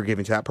of which you're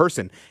giving to that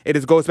person.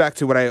 It goes back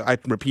to what I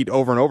repeat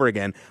over and over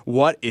again.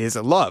 What is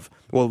love?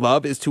 Well,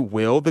 love is to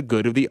will the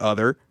good of the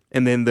other,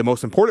 and then the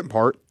most important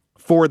part,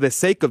 for the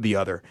sake of the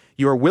other.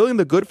 You are willing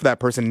the good for that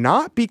person,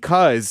 not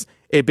because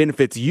it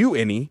benefits you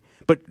any,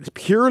 but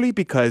purely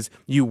because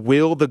you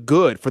will the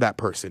good for that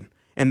person.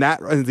 And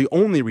that is the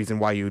only reason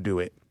why you do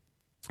it.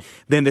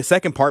 Then the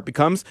second part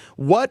becomes,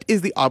 what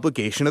is the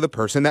obligation of the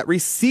person that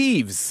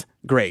receives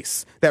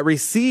grace, that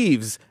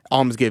receives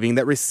almsgiving,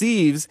 that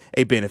receives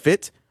a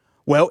benefit?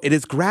 Well, it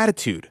is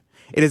gratitude.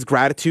 It is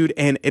gratitude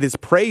and it is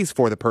praise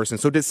for the person.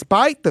 So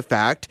despite the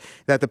fact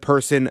that the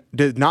person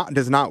does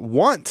not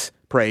want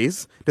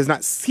praise, does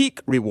not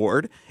seek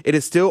reward, it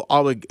is still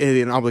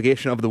an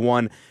obligation of the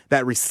one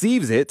that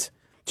receives it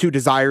to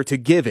desire to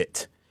give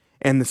it.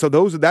 And so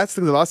that's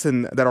the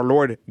lesson that our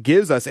Lord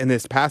gives us in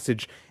this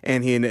passage,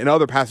 and in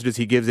other passages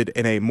he gives it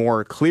in a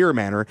more clear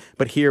manner,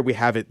 but here we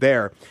have it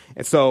there.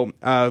 And so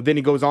then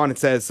he goes on and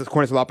says,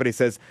 Cornelius Lapide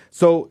says,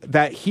 so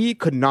that he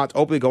could not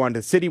openly go into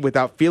the city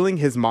without feeling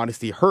his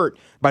modesty hurt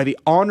by the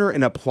honor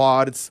and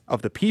applause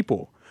of the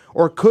people,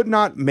 or could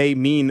not may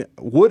mean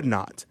would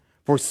not,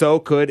 for so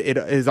could it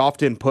is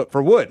often put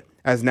for would,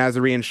 as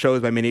Nazarene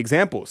shows by many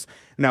examples.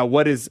 Now,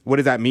 what does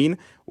that mean?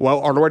 Well,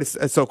 our Lord is,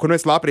 so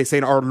Cornelius Lapide is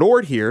saying our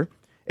Lord here,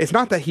 it's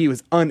not that he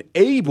was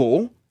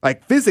unable,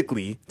 like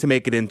physically, to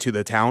make it into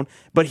the town,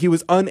 but he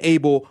was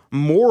unable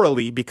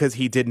morally because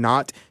he did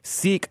not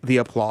seek the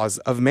applause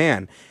of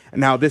man.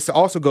 Now, this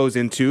also goes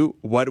into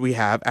what we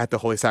have at the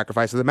Holy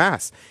Sacrifice of the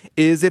Mass.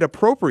 Is it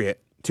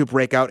appropriate to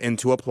break out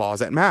into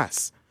applause at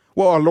Mass?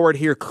 Well, our Lord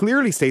here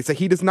clearly states that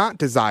he does not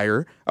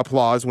desire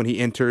applause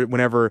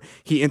whenever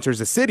he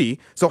enters a city.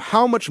 So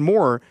how much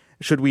more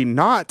should we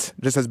not,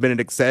 just as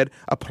Benedict said,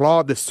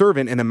 applaud the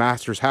servant in the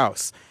master's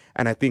house?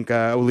 And I think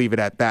we'll leave it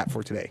at that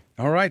for today.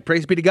 All right.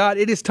 Praise be to God.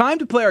 It is time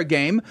to play our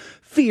game,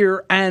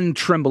 Fear and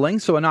Trembling.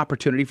 So an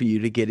opportunity for you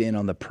to get in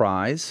on the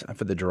prize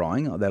for the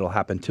drawing that'll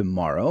happen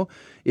tomorrow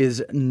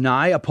is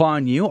nigh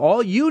upon you.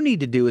 All you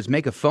need to do is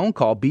make a phone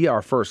call, be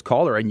our first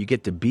caller, and you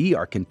get to be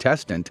our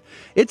contestant.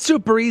 It's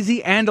super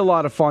easy and a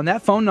lot of fun.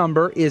 That phone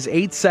number is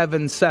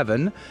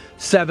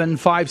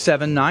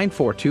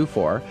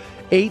 877-757-9424.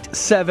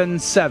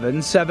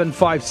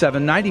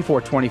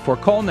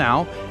 877-757-9424. Call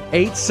now,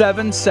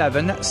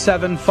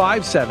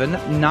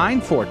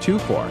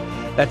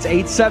 877-757-9424. That's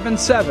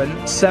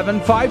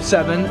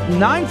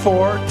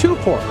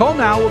 877-757-9424. Call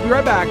now. We'll be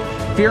right back.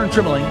 Fear and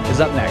Trembling is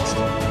up next.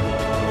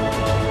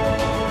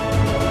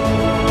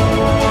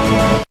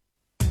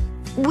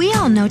 We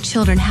all know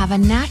children have a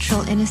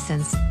natural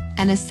innocence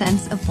and a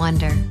sense of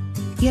wonder.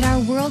 Yet our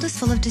world is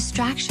full of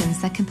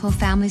distractions that can pull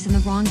families in the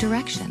wrong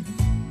direction.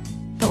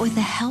 But with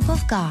the help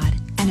of God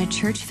and a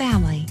church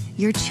family,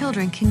 your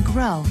children can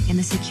grow in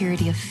the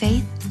security of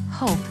faith,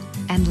 hope,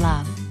 and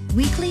love.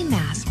 Weekly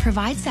Mass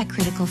provides that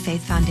critical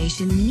faith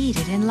foundation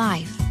needed in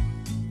life.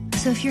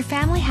 So if your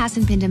family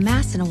hasn't been to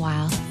Mass in a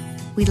while,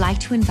 we'd like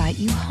to invite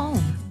you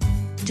home.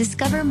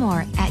 Discover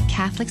more at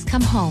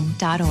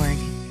CatholicsComeHome.org.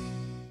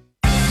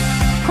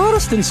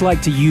 Protestants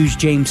like to use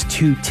James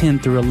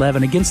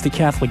 2:10-11 against the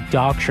Catholic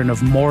doctrine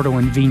of mortal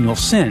and venial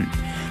sin,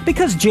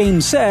 because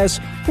James says,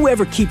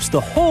 whoever keeps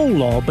the whole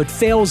law but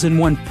fails in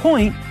one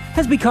point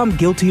has become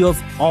guilty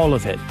of all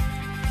of it.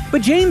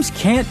 But James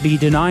can't be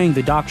denying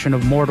the doctrine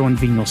of mortal and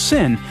venial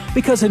sin,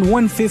 because in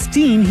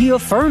 1:15 he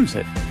affirms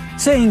it,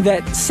 saying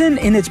that sin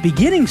in its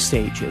beginning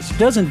stages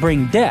doesn't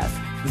bring death,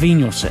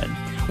 venial sin,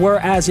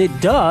 whereas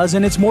it does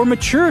in its more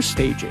mature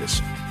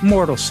stages,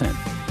 mortal sin.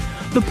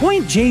 The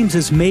point James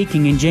is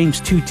making in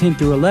James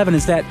 2:10-11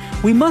 is that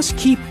we must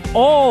keep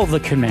all the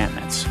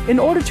commandments in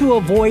order to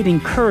avoid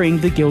incurring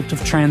the guilt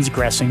of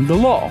transgressing the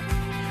law.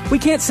 We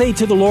can't say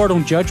to the Lord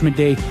on Judgment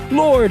Day,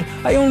 Lord,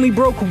 I only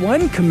broke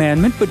one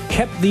commandment but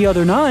kept the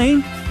other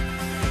 9.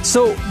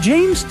 So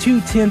James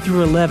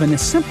 2:10-11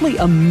 is simply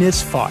a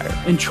misfire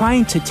in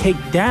trying to take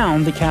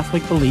down the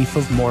Catholic belief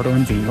of mortal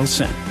and venial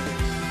sin.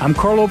 I'm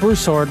Carlo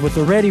Broussard with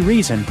the ready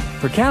reason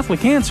for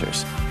Catholic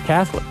Answers,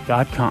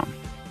 Catholic.com.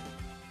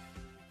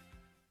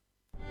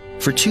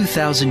 For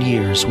 2,000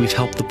 years, we've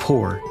helped the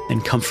poor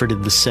and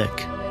comforted the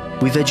sick.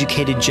 We've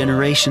educated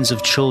generations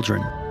of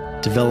children,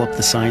 developed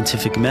the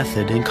scientific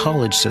method and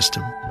college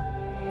system.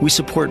 We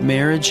support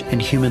marriage and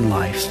human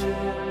life.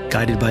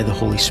 Guided by the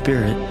Holy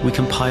Spirit, we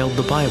compiled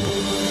the Bible.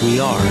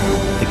 We are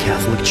the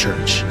Catholic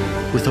Church,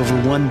 with over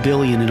 1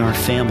 billion in our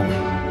family,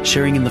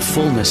 sharing in the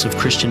fullness of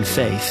Christian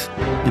faith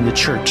in the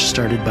church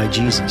started by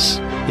Jesus.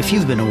 If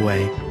you've been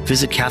away,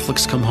 visit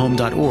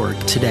CatholicsComeHome.org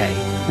today.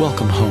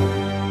 Welcome home.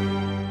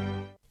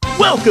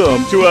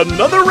 Welcome to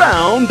another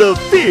round of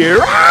Fear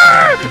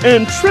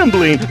and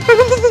Trembling,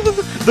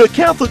 the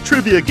Catholic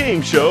trivia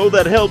game show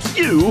that helps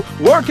you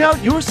work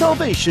out your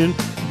salvation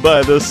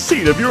by the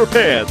seat of your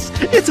pants.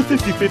 It's a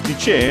 50-50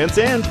 chance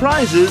and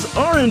prizes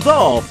are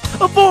involved.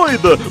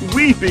 Avoid the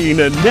weeping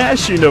and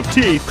gnashing of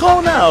teeth.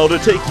 Call now to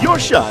take your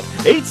shot.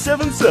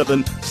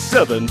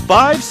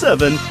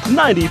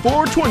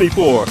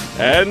 877-757-9424.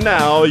 And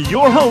now,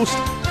 your host,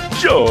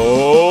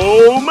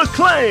 Joe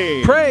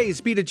McClain. Praise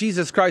be to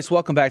Jesus Christ.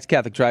 Welcome back to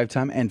Catholic Drive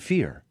Time and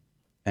Fear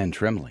and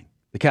Trembling,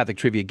 the Catholic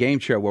Trivia Game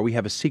Show where we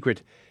have a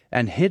secret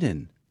and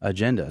hidden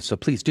agenda. So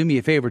please do me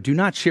a favor. Do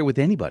not share with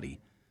anybody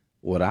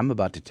what I'm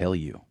about to tell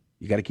you.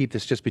 You got to keep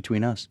this just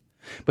between us.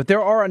 But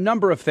there are a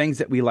number of things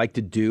that we like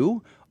to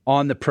do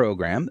on the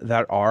program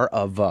that are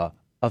of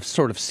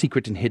sort of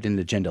secret and hidden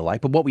agenda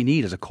like. But what we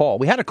need is a call.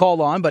 We had a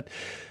call on, but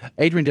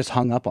Adrian just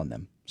hung up on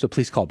them. So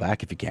please call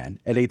back if you can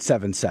at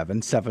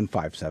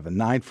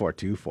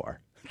 877-757-9424.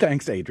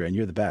 Thanks, Adrian.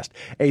 You're the best.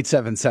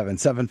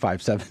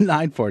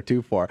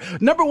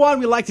 877-757-9424. Number one,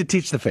 we like to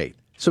teach the faith.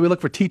 So we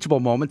look for teachable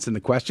moments in the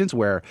questions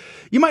where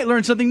you might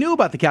learn something new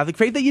about the Catholic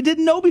faith that you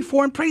didn't know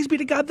before. And praise be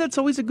to God, that's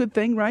always a good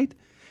thing, right?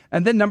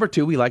 And then number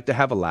two, we like to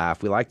have a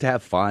laugh. We like to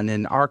have fun.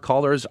 And our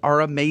callers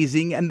are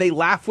amazing. And they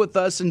laugh with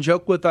us and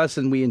joke with us.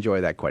 And we enjoy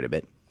that quite a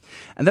bit.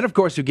 And then, of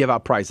course, we give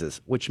out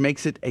prizes, which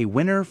makes it a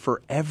winner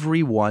for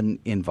everyone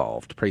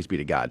involved. Praise be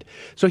to God.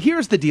 So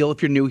here's the deal.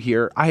 If you're new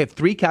here, I have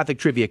 3 Catholic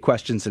trivia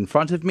questions in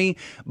front of me,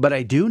 but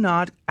I do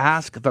not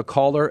ask the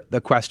caller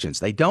the questions.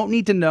 They don't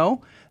need to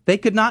know. They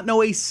could not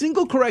know a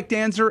single correct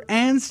answer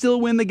and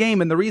still win the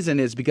game. And the reason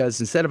is because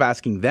instead of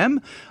asking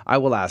them, I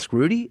will ask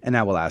Rudy and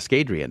I will ask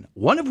Adrian,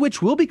 one of which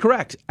will be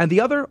correct and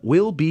the other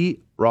will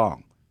be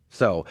wrong.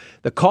 So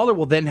the caller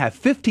will then have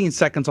 15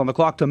 seconds on the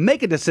clock to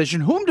make a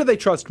decision. Whom do they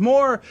trust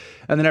more?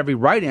 And then every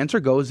right answer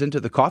goes into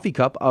the coffee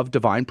cup of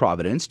Divine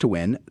Providence to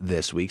win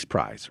this week's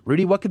prize.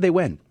 Rudy, what could they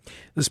win?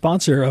 The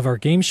sponsor of our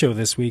game show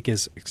this week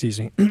is,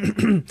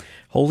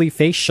 Holy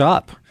Face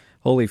Shop.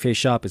 Holy Face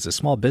Shop is a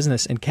small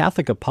business and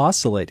Catholic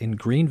apostolate in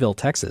Greenville,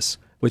 Texas,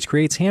 which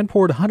creates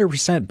hand-poured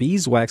 100%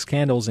 beeswax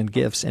candles and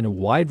gifts in a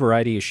wide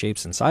variety of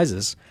shapes and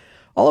sizes.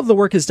 All of the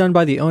work is done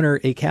by the owner,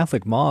 a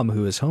Catholic mom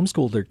who has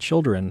homeschooled her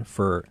children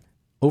for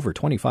over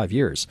 25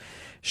 years.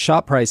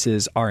 Shop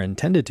prices are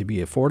intended to be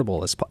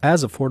affordable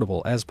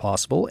as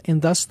possible,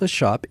 and thus the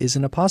shop is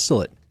an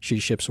apostolate. She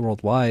ships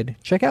worldwide.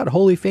 Check out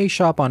Holy Face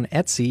Shop on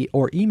Etsy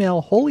or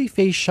email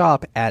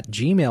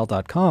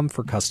holyfaceshop@gmail.com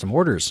for custom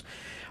orders.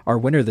 Our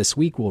winner this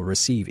week will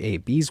receive a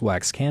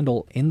beeswax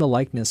candle in the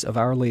likeness of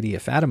Our Lady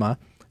of Fatima.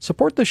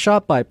 Support the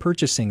shop by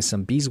purchasing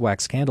some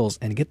beeswax candles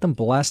and get them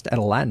blessed at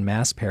a Latin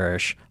Mass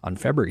parish on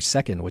February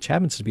 2nd, which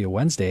happens to be a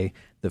Wednesday,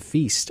 the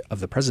Feast of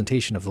the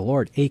Presentation of the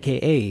Lord,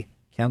 a.k.a.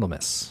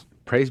 Candlemas.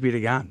 Praise be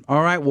to God.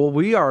 All right, well,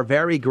 we are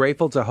very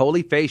grateful to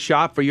Holy Face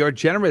Shop for your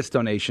generous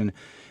donation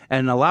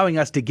and allowing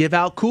us to give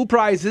out cool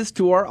prizes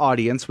to our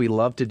audience. We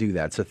love to do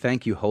that. So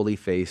thank you, Holy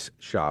Face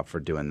Shop, for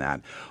doing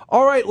that.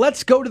 All right,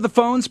 let's go to the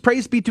phones.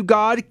 Praise be to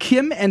God.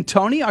 Kim and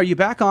Tony, are you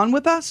back on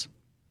with us?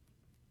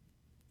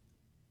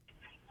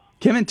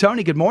 Kim and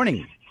Tony, good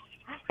morning.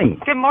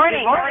 Good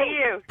morning. How are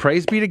you?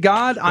 Praise be to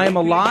God. I am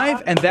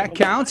alive, and that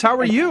counts. How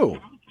are you?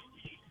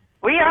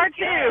 We are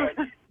too.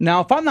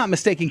 Now, if I'm not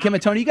mistaken, Kim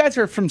and Tony, you guys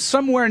are from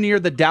somewhere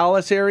near the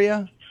Dallas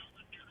area?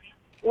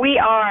 We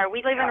are.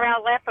 We live in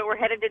Rowlett, but we're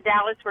headed to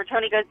Dallas where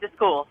Tony goes to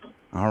school.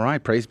 All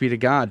right. Praise be to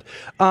God.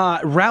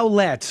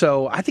 Rowlett.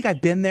 So I think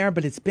I've been there,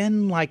 but it's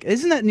been like,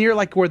 isn't that near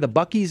like where the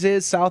Buc-ee's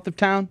is, south of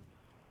town?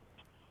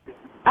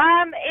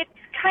 It's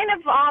kind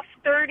of off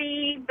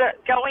 30,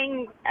 but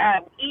going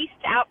east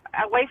out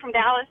away from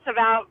Dallas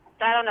about,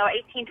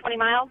 18, 20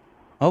 miles.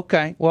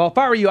 Okay. Well, if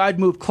I were you, I'd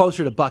move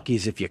closer to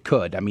Buc-ee's if you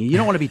could. I mean, you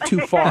don't want to be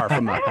too far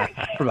from a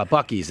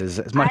Buc-ee's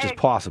as much as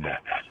possible.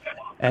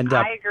 And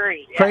I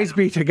agree. Yeah. Praise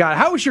be to God.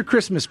 How was your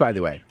Christmas, by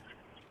the way?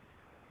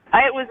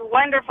 It was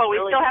wonderful. We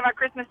still have our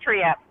Christmas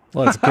tree up.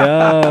 Let's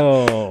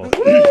go.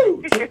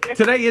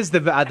 Today is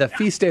the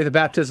feast day of the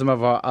baptism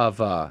of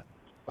our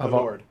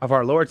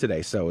Lord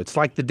today. So it's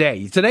like the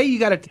day. Today you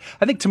got to.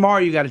 I think tomorrow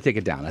you got to take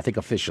it down. I think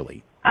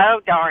officially.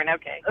 Oh darn!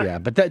 Okay. Yeah,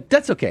 but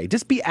that's okay.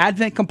 Just be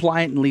Advent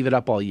compliant and leave it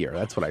up all year.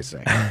 That's what I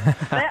say.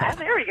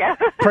 There we go.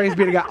 Praise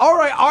be to God. All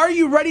right, are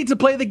you ready to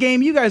play the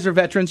game? You guys are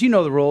veterans. You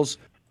know the rules.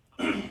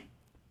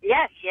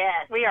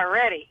 Yes, we are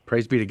ready.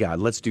 Praise be to God.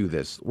 Let's do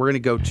this. We're going to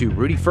go to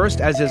Rudy first,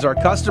 as is our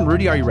custom.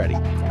 Rudy, are you ready?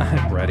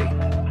 I'm ready.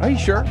 Are you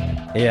sure?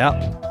 Yeah.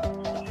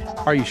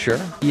 Are you sure?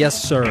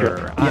 Yes, sir.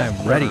 Sure.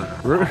 I'm ready.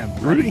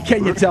 Rudy,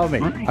 can you tell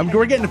me?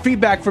 We're getting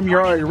feedback from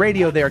your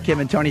radio there, Kim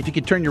and Tony. If you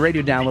could turn your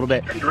radio down a little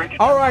bit.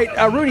 All right,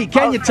 Rudy,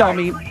 can you tell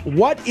me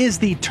what is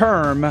the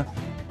term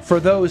for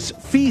those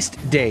feast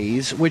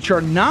days which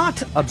are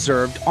not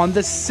observed on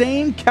the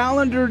same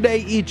calendar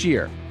day each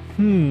year?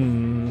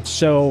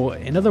 So,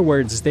 in other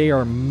words, they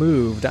are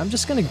moved. I'm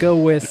just going to go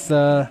with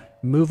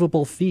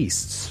movable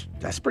feasts.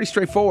 That's pretty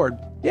straightforward.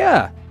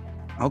 Yeah.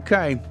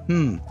 Okay.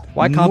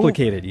 Why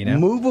complicated, you know?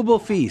 Movable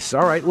feasts.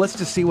 All right, let's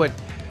just see what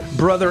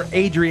Brother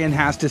Adrian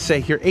has to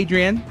say here.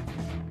 Adrian,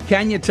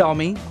 can you tell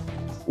me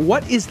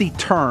what is the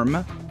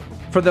term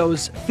for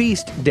those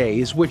feast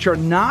days which are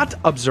not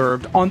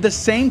observed on the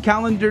same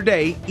calendar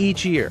day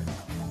each year?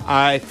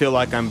 I feel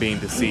like I'm being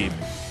deceived.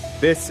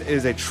 This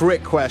is a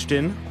trick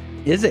question.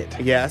 Is it?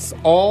 Yes.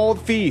 All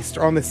feasts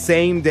are on the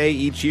same day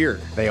each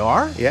year. They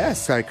are?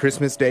 Yes.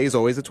 Christmas Day is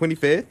always the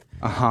 25th.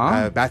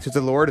 Baptism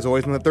of the Lord is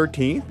always on the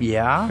 13th.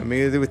 Yeah. I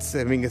mean, it's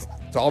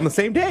all on the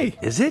same day.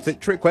 Is it? It's a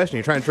trick question.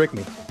 You're trying to trick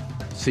me.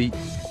 See,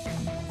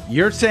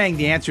 you're saying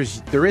the answer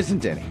is there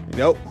isn't any.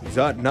 Nope.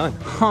 None.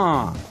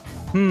 Huh.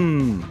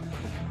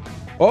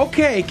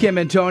 Okay, Kim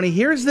and Tony,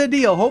 here's the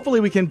deal.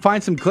 Hopefully we can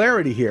find some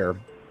clarity here.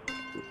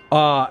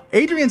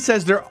 Adrian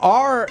says there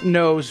are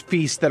no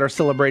feasts that are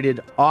celebrated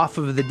off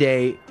of the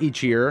day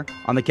each year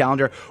on the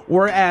calendar,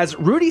 whereas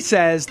Rudy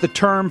says the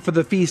term for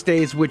the feast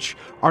days which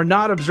are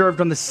not observed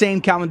on the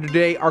same calendar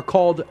day are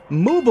called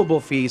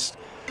movable feasts.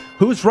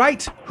 Who's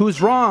right?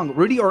 Who's wrong?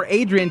 Rudy or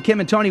Adrian? Kim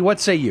and Tony,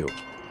 what say you?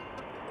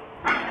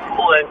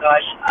 Oh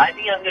gosh, I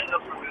think I'm going to go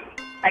for Rudy.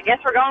 I guess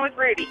we're going with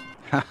Rudy.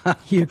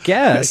 You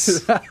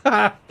guess.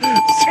 Right.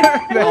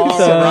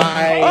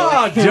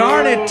 Oh,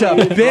 darn it to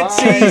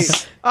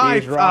Bitsies. I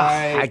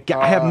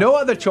have no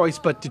other choice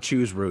but to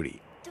choose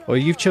Rudy. Well,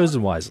 you've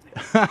chosen wisely.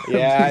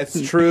 Yeah,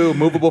 it's true.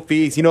 Movable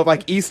feasts. You know,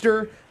 like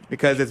Easter,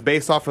 because it's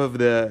based off of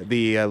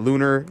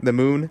the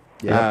moon.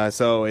 Yeah.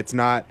 So it's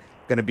not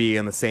going to be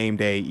on the same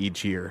day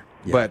each year.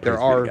 Yeah, but there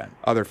praise be to are God.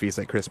 other feasts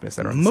like Christmas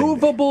that are on the same day.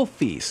 Movable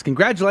feast.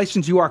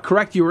 Congratulations, you are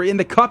correct. You are in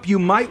the cup. You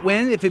might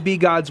win if it be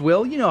God's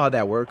will. You know how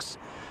that works.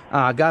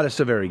 God is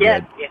so very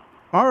good. Yes.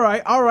 All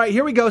right.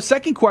 Here we go.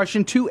 Second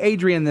question to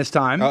Adrian this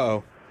time.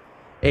 Uh-oh.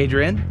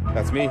 Adrian.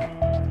 That's me.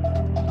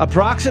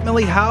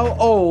 Approximately how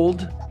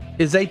old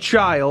is a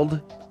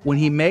child when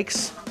he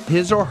makes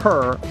his or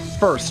her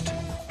first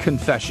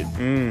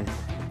confession?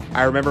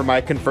 I remember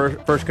my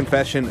first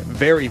confession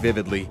very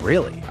vividly.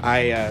 Really?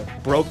 I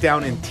broke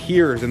down in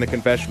tears in the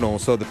confessional,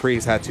 so the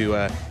priest had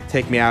to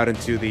take me out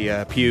into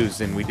the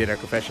pews, and we did our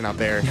confession out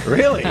there.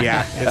 Really?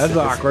 Yeah. That's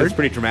awkward. It's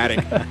pretty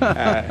dramatic.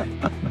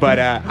 But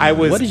I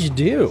was... What did you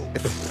do?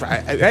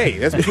 Hey,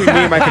 that's between me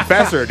and my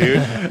confessor, dude.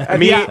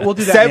 We'll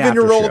do that in the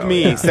after show.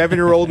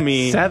 7-year-old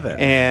me, Seven.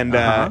 and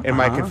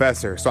my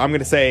confessor. So I'm going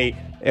to say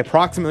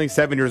approximately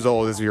 7 years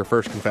old is your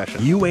first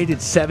confession. You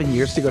waited 7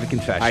 years to go to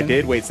confession? I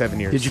did wait 7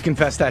 years. Did you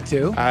confess that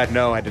too?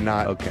 No, I did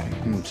not. Okay.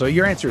 So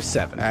your answer is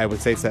 7. I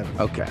would say 7.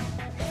 Okay.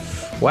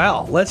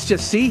 Well, let's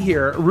just see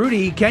here.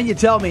 Rudy, can you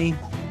tell me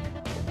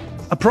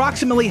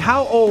approximately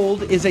how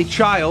old is a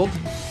child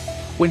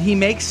when he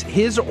makes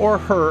his or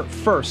her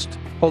first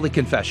holy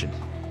confession?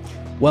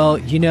 Well,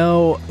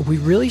 we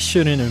really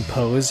shouldn't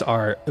impose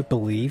our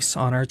beliefs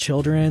on our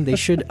children. They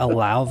should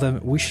allow them.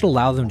 We should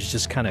allow them to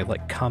just kind of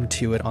like come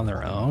to it on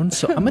their own.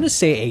 So I'm going to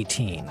say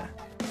 18.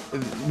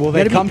 Will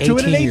they come to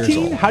it at years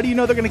 18? old. How do you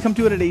know they're going to come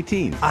to it at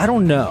 18? I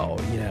don't know.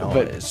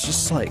 But it's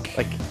just like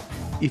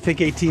you think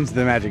 18 is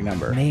the magic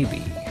number?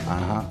 Maybe.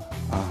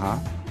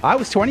 I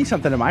was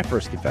 20-something in my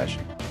first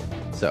confession.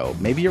 So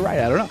maybe you're right.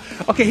 I don't know.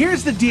 Okay,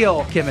 here's the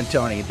deal, Kim and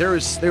Tony. There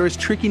is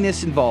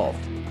trickiness involved.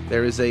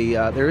 There is a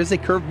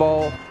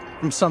curveball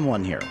from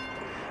someone here.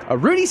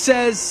 Rudy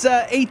says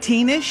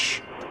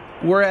 18-ish,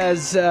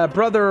 whereas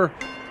brother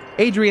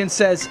Adrian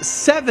says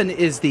 7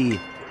 is the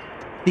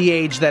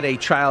age that a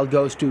child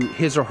goes to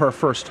his or her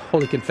first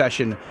holy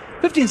confession.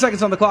 15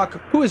 seconds on the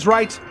clock. Who is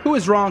right? Who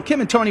is wrong?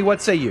 Kim and Tony,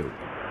 what say you?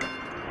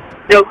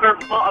 No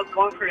curveball. I'm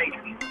going for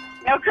Adrian.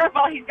 No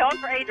curveball. He's going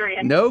for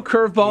Adrian. No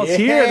curveballs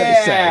here,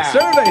 they say.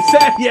 Survey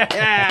said,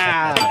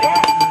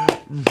 yeah.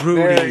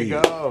 Rudy, there you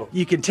go.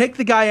 You can take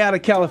the guy out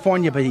of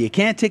California, but you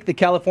can't take the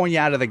California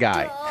out of the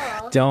guy.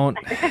 Don't,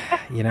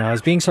 I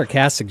was being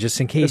sarcastic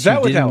just in case Is that you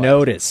what that didn't was?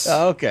 notice.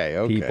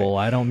 Okay. People,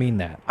 I don't mean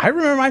that. I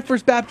remember my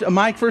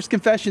first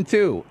confession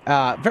too.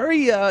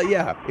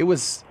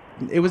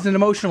 It was an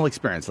emotional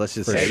experience. Let's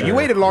just say. Sure. You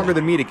waited longer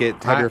than me to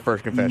have your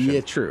first confession.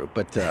 Yeah, true.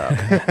 But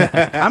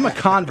I'm a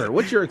convert.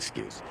 What's your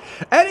excuse?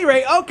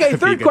 Anyway, okay.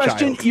 Third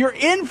question. Child. You're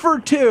in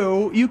for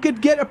 2. You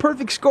could get a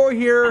perfect score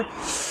here.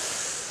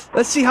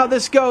 Let's see how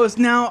this goes.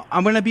 Now,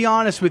 I'm going to be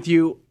honest with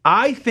you.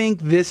 I think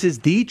this is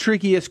the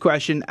trickiest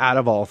question out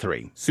of all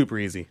 3. Super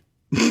easy.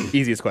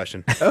 Easiest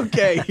question.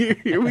 Okay,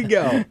 here we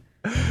go.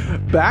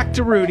 Back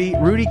to Rudy.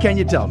 Rudy, can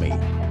you tell me,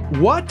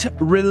 what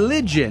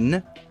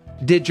religion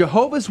did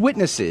Jehovah's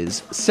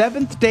Witnesses,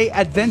 Seventh-day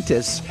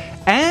Adventists,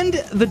 and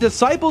the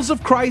Disciples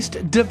of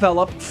Christ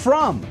develop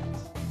from?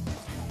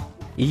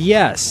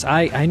 Yes,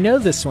 I know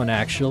this one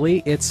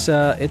actually. It's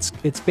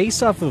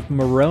based off of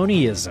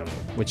Moroniism,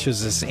 which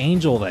is this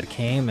angel that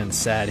came and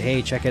said,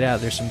 "Hey, check it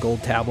out. There's some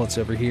gold tablets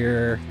over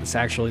here. It's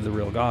actually the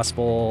real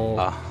gospel."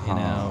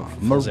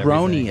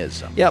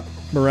 Moroniism. Yep,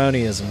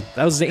 Moroniism.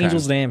 That was the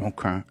angel's name.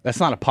 Okay, that's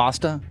not a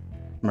pasta.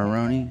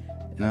 Moroni.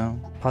 No,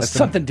 that's Pasta,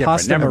 something different.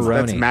 Pasta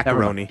Moroni. That's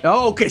macaroni.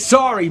 Oh, okay.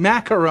 Sorry,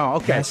 macaron.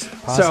 Okay, Yes,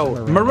 pasta so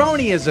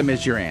Moroni. Moroniism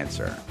is your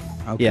answer.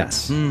 Okay.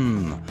 Yes.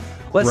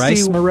 Let's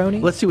Rice see. Moroni?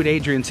 Let's see what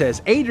Adrian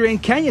says. Adrian,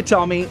 can you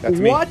tell me That's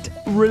me. what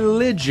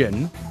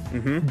religion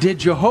did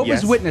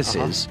Jehovah's Yes.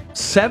 Witnesses,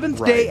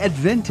 Seventh-day Right.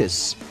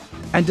 Adventists,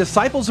 and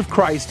Disciples of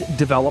Christ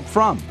develop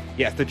from?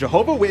 Yes, the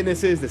Jehovah's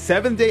Witnesses, the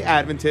Seventh-day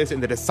Adventists,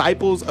 and the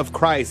Disciples of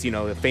Christ,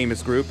 the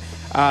famous group,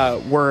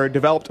 were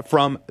developed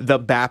from the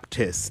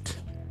Baptist.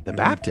 The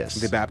Baptists?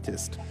 The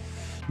Baptist.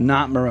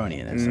 Not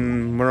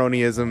Moronianism.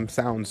 Moroniism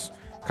sounds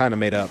kind of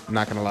made up, I'm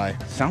not going to lie.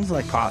 Sounds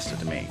like pasta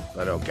to me,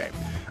 but okay.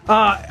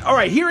 All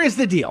right, here is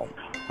the deal,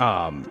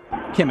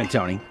 Kim and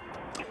Tony.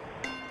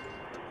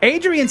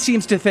 Adrian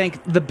seems to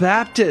think the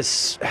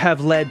Baptists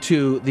have led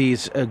to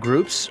these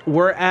groups,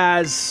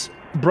 whereas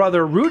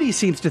Brother Rudy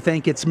seems to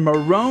think it's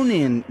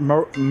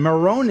Moronism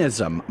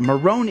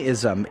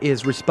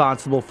is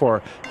responsible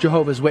for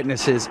Jehovah's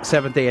Witnesses,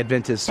 Seventh-day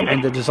Adventists,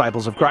 and the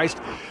Disciples of Christ.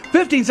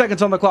 15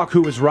 seconds on the clock.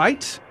 Who is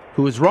right?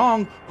 Who is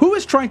wrong? Who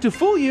is trying to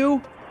fool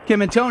you?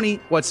 Kim and Tony,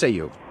 what say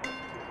you?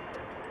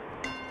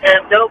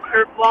 No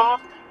curveball.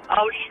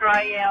 I'll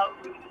try out.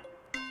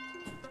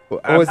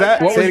 What was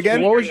that? Say it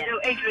again. No,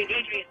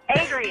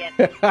 Adrian.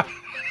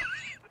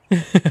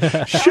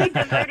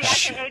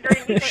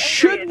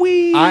 Should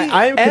we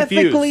I am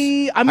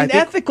ethically? confused. I mean, I think-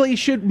 ethically,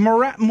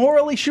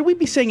 morally, should we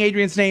be saying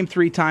Adrian's name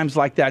 3 times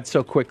like that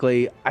so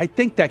quickly? I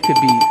think that could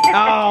be.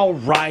 All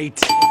right,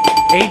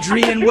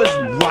 Adrian was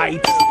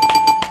right.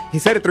 He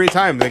said it 3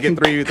 times. They get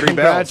three bells.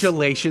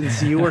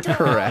 Congratulations, you were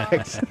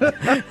correct.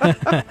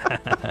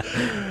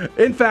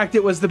 In fact,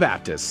 it was the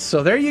Baptists.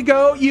 So there you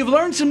go. You've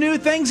learned some new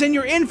things, and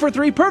you're in for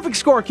 3. Perfect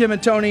score, Kim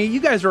and Tony. You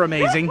guys are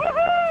amazing. Woo!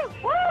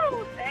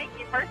 Thank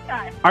you. First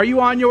time. Are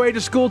you on your way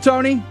to school,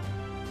 Tony?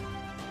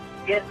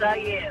 Yes, I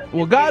am.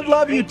 Well, God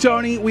love you,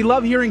 Tony. We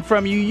love hearing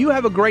from you. You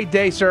have a great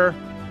day, sir.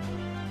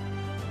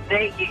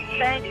 Thank you.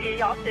 Thank you.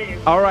 Y'all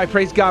too. All right,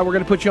 praise God. We're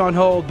going to put you on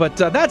hold, but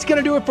that's going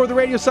to do it for the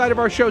radio side of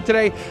our show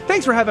today.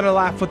 Thanks for having a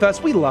laugh with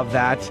us. We love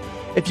that.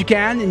 If you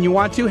can and you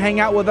want to, hang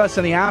out with us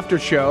in the after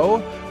show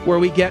where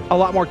we get a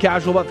lot more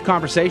casual about the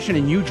conversation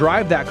and you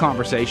drive that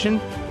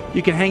conversation.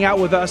 You can hang out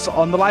with us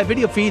on the live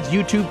video feeds,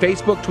 YouTube,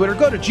 Facebook, Twitter.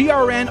 Go to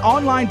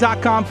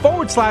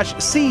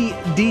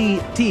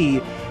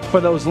grnonline.com/CDT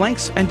for those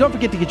links. And don't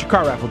forget to get your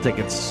car raffle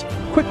tickets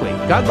quickly.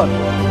 God love you.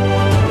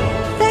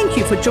 Thank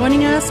you for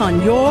joining us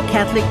on Your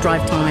Catholic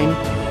Drive Time,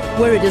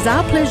 where it is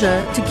our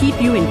pleasure to keep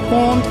you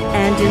informed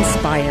and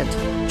inspired.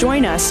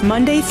 Join us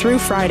Monday through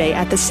Friday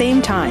at the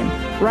same time,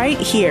 right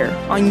here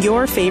on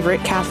your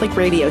favorite Catholic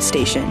radio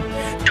station.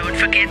 Don't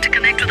forget to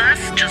connect with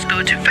us. Just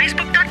go to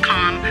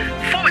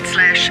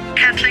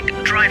facebook.com/Catholic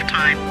Drive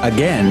Time.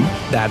 Again,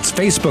 that's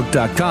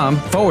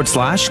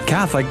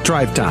facebook.com/Catholic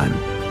Drive Time.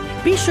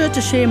 Be sure to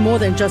share more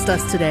than just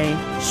us today.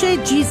 Share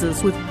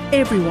Jesus with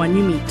everyone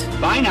you meet.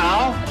 Bye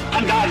now,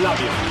 and God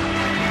love you.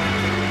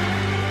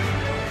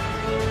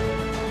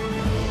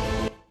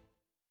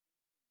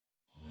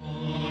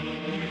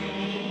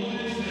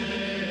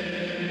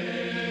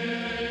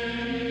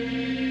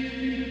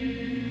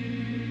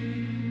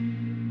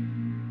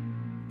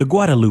 The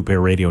Guadalupe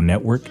Radio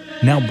Network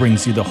now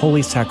brings you the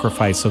Holy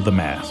Sacrifice of the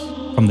Mass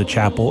from the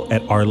chapel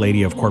at Our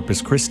Lady of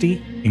Corpus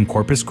Christi in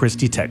Corpus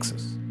Christi,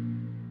 Texas.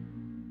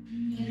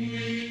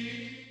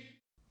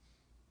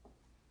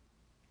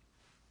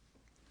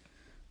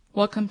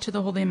 Welcome to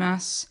the Holy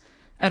Mass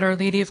at Our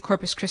Lady of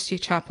Corpus Christi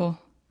Chapel.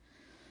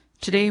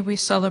 Today we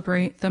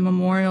celebrate the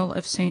memorial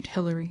of Saint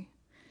Hilary.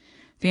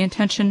 The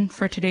intention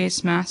for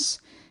today's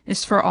Mass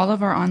is for all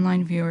of our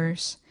online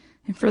viewers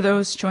and for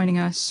those joining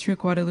us through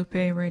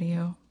Guadalupe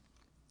Radio.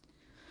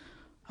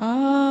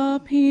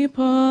 A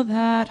people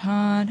that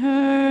on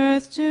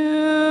earth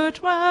do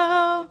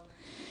dwell,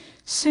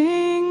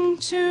 sing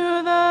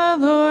to the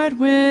Lord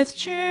with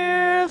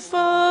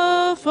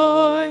cheerful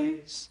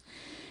voice.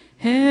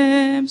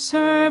 Him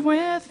serve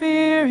with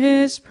fear,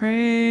 his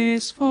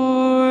praise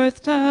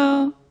forth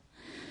tell.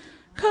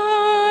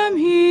 Come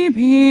ye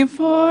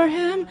before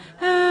him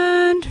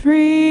and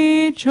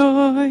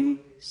rejoice.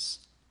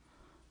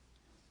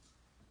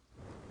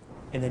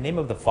 In the name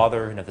of the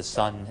Father, and of the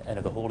Son, and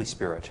of the Holy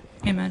Spirit.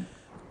 Amen.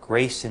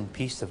 Grace and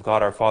peace of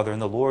God our Father and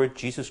the Lord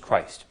Jesus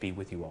Christ be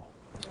with you all.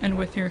 And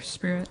with your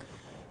spirit.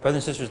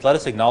 Brothers and sisters, let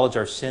us acknowledge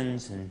our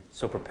sins and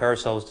so prepare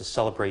ourselves to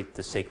celebrate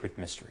the sacred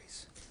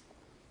mysteries.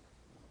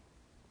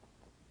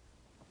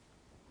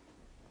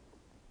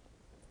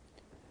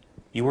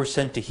 You were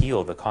sent to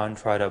heal the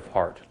contrite of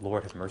heart.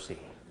 Lord, have mercy.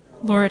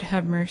 Lord,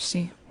 have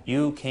mercy.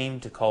 You came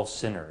to call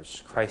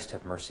sinners. Christ,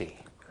 have mercy.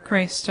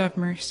 Christ, have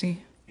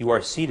mercy. You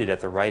are seated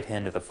at the right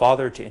hand of the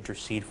Father to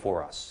intercede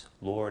for us.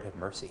 Lord, have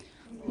mercy.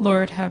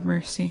 Lord, have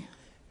mercy.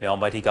 May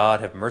Almighty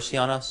God have mercy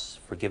on us,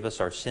 forgive us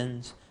our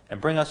sins,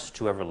 and bring us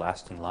to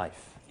everlasting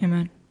life.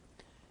 Amen.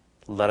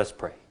 Let us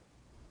pray.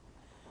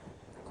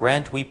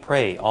 Grant, we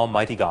pray,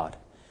 Almighty God,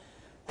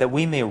 that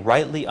we may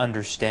rightly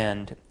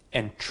understand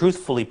and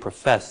truthfully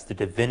profess the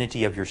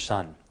divinity of your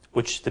Son,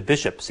 which the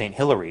Bishop, St.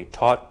 Hilary,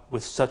 taught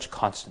with such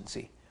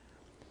constancy.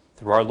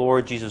 Through our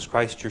Lord Jesus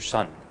Christ, your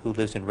Son, who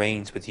lives and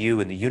reigns with you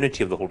in the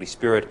unity of the Holy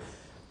Spirit,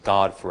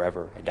 God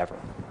forever and ever.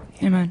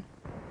 Amen.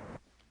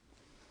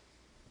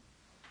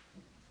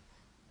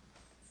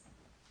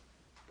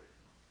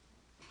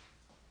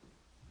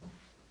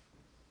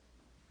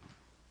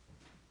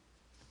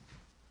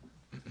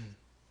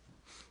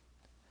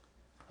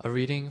 A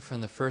reading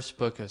from the first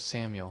book of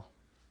Samuel.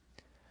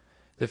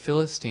 The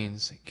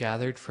Philistines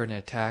gathered for an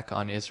attack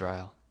on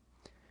Israel.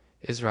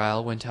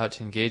 Israel went out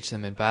to engage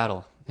them in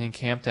battle and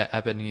camped at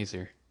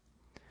Ebenezer,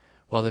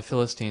 while the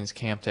Philistines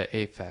camped at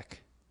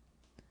Aphek.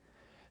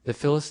 The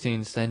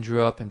Philistines then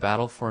drew up in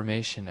battle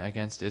formation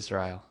against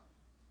Israel.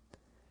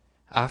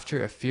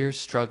 After a fierce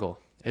struggle,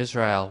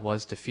 Israel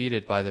was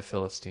defeated by the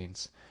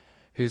Philistines,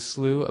 who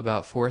slew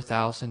about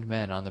 4,000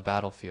 men on the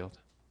battlefield.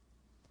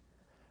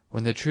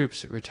 When the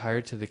troops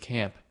retired to the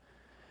camp,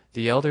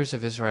 the elders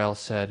of Israel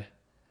said,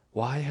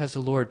 "Why has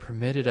the Lord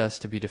permitted us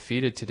to be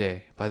defeated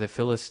today by the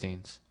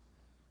Philistines?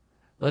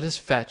 Let us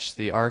fetch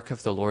the ark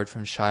of the Lord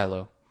from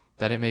Shiloh,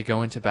 that it may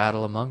go into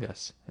battle among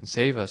us, and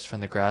save us from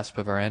the grasp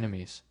of our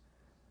enemies."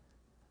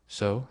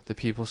 So the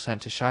people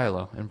sent to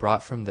Shiloh, and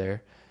brought from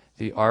there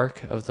the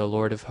ark of the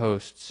Lord of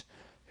hosts,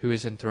 who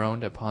is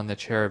enthroned upon the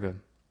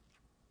cherubim.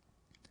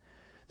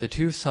 The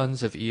 2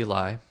 sons of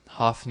Eli,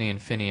 Hophni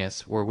and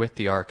Phinehas, were with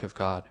the ark of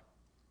God.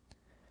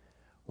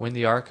 When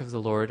the ark of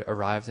the Lord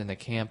arrived in the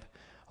camp,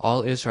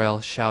 all Israel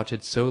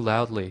shouted so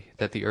loudly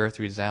that the earth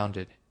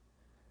resounded.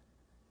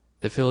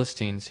 The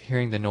Philistines,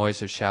 hearing the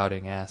noise of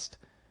shouting, asked,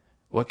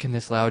 What can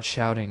this loud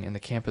shouting in the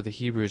camp of the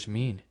Hebrews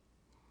mean?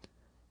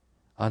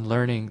 On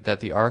learning that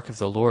the ark of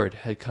the Lord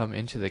had come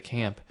into the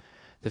camp,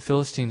 the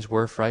Philistines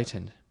were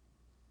frightened.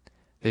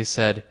 They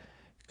said,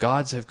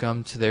 "Gods have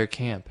come to their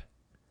camp."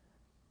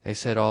 They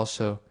said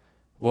also,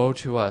 "Woe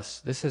to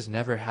us! This has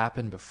never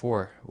happened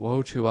before.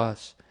 Woe to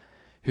us!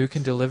 Who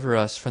can deliver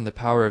us from the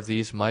power of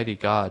these mighty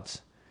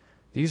gods?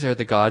 These are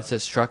the gods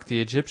that struck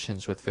the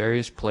Egyptians with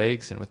various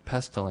plagues and with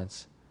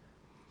pestilence.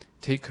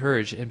 Take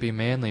courage and be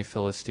manly,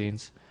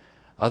 Philistines.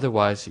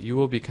 Otherwise you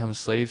will become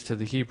slaves to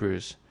the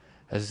Hebrews,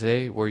 as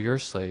they were your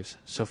slaves,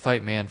 so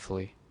fight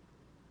manfully."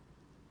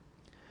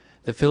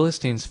 The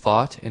Philistines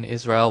fought, and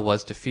Israel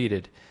was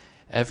defeated.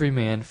 Every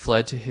man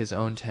fled to his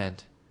own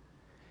tent.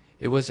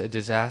 It was a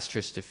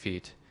disastrous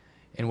defeat,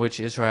 in which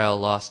Israel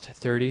lost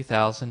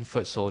 30,000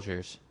 foot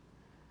soldiers.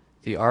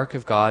 The ark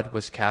of God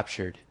was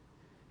captured,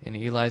 and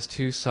Eli's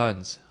 2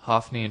 sons,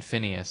 Hophni and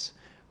Phinehas,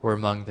 were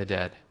among the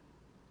dead.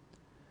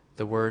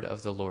 The word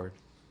of the Lord.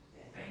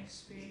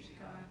 Thanks be to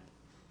God.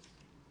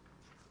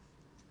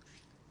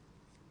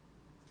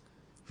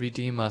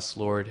 Redeem us,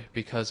 Lord,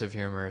 because of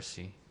your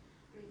mercy.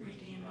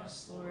 Redeem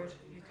us, Lord,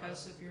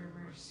 because of your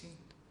mercy.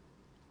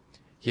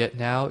 Yet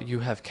now you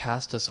have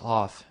cast us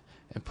off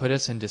and put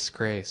us in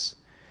disgrace,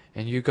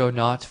 and you go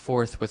not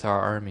forth with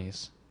our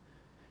armies.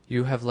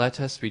 You have let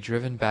us be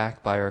driven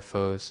back by our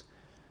foes.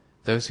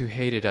 Those who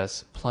hated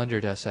us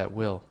plundered us at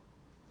will.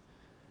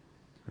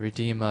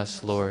 Redeem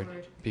us,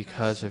 Lord,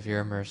 because of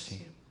your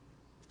mercy.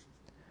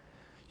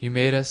 You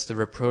made us the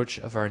reproach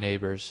of our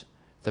neighbors,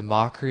 the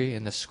mockery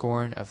and the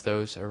scorn of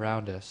those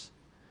around us.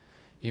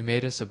 You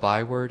made us a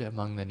byword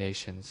among the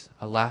nations,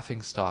 a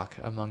laughingstock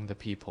among the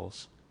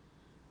peoples.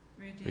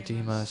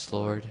 Redeem us,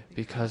 Lord,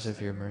 because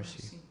of your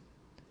mercy.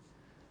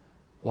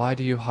 Why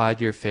do you hide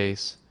your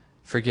face,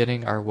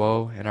 forgetting our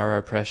woe and our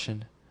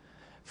oppression?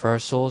 For our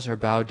souls are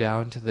bowed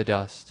down to the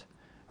dust,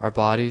 our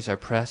bodies are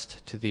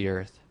pressed to the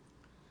earth.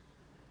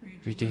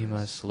 Redeem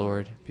us,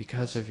 Lord,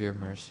 because of your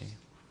mercy.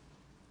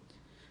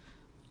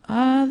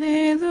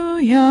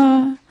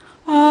 Alleluia,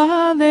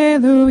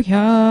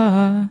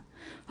 alleluia,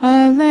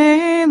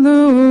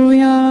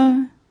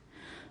 alleluia,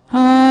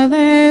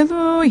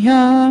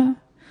 alleluia,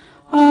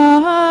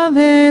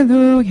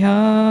 alleluia,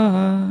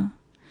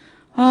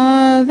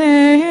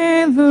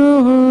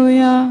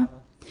 alleluia.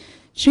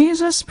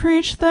 Jesus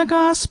preached the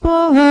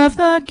gospel of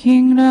the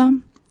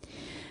kingdom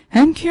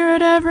and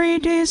cured every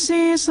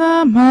disease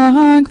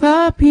among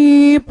the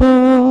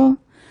people.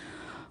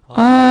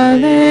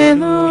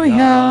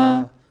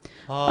 Alleluia,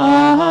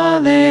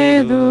 alleluia,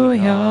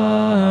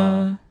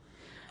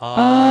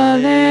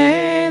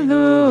 alleluia.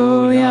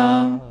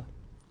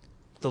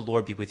 The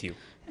Lord be with you.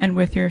 And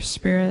with your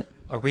spirit.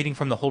 A reading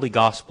from the Holy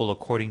Gospel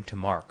according to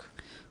Mark.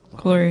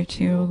 Glory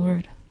to you, O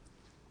Lord.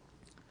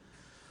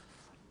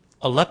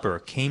 A leper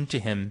came to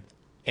him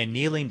and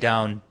kneeling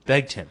down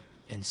begged him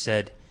and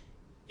said,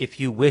 "If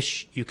you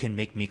wish, you can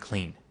make me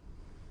clean."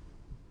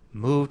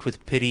 Moved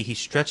with pity, he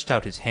stretched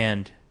out his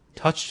hand,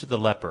 touched the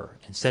leper,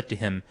 and said to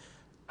him,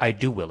 "I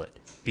do will it,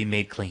 be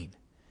made clean."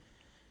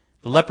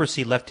 The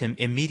leprosy left him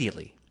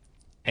immediately,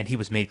 and he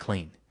was made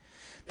clean.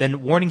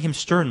 Then, warning him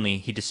sternly,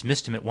 he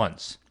dismissed him at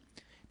once.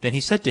 Then he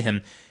said to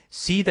him,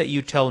 "See that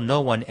you tell no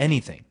one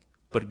anything,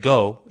 but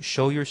go,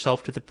 show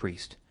yourself to the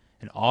priest,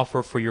 and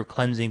offer for your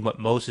cleansing what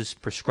Moses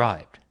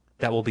prescribed.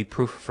 That will be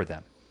proof for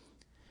them."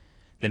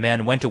 The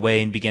man went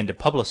away and began to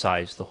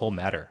publicize the whole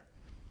matter.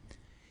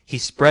 He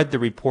spread the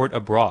report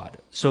abroad,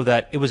 so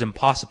that it was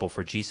impossible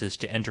for Jesus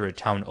to enter a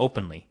town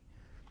openly.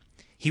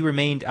 He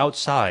remained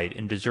outside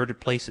in deserted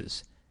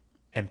places,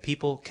 and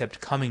people kept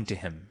coming to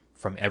him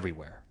from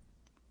everywhere.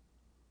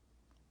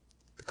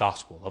 The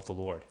Gospel of the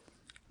Lord.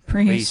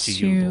 Praise to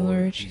you,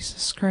 Lord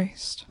Jesus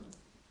Christ.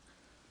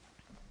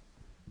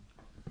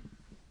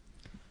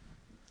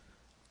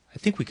 I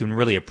think we can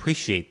really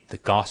appreciate the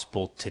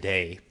gospel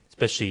today,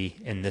 especially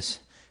in this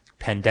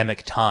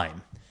pandemic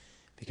time,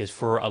 because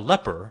for a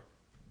leper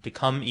to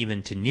come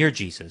even to near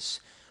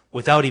Jesus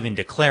without even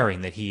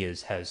declaring that he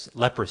has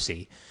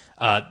leprosy,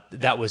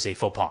 that was a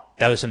faux pas.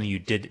 That was something you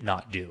did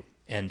not do.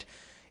 And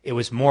it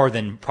was more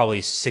than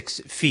probably 6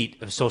 feet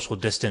of social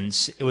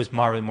distance. It was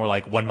more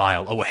like 1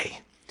 mile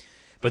away.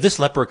 But this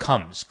leper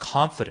comes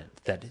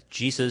confident that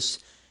Jesus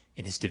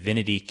in his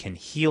divinity can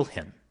heal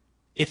him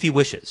if he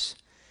wishes.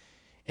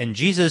 And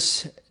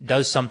Jesus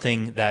does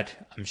something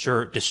that I'm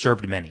sure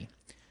disturbed many.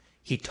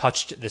 He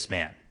touched this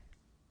man.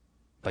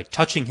 By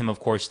touching him, of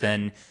course,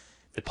 then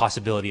the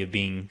possibility of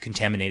being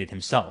contaminated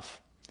himself.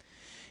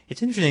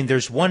 It's interesting,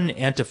 there's one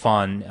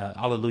antiphon,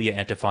 Alleluia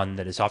antiphon,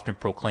 that is often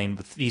proclaimed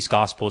with these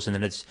Gospels, and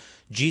then it's,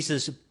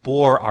 Jesus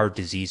bore our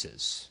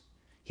diseases.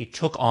 He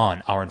took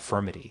on our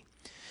infirmity.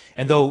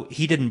 And though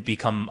he didn't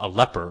become a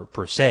leper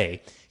per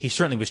se, he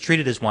certainly was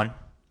treated as one.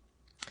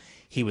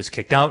 He was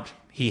kicked out.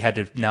 He had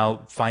to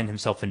now find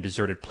himself in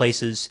deserted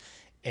places,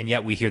 and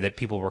yet we hear that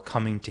people were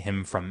coming to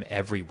him from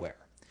everywhere.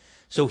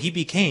 So he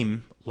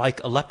became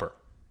like a leper.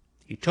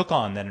 He took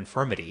on that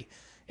infirmity,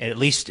 and at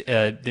least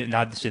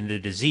not in the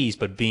disease,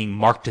 but being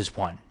marked as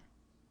one.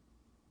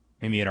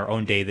 Maybe in our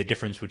own day, the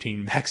difference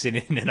between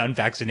vaccinated and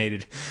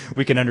unvaccinated,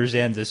 we can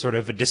understand this sort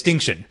of a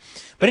distinction.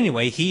 But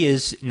anyway, he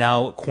is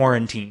now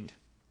quarantined.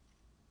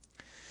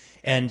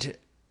 And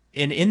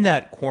in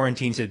that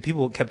quarantine, said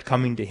people kept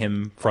coming to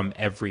him from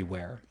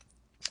everywhere.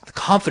 The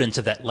confidence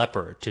of that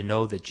leper to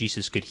know that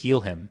Jesus could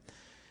heal him,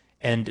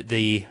 and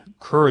the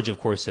courage, of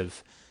course,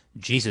 of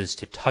Jesus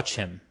to touch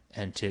him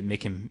and to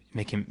make him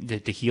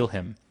to heal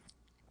him.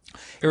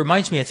 It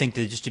reminds me, I think,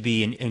 that just to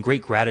be in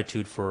great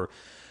gratitude for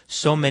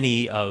so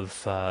many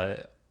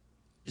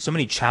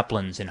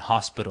chaplains in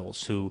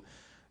hospitals who,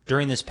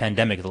 during this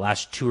pandemic, the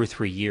last 2 or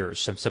 3 years,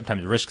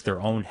 sometimes risk their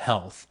own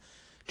health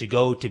to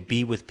go to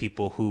be with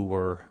people who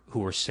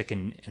were sick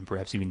and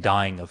perhaps even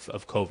dying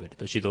of COVID,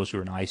 especially those who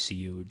are in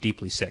ICU,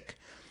 deeply sick,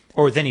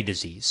 or with any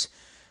disease.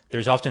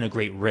 There's often a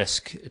great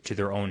risk to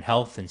their own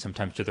health and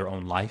sometimes to their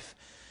own life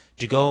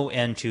to go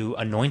and to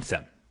anoint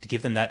them, to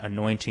give them that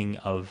anointing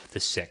of the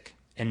sick.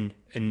 And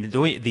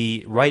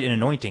the rite in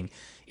anointing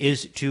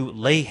is to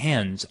lay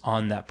hands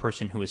on that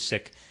person who is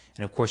sick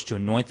and, of course, to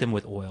anoint them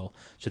with oil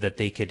so that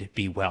they could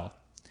be well.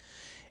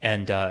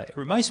 And it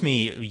reminds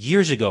me,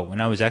 years ago, when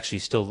I was actually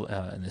still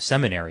in the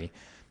seminary,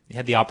 I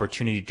had the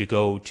opportunity to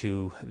go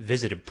to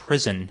visit a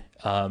prison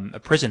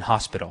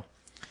hospital.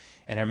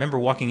 And I remember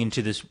walking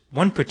into this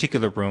one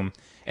particular room,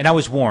 and I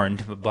was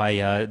warned by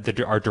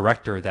our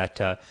director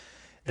that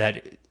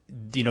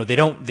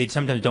they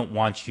sometimes don't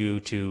want you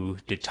to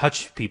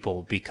touch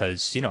people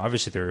because,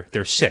 obviously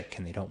they're sick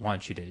and they don't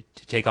want you to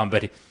take on.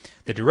 But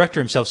the director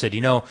himself said,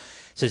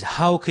 says,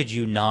 how could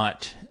you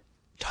not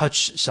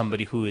touch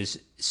somebody who is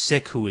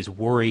sick, who is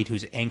worried,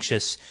 who's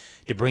anxious,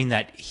 to bring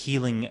that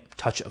healing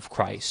touch of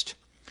Christ?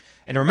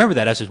 And I remember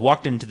that as I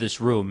walked into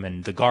this room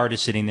and the guard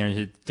is sitting there,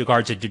 and the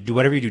guard said, do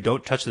whatever you do,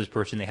 don't touch this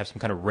person. They have some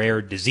kind of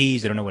rare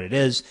disease. They don't know what it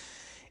is.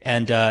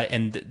 But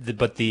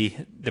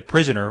the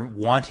prisoner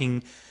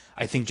wanting,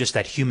 I think, just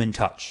that human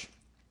touch,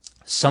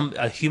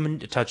 a human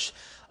touch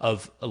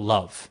of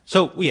love.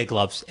 So we had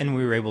gloves and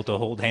we were able to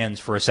hold hands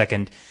for a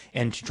second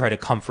and to try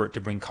to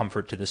bring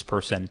comfort to this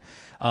person.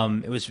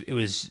 It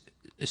was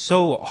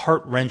so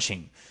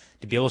heart-wrenching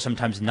to be able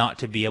sometimes not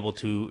to be able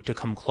to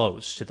come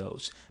close to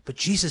those. But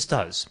Jesus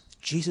does.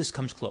 Jesus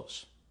comes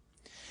close.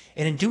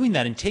 And in doing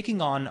that, in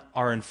taking on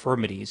our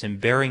infirmities and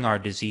bearing our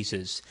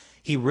diseases,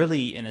 he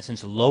really, in a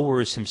sense,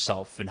 lowers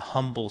himself and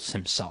humbles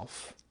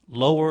himself.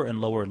 Lower and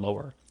lower and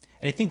lower.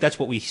 And I think that's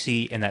what we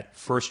see in that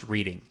first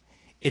reading.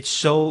 It's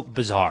so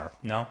bizarre,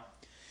 no?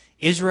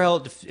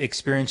 Israel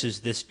experiences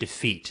this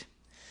defeat.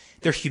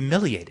 They're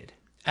humiliated,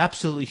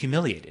 absolutely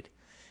humiliated.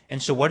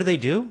 And so what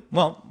do?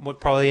 Well,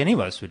 what probably any of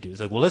us would do is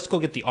like, well, let's go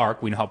get the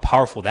ark. We know how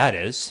powerful that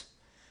is.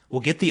 We'll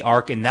get the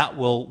ark, and that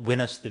will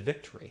win us the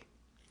victory.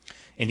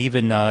 And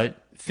even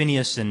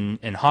Phinehas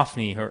and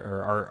Hophni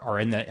are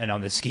in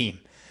on the scheme.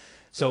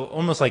 So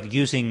almost like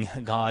using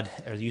God,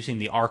 or using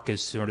the ark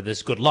as sort of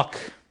this good luck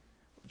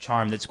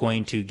charm that's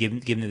going to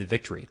give them the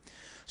victory.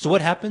 So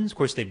what happens? Of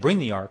course, they bring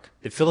the ark.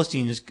 The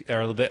Philistines are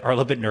a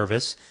little bit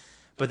nervous,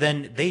 but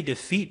then they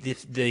defeat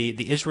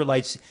the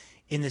Israelites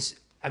in this,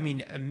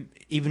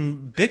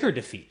 even bigger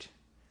defeat.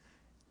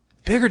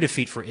 Bigger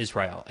defeat for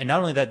Israel. And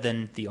not only that,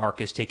 then the ark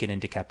is taken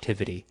into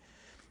captivity.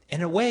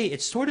 In a way, it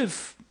sort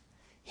of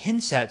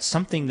hints at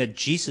something that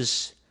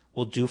Jesus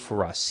will do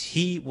for us.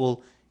 He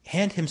will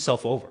hand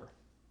himself over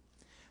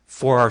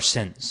for our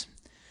sins.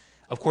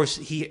 Of course,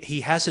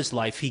 he has his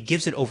life. He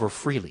gives it over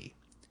freely.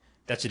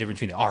 That's the difference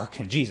between the ark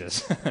and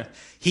Jesus.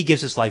 He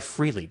gives his life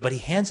freely, but he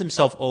hands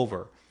himself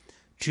over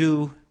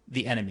to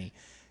the enemy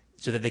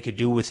so that they could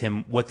do with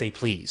him what they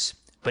please.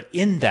 But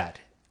in that,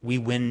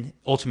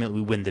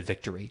 ultimately we win the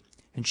victory.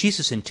 And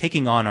Jesus, in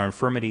taking on our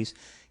infirmities,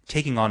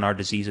 taking on our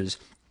diseases,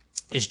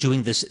 is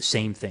doing this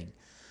same thing.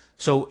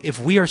 So if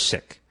we are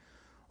sick,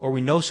 or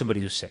we know somebody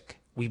who's sick,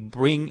 we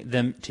bring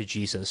them to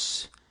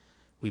Jesus.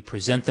 We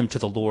present them to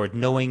the Lord,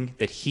 knowing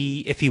that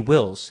he, if he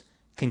wills,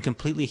 can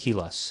completely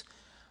heal us.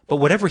 But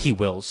whatever he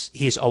wills,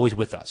 he is always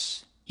with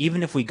us.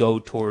 Even if we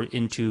go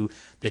into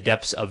the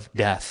depths of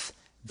death,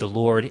 the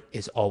Lord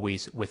is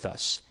always with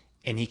us.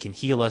 And he can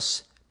heal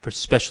us,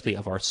 especially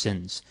of our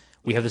sins.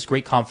 We have this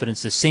great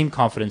confidence, the same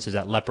confidence as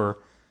that leper.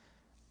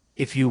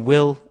 If you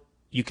will,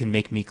 you can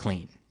make me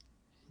clean.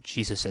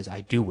 Jesus says,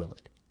 I do will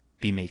it.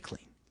 Be made clean.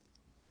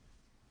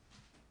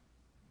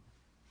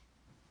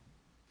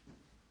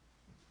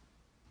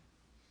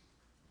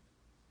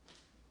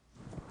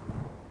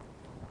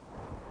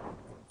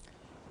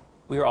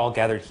 We are all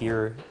gathered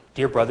here,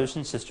 dear brothers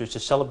and sisters, to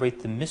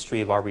celebrate the mystery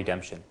of our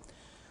redemption.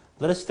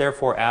 Let us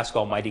therefore ask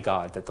Almighty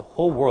God that the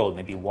whole world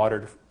may be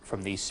watered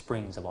from these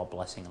springs of all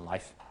blessing and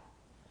life.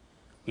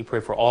 We pray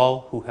for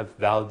all who have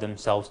vowed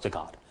themselves to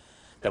God,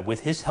 that with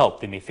his help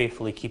they may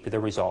faithfully keep their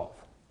resolve.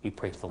 We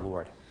pray to the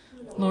Lord.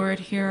 Lord,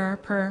 hear our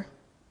prayer.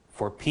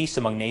 For peace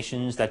among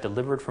nations, that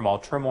delivered from all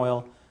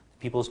turmoil,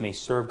 the peoples may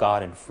serve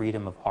God in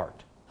freedom of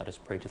heart. Let us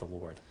pray to the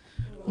Lord.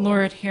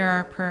 Lord, hear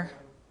our prayer.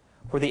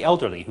 For the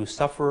elderly who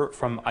suffer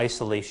from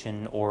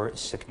isolation or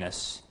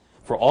sickness,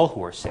 for all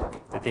who are sick,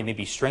 that they may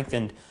be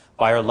strengthened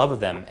by our love of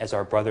them as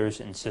our brothers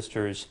and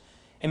sisters,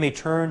 and may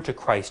turn to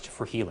Christ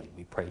for healing,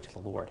 we pray to the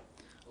Lord.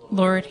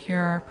 Lord, hear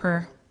our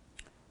prayer.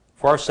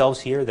 For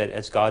ourselves here, that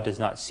as God does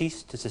not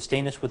cease to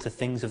sustain us with the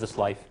things of this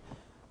life,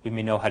 we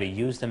may know how to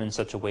use them in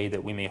such a way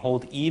that we may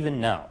hold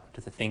even now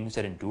to the things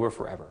that endure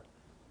forever,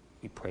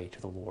 we pray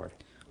to the Lord.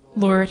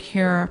 Lord,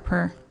 hear our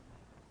prayer.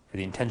 For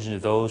the intentions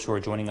of those who are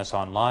joining us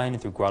online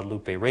and through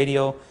Guadalupe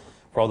Radio,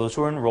 for all those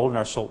who are enrolled in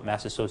our Salt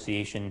Mass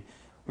Association,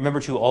 remember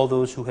to all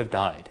those who have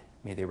died,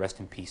 may they rest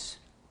in peace,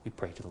 we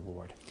pray to the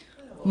Lord.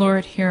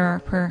 Lord, hear our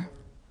prayer.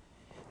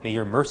 May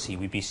your mercy,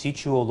 we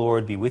beseech you, O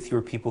Lord, be with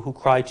your people who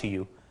cry to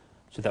you,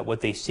 so that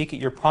what they seek at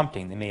your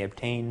prompting they may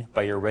obtain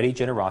by your ready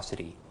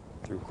generosity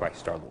through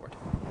Christ our Lord.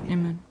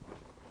 Amen.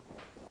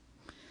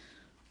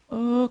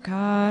 O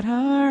God,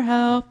 our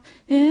help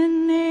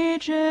in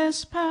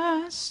ages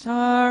past,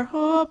 our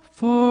hope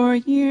for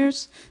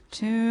years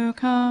to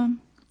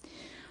come,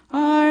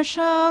 our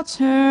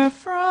shelter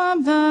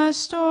from the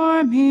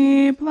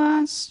stormy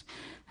blast,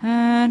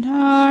 and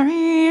our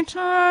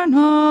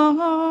eternal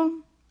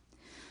home.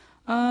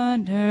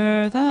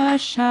 Under the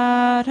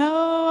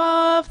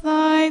shadow of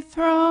thy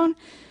throne,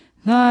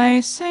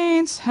 thy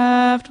saints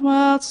have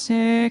dwelt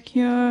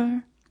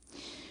secure.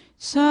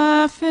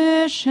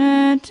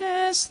 Sufficient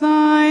is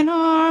thine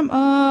arm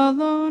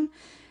alone,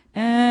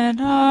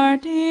 and our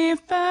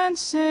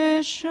defense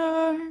is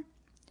sure.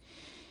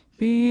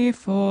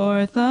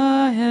 Before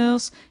the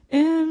hills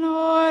in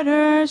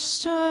order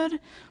stood,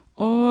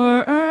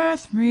 or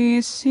earth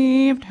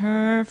received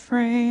her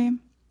frame.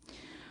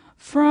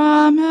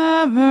 From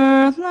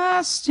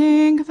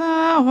everlasting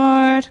thou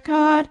art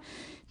God,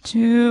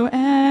 to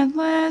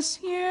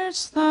endless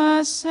years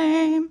the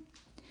same.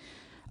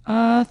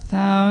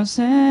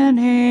 1,000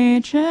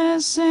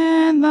 ages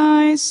in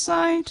thy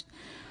sight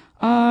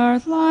are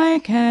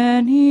like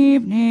an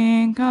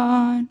evening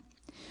gone,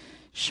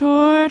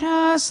 short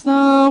as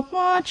the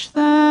watch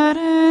that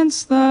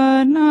ends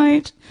the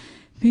night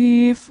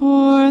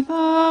before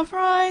the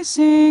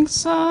rising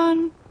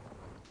sun.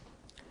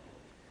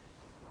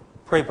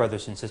 Pray,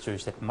 brothers and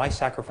sisters, that my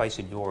sacrifice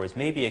and yours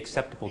may be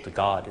acceptable to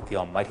God, the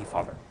Almighty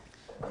Father.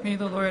 May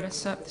the Lord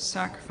accept the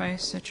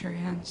sacrifice at your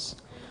hands,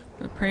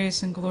 for the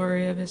praise and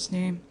glory of his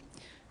name,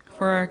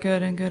 for our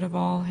good and good of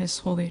all his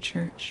holy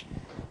church.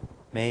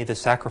 May the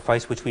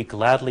sacrifice which we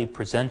gladly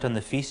present on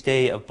the feast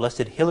day of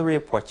Blessed Hilary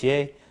of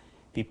Poitiers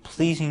be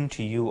pleasing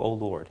to you, O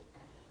Lord.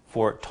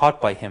 For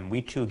taught by him,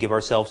 we too give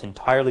ourselves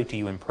entirely to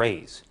you in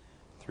praise,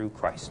 through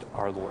Christ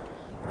our Lord.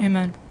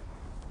 Amen.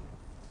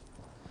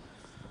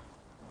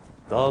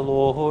 The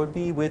Lord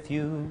be with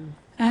you.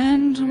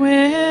 And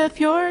with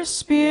your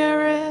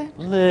spirit.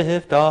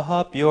 Lift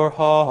up your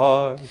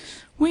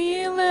hearts.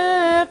 We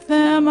lift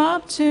them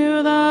up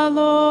to the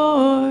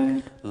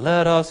Lord.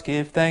 Let us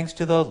give thanks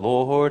to the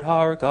Lord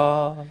our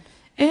God.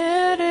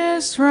 It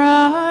is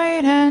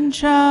right and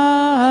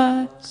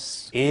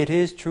just. It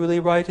is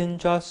truly right and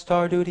just,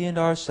 our duty and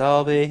our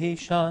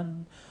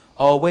salvation,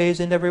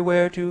 always and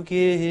everywhere to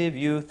give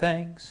you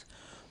thanks,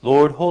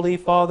 Lord, Holy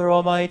Father,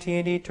 Almighty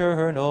and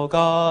Eternal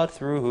God,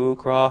 through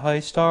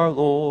Christ our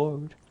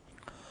Lord.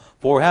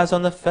 For as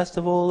on the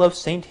festival of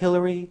Saint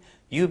Hilary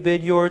you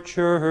bid your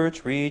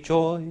church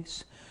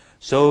rejoice,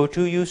 so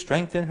too you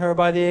strengthen her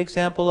by the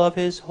example of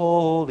his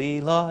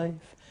holy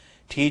life.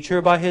 Teach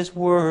her by his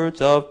words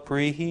of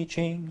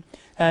preaching,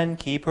 and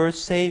keep her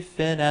safe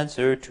in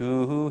answer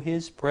to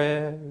his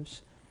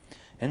prayers.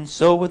 And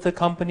so with the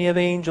company of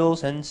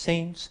angels and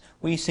saints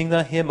we sing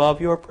the hymn of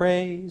your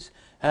praise,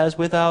 as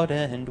without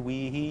end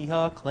we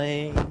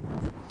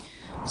acclaim.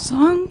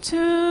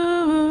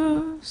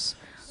 Sanctus,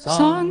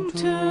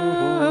 Sanctus,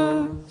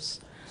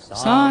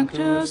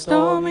 Sanctus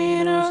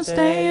Dominus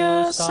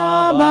Deus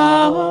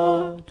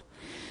Sabaoth,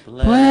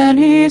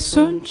 pleni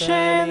sunt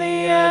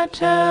caeli et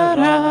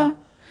terra,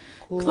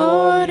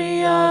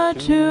 gloria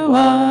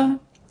tua,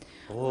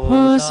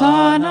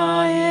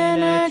 Hosanna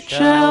in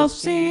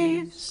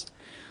excelsis,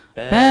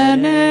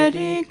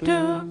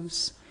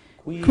 benedictus,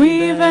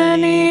 qui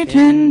venit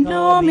in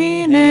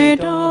nomine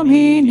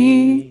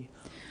Domini,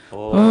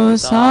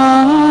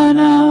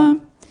 Hosanna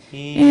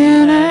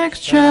in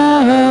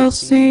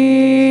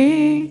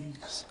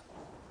excelsis.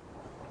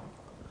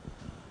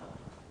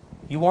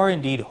 You are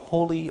indeed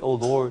holy, O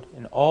Lord,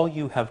 and all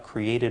you have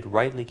created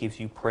rightly gives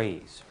you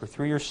praise. For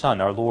through your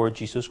Son, our Lord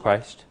Jesus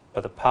Christ, by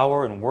the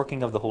power and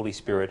working of the Holy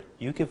Spirit,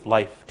 you give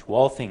life to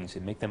all things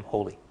and make them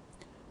holy.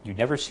 You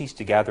never cease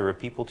to gather a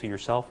people to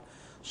yourself,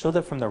 so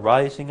that from the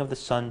rising of the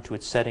sun to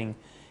its setting,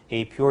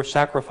 a pure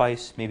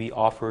sacrifice may be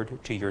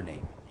offered to your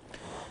name.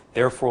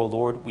 Therefore, O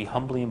Lord, we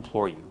humbly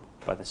implore you,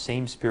 by the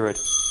same Spirit,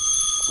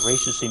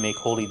 graciously make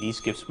holy these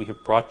gifts we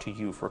have brought to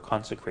you for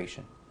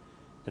consecration,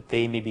 that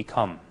they may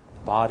become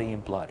the body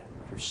and blood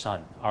of your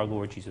Son, our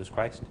Lord Jesus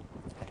Christ,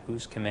 at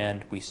whose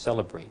command we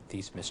celebrate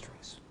these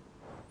mysteries.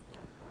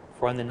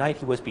 For on the night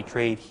he was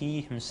betrayed,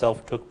 he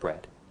himself took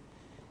bread,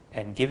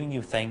 and giving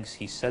you thanks,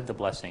 he said the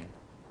blessing,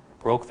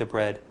 broke the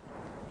bread,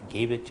 and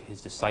gave it to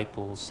his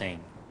disciples,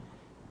 saying,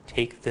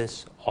 "Take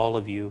this, all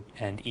of you,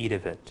 and eat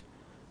of it,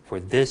 for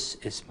this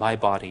is my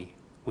body,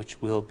 which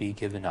will be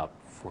given up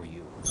for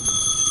you."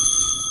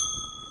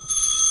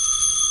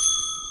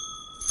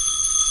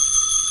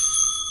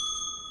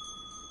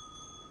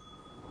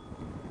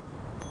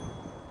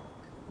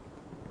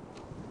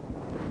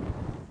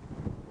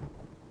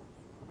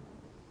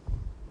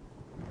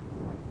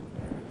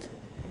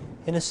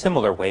 In a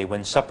similar way,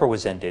 when supper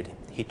was ended,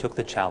 he took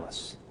the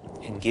chalice.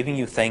 And giving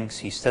you thanks,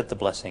 he said the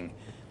blessing,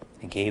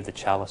 and gave the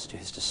chalice to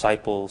his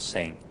disciples,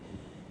 saying,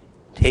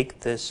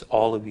 "Take this,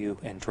 all of you,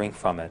 and drink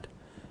from it,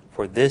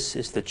 for this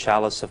is the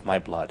chalice of my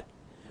blood,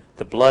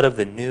 the blood of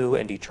the new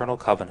and eternal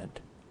covenant,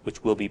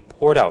 which will be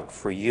poured out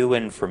for you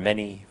and for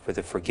many for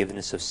the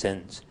forgiveness of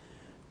sins.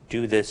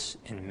 Do this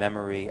in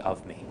memory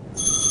of me."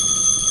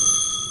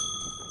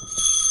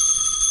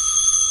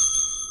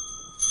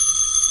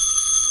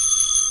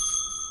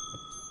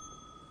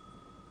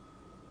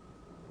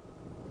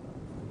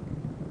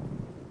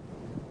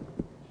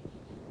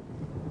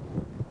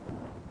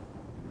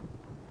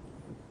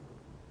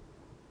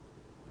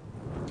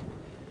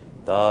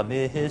 The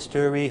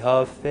mystery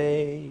of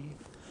faith.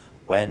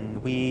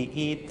 When we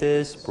eat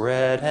this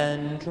bread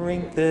and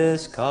drink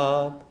this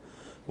cup,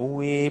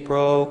 we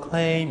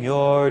proclaim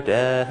your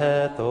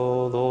death,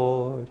 O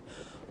Lord,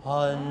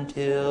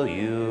 until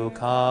you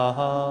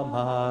come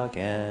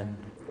again.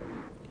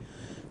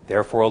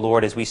 Therefore, O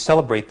Lord, as we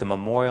celebrate the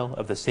memorial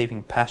of the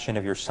saving passion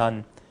of your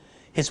Son,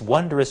 his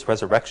wondrous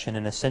resurrection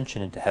and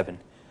ascension into heaven,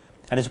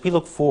 and as we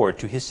look forward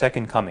to his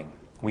second coming,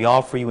 we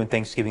offer you in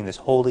thanksgiving this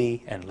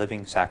holy and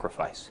living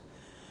sacrifice.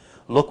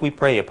 Look, we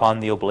pray, upon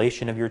the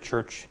oblation of your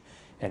church,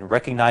 and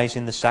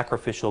recognizing the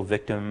sacrificial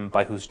victim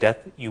by whose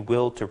death you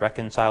will to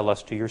reconcile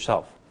us to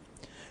yourself.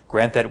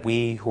 Grant that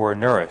we, who are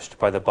nourished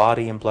by the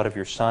body and blood of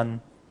your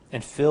Son,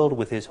 and filled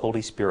with his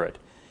Holy Spirit,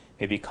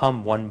 may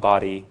become one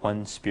body,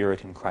 one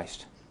spirit in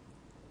Christ.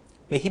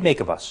 May he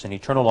make of us an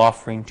eternal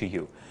offering to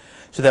you,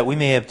 so that we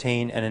may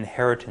obtain an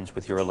inheritance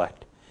with your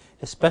elect,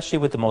 especially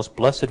with the most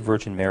blessed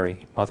Virgin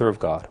Mary, Mother of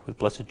God, with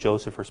blessed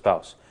Joseph, her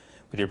spouse,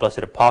 with your blessed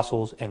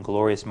apostles and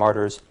glorious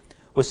martyrs,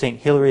 with Saint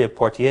Hilary of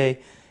Poitiers,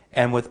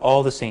 and with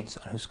all the saints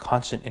on whose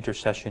constant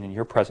intercession in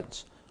your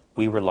presence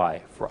we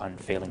rely for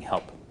unfailing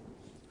help.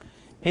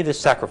 May this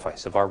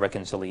sacrifice of our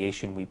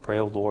reconciliation, we pray,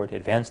 O Lord,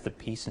 advance the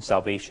peace and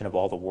salvation of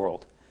all the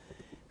world.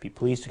 Be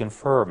pleased to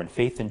confirm in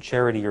faith and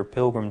charity your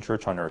pilgrim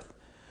church on earth,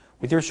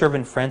 with your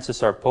servant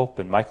Francis our Pope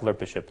and Michael our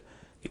Bishop,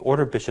 the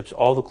order of bishops,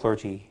 all the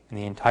clergy, and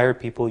the entire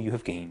people you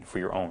have gained for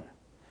your own.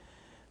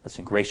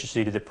 Listen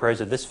graciously to the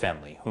prayers of this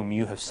family, whom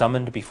you have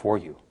summoned before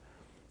you.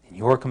 In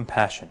your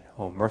compassion,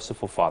 O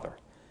merciful Father,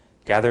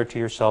 gather to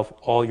yourself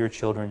all your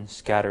children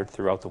scattered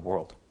throughout the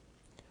world.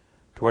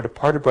 To our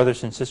departed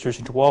brothers and sisters,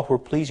 and to all who are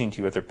pleasing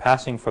to you at their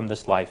passing from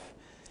this life,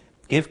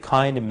 give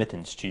kind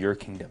admittance to your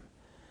kingdom.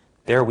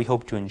 There we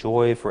hope to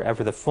enjoy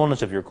forever the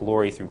fullness of your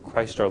glory through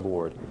Christ our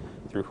Lord,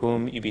 through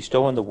whom you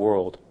bestow on the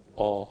world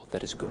all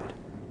that is good.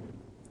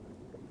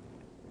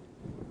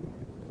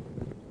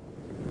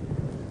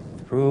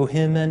 Through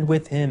him and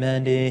with him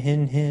and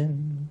in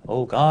him,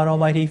 O God,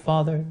 Almighty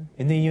Father,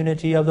 in the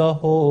unity of the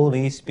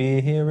Holy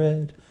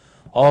Spirit,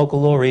 all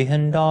glory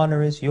and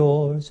honor is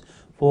yours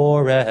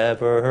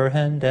forever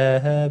and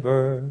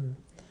ever.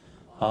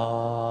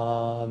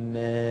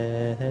 Amen.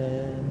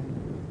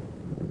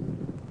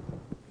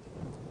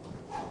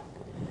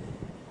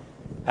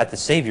 At the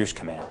Savior's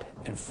command,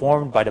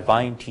 informed by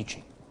divine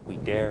teaching, we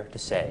dare to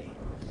say,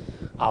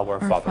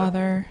 Our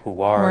Father,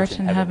 who art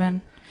in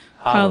heaven,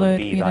 hallowed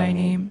be thy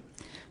name.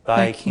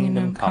 Thy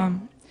kingdom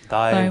come,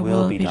 thy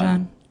will be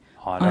done,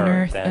 on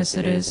earth as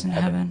it is in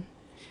heaven.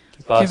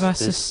 Give us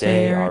this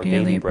day our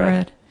daily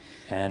bread,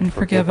 and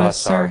forgive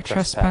us our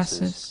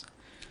trespasses,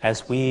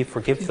 as we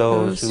forgive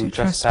those who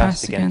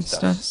trespass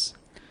against us.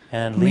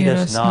 And lead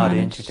us not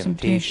into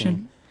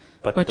temptation,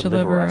 but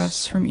deliver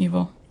us from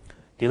evil.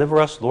 Deliver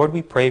us, Lord,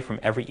 we pray, from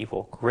every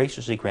evil.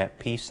 Graciously grant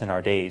peace in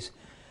our days,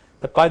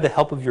 that by the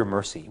help of your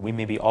mercy we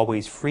may be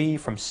always free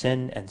from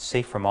sin and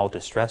safe from all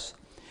distress,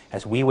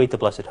 as we wait the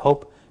blessed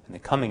hope and the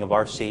coming of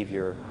our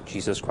Savior,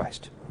 Jesus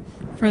Christ.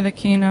 For the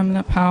kingdom,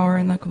 the power,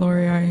 and the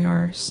glory are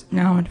yours,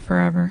 now and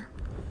forever.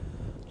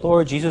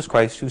 Lord Jesus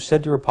Christ, who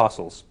said to your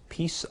apostles,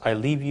 Peace I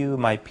leave you,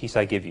 my peace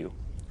I give you,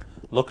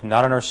 look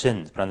not on our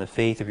sins, but on the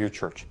faith of your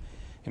church,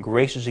 and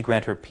graciously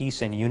grant her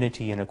peace and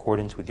unity in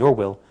accordance with your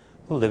will,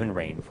 who live and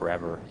reign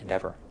forever and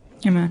ever.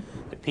 Amen.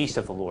 The peace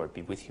of the Lord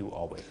be with you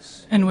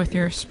always. And with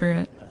your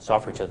spirit. Let's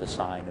offer each other the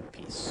sign of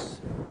peace.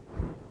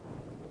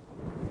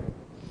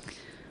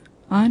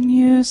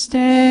 Agnus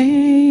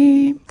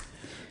Dei,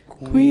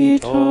 qui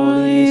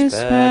tollis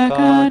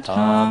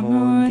peccata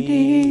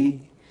mundi,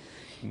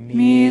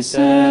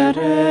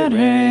 miserere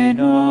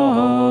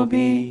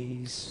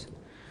nobis.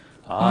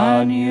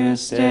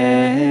 Agnus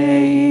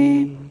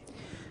Dei,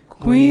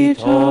 qui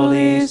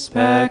tollis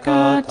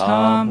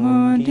peccata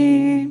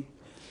mundi,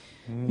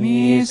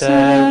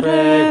 miserere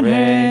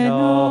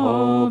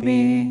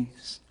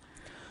nobis.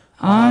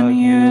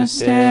 Agnus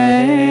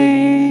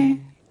Dei,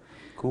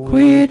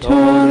 qui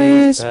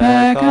tollis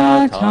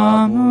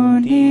peccata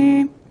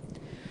mundi,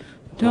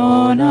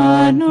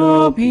 dona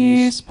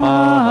nobis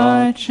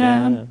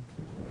pacem.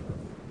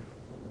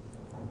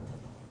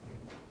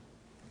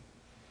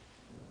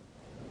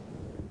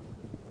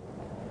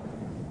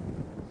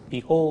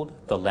 Behold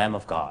the Lamb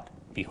of God.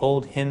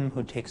 Behold him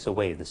who takes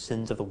away the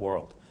sins of the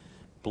world.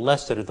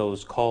 Blessed are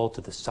those called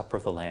to the supper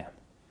of the Lamb.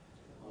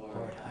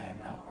 Lord, I am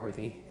not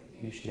worthy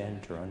you should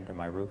enter under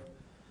my roof.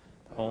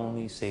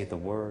 Only say the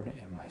word,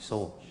 and my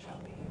soul shall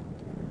be healed.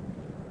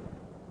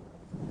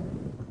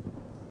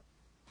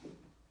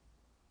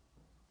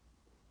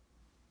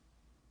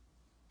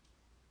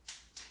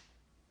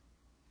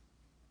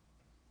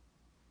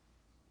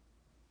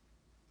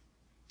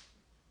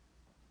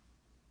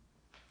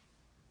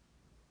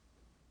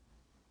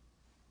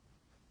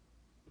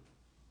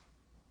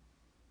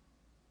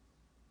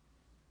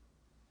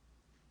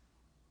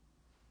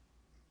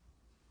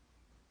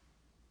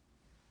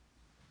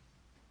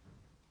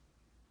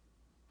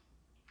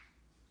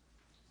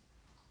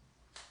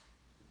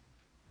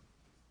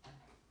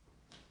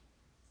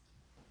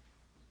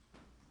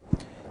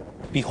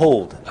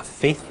 Behold, a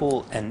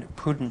faithful and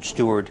prudent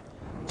steward,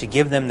 to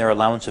give them their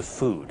allowance of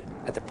food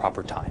at the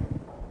proper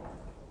time.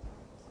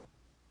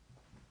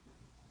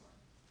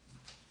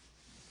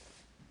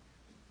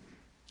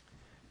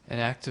 An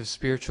act of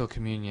spiritual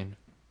communion.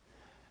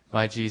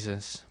 My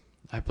Jesus,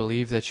 I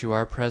believe that you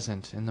are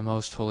present in the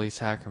most holy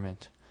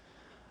sacrament.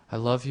 I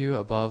love you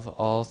above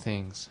all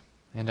things,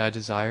 and I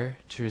desire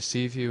to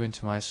receive you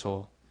into my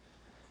soul.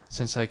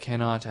 Since I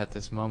cannot at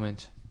this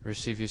moment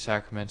receive you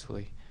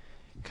sacramentally,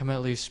 come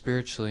at least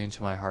spiritually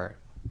into my heart.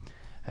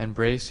 I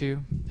embrace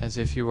you as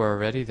if you were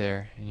already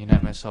there, and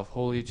unite myself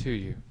wholly to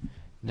you.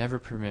 Never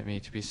permit me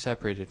to be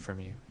separated from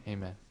you.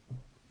 Amen.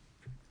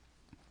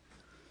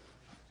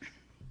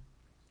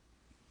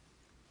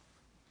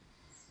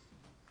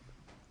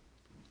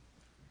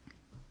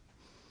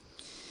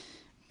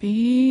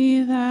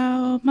 Be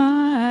thou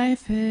my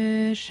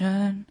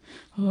vision,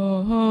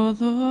 O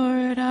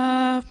Lord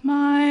of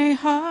my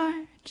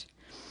heart.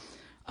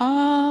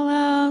 All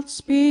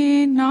else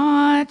be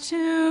not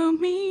to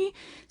me,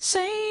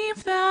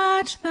 save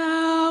that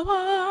thou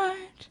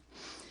art.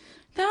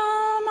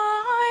 Thou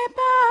my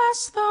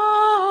best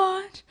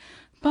thought,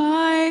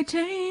 by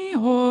day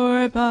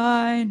or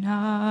by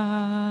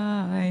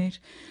night,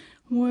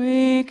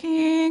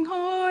 waking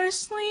or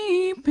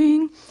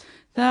sleeping,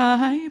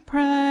 thy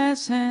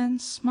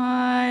presence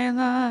my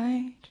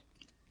light.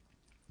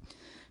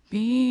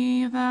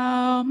 Be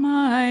thou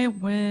my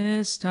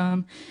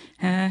wisdom,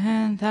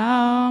 and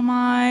thou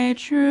my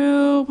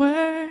true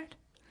word.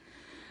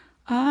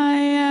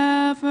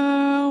 I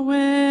ever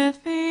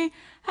with thee,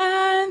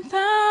 and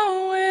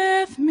thou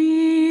with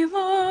me,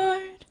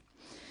 Lord.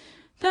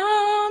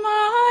 Thou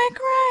my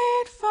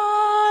great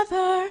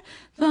Father,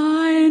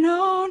 thine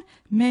own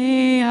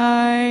may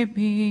I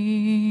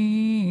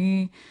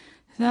be.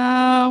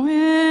 Thou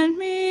in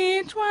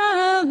me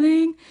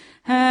dwelling,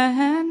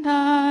 and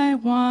I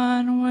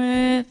one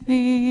with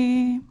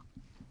thee.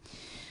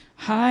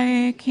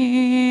 High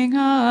King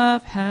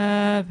of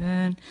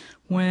heaven,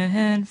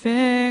 when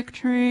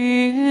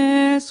victory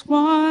is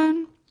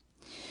won,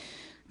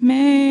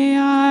 may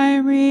I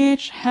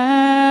reach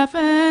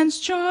heaven's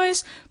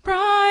joys,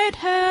 bright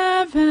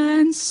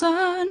heaven's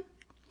sun.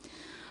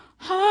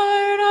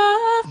 Heart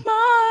of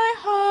my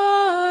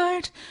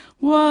heart,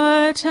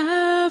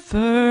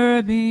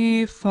 whatever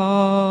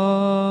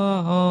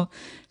befall,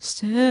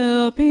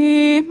 still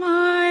be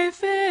my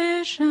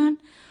vision,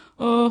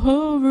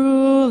 O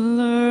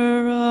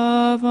ruler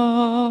of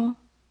all.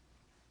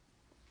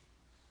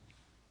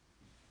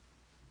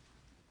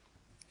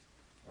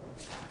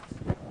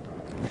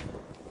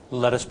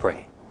 Let us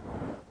pray.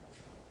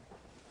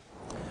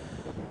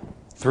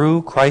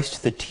 Through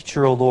Christ the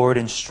teacher, O Lord,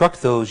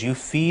 instruct those you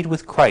feed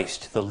with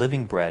Christ, the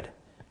living bread,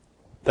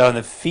 that on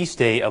the feast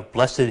day of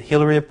Blessed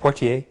Hilary of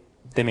Poitiers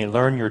they may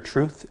learn your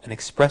truth and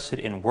express it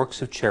in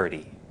works of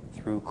charity,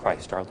 through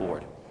Christ our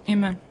Lord.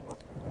 Amen.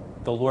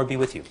 The Lord be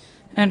with you.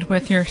 And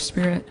with your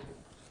spirit.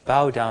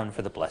 Bow down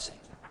for the blessing.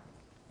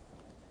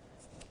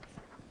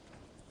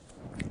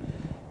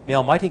 May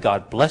Almighty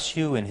God bless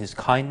you in his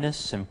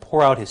kindness and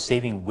pour out his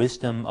saving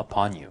wisdom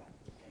upon you.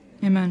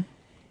 Amen.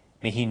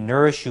 May he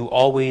nourish you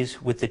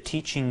always with the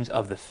teachings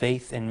of the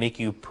faith and make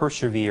you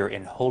persevere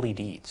in holy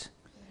deeds.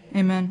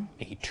 Amen.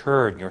 May he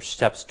turn your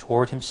steps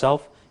toward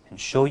himself and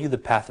show you the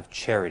path of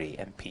charity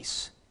and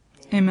peace.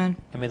 Amen.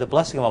 And may the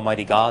blessing of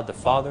Almighty God, the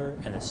Father,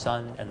 and the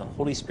Son, and the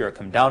Holy Spirit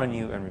come down on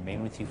you and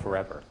remain with you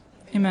forever.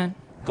 Amen.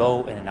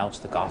 Go and announce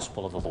the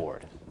gospel of the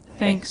Lord.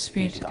 Thanks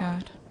be to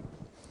God.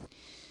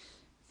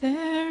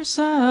 There's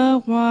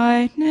a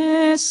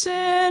wideness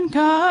in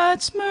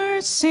God's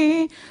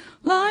mercy,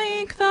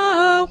 like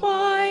the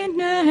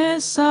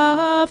wideness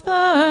of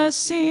the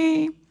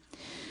sea.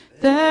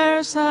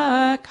 There's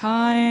a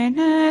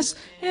kindness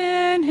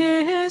in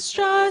his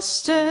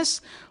justice,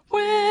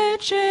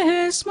 which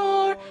is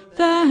more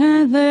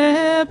than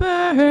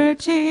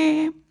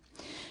liberty.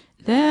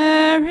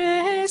 There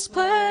is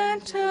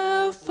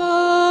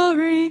plentiful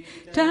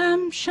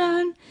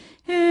redemption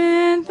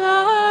in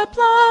the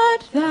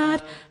blood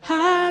that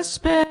has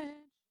been.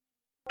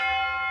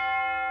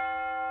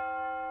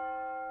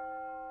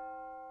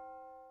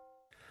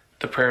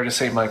 The prayer to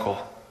Saint Michael.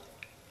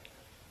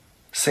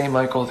 Saint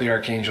Michael the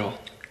Archangel,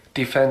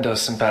 defend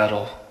us in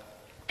battle.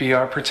 Be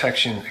our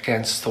protection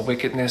against the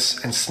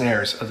wickedness and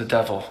snares of the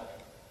devil.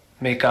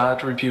 May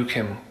God rebuke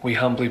him, we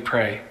humbly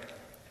pray.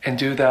 And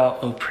do thou,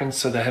 O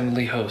Prince of the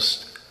heavenly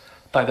host,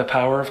 by the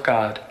power of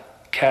God,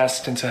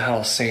 cast into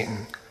hell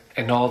Satan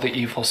and all the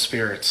evil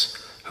spirits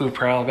who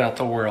prowl about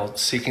the world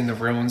seeking the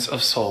ruins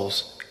of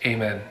souls.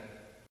 Amen.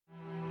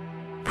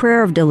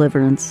 Prayer of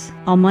Deliverance.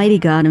 Almighty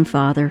God and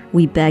Father,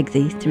 we beg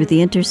Thee, through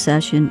the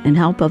intercession and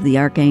help of the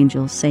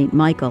archangels, Saint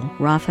Michael,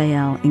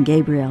 Raphael, and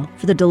Gabriel,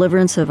 for the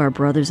deliverance of our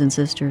brothers and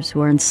sisters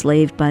who are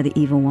enslaved by the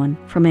evil one,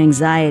 from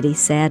anxiety,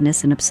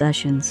 sadness, and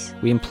obsessions.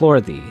 We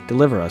implore Thee,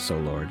 deliver us, O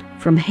Lord.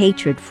 From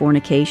hatred,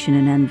 fornication,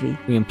 and envy.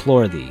 We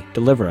implore Thee,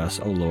 deliver us,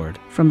 O Lord.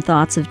 From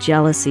thoughts of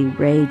jealousy,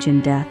 rage,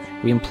 and death.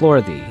 We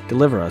implore Thee,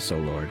 deliver us, O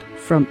Lord.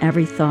 From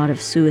every thought of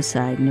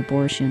suicide and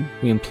abortion.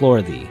 We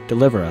implore Thee,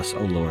 deliver us,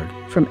 O Lord.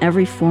 From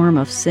every form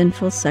of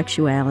sinful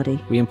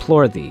sexuality. We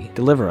implore Thee,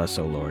 deliver us,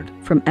 O Lord.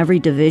 From every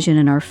division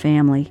in our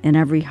family and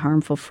every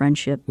harmful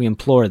friendship. We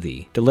implore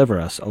Thee, deliver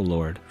us, O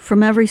Lord.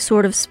 From every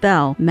sort of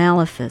spell,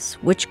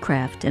 malefice,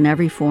 witchcraft, and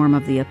every form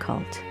of the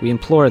occult. We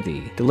implore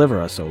Thee, deliver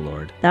us, O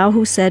Lord. Thou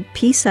who said,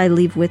 Peace I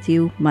leave with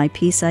you, my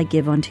peace I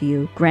give unto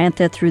you, grant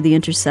that through the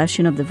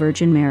intercession of the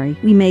Virgin Mary,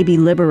 we may be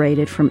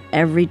liberated from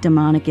every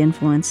demonic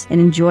influence and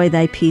enjoy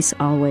Thy peace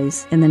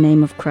always. In the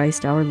name of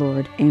Christ our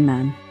Lord.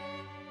 Amen.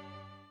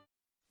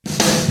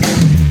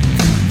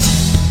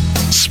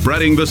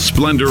 Spreading the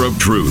splendor of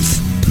truth.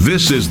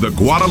 This is the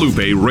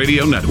Guadalupe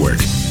Radio Network.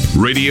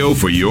 Radio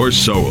for your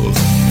soul.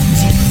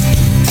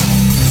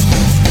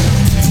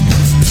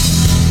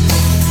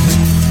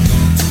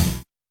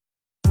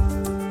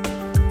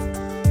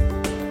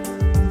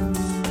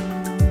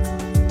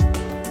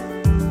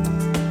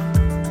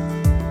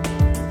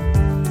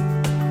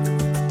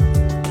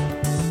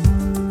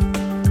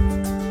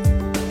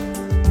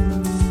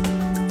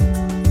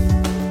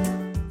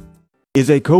 Is a co